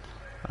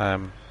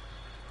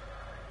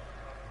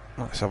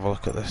 Let's have a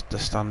look at the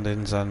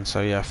standings. And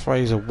so yeah,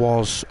 Fraser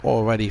was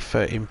already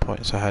 13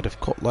 points ahead of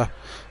Cutler.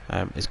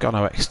 He's going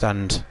to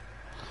extend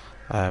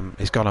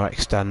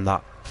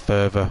that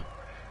further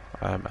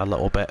a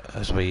little bit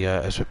as we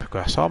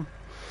progress on.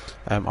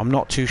 I'm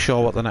not too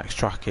sure what the next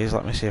track is.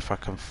 Let me see if I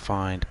can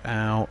find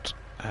out.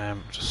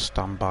 Just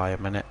stand by a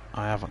minute.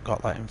 I haven't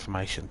got that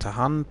information to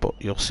hand, but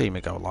you'll see me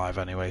go live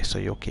anyway, so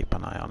you'll keep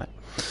an eye on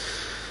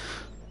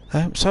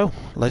it. So,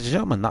 ladies and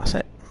gentlemen, that's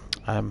it.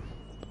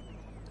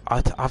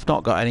 I've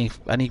not got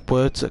any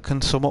words that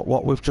can sum up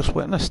what we've just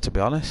witnessed, to be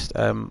honest.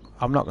 I'm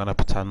not going to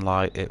pretend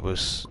like it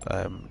was,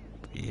 in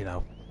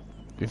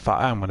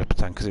fact I am going to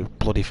pretend, because it was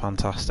bloody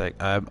fantastic.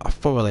 I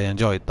thoroughly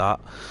enjoyed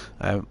that.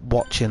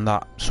 Watching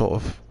that sort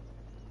of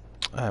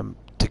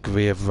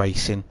degree of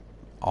racing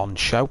on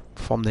show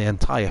from the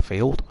entire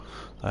field.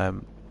 A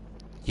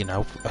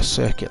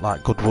circuit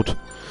like Goodwood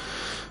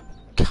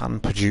can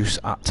produce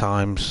at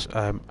times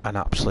an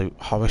absolute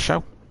horror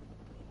show,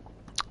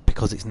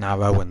 because it's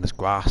narrow and there's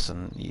grass,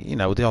 and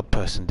the odd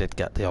person did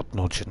get the odd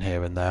nudge in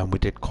here and there, and we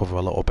did cover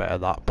a little bit of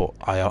that, but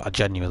I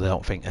genuinely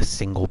don't think a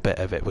single bit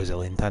of it was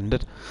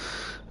ill-intended.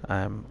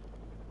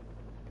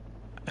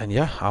 And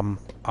yeah, I'm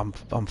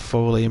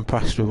thoroughly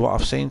impressed with what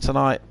I've seen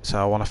tonight. So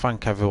I want to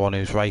thank everyone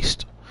who's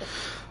raced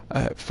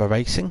for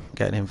racing,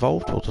 getting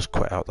involved. We'll just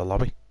quit out the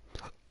lobby,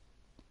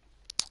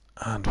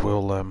 and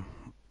we'll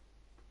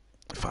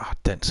if I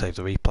didn't save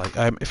the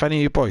replay, if any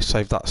of you boys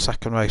saved that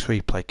second race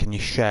replay, can you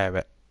share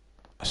it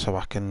so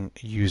I can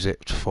use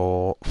it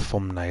for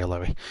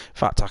thumbnailery? In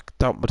fact,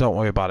 don't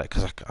worry about it,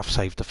 because I've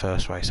saved the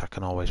first race. I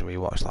can always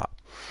rewatch that.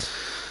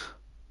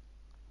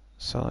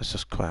 So let's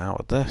just quit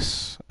out of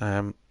this.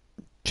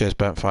 Cheers,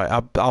 Burnt Fry.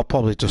 I'll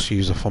probably just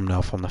use a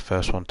thumbnail from the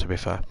first one, to be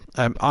fair.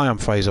 I am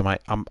Fraser,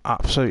 mate. I'm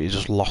absolutely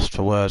just lost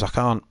for words. I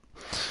can't.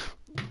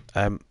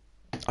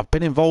 I've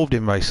been involved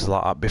in races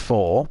like that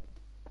before,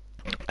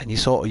 and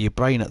your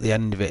brain at the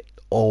end of it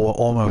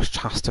almost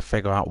has to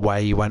figure out where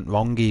you went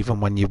wrong, even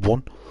when you've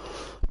won,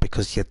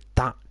 because you're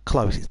that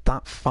close. It's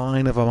that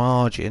fine of a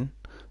margin.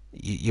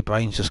 Your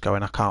brain's just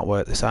going, I can't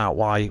work this out.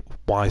 Why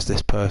has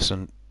this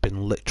person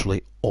been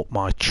literally up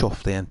my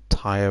chuff the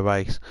entire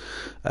race?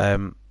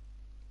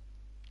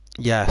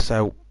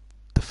 So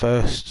the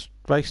first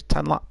race,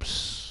 10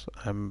 laps,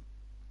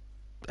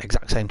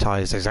 exact same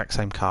tyres, exact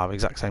same car,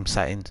 exact same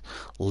settings,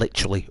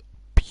 literally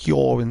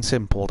pure and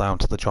simple down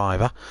to the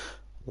driver,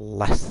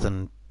 less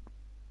than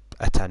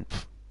a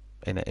tenth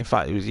in it. In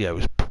fact, it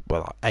was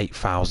like 8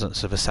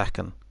 thousandths of a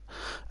second.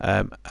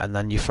 And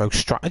then you throw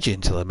strategy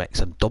into the mix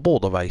and double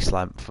the race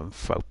length, and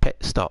throw pit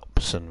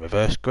stops and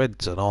reverse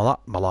grids and all that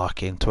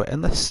malarkey into it,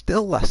 and they're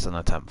still less than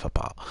a tenth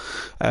apart.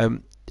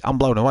 I'm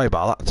blown away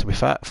by that, to be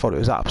fair. I thought it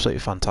was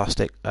absolutely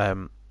fantastic.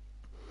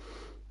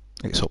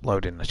 It's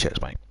uploading the chits,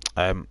 mate.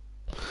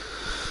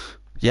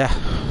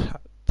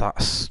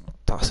 That's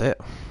it,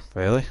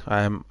 really.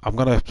 I'm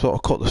going to sort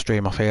of cut the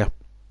stream off here.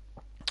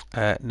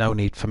 No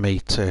need for me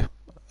to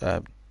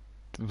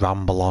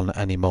ramble on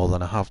any more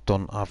than I have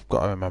done. I've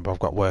got to remember, I've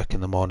got work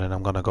in the morning.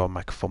 I'm going to go and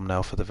make a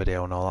thumbnail for the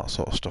video and all that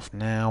sort of stuff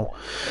now.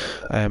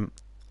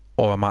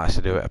 Or I might have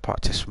to do it at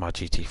practice for my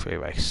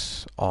GT3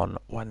 race on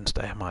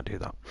Wednesday. I might do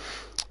that.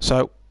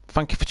 So,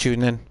 thank you for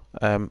tuning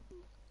in.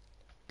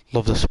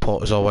 Love the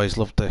support as always.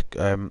 Love the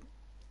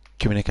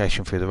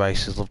communication through the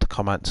races. Love the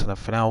comments and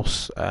everything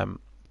else.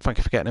 Thank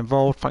you for getting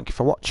involved. Thank you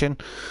for watching.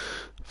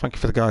 Thank you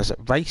for the guys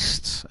that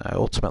raced,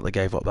 ultimately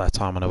gave up their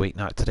time on a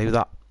weeknight to do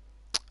that,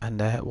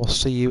 and we'll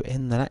see you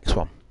in the next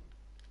one.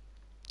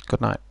 Good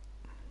night.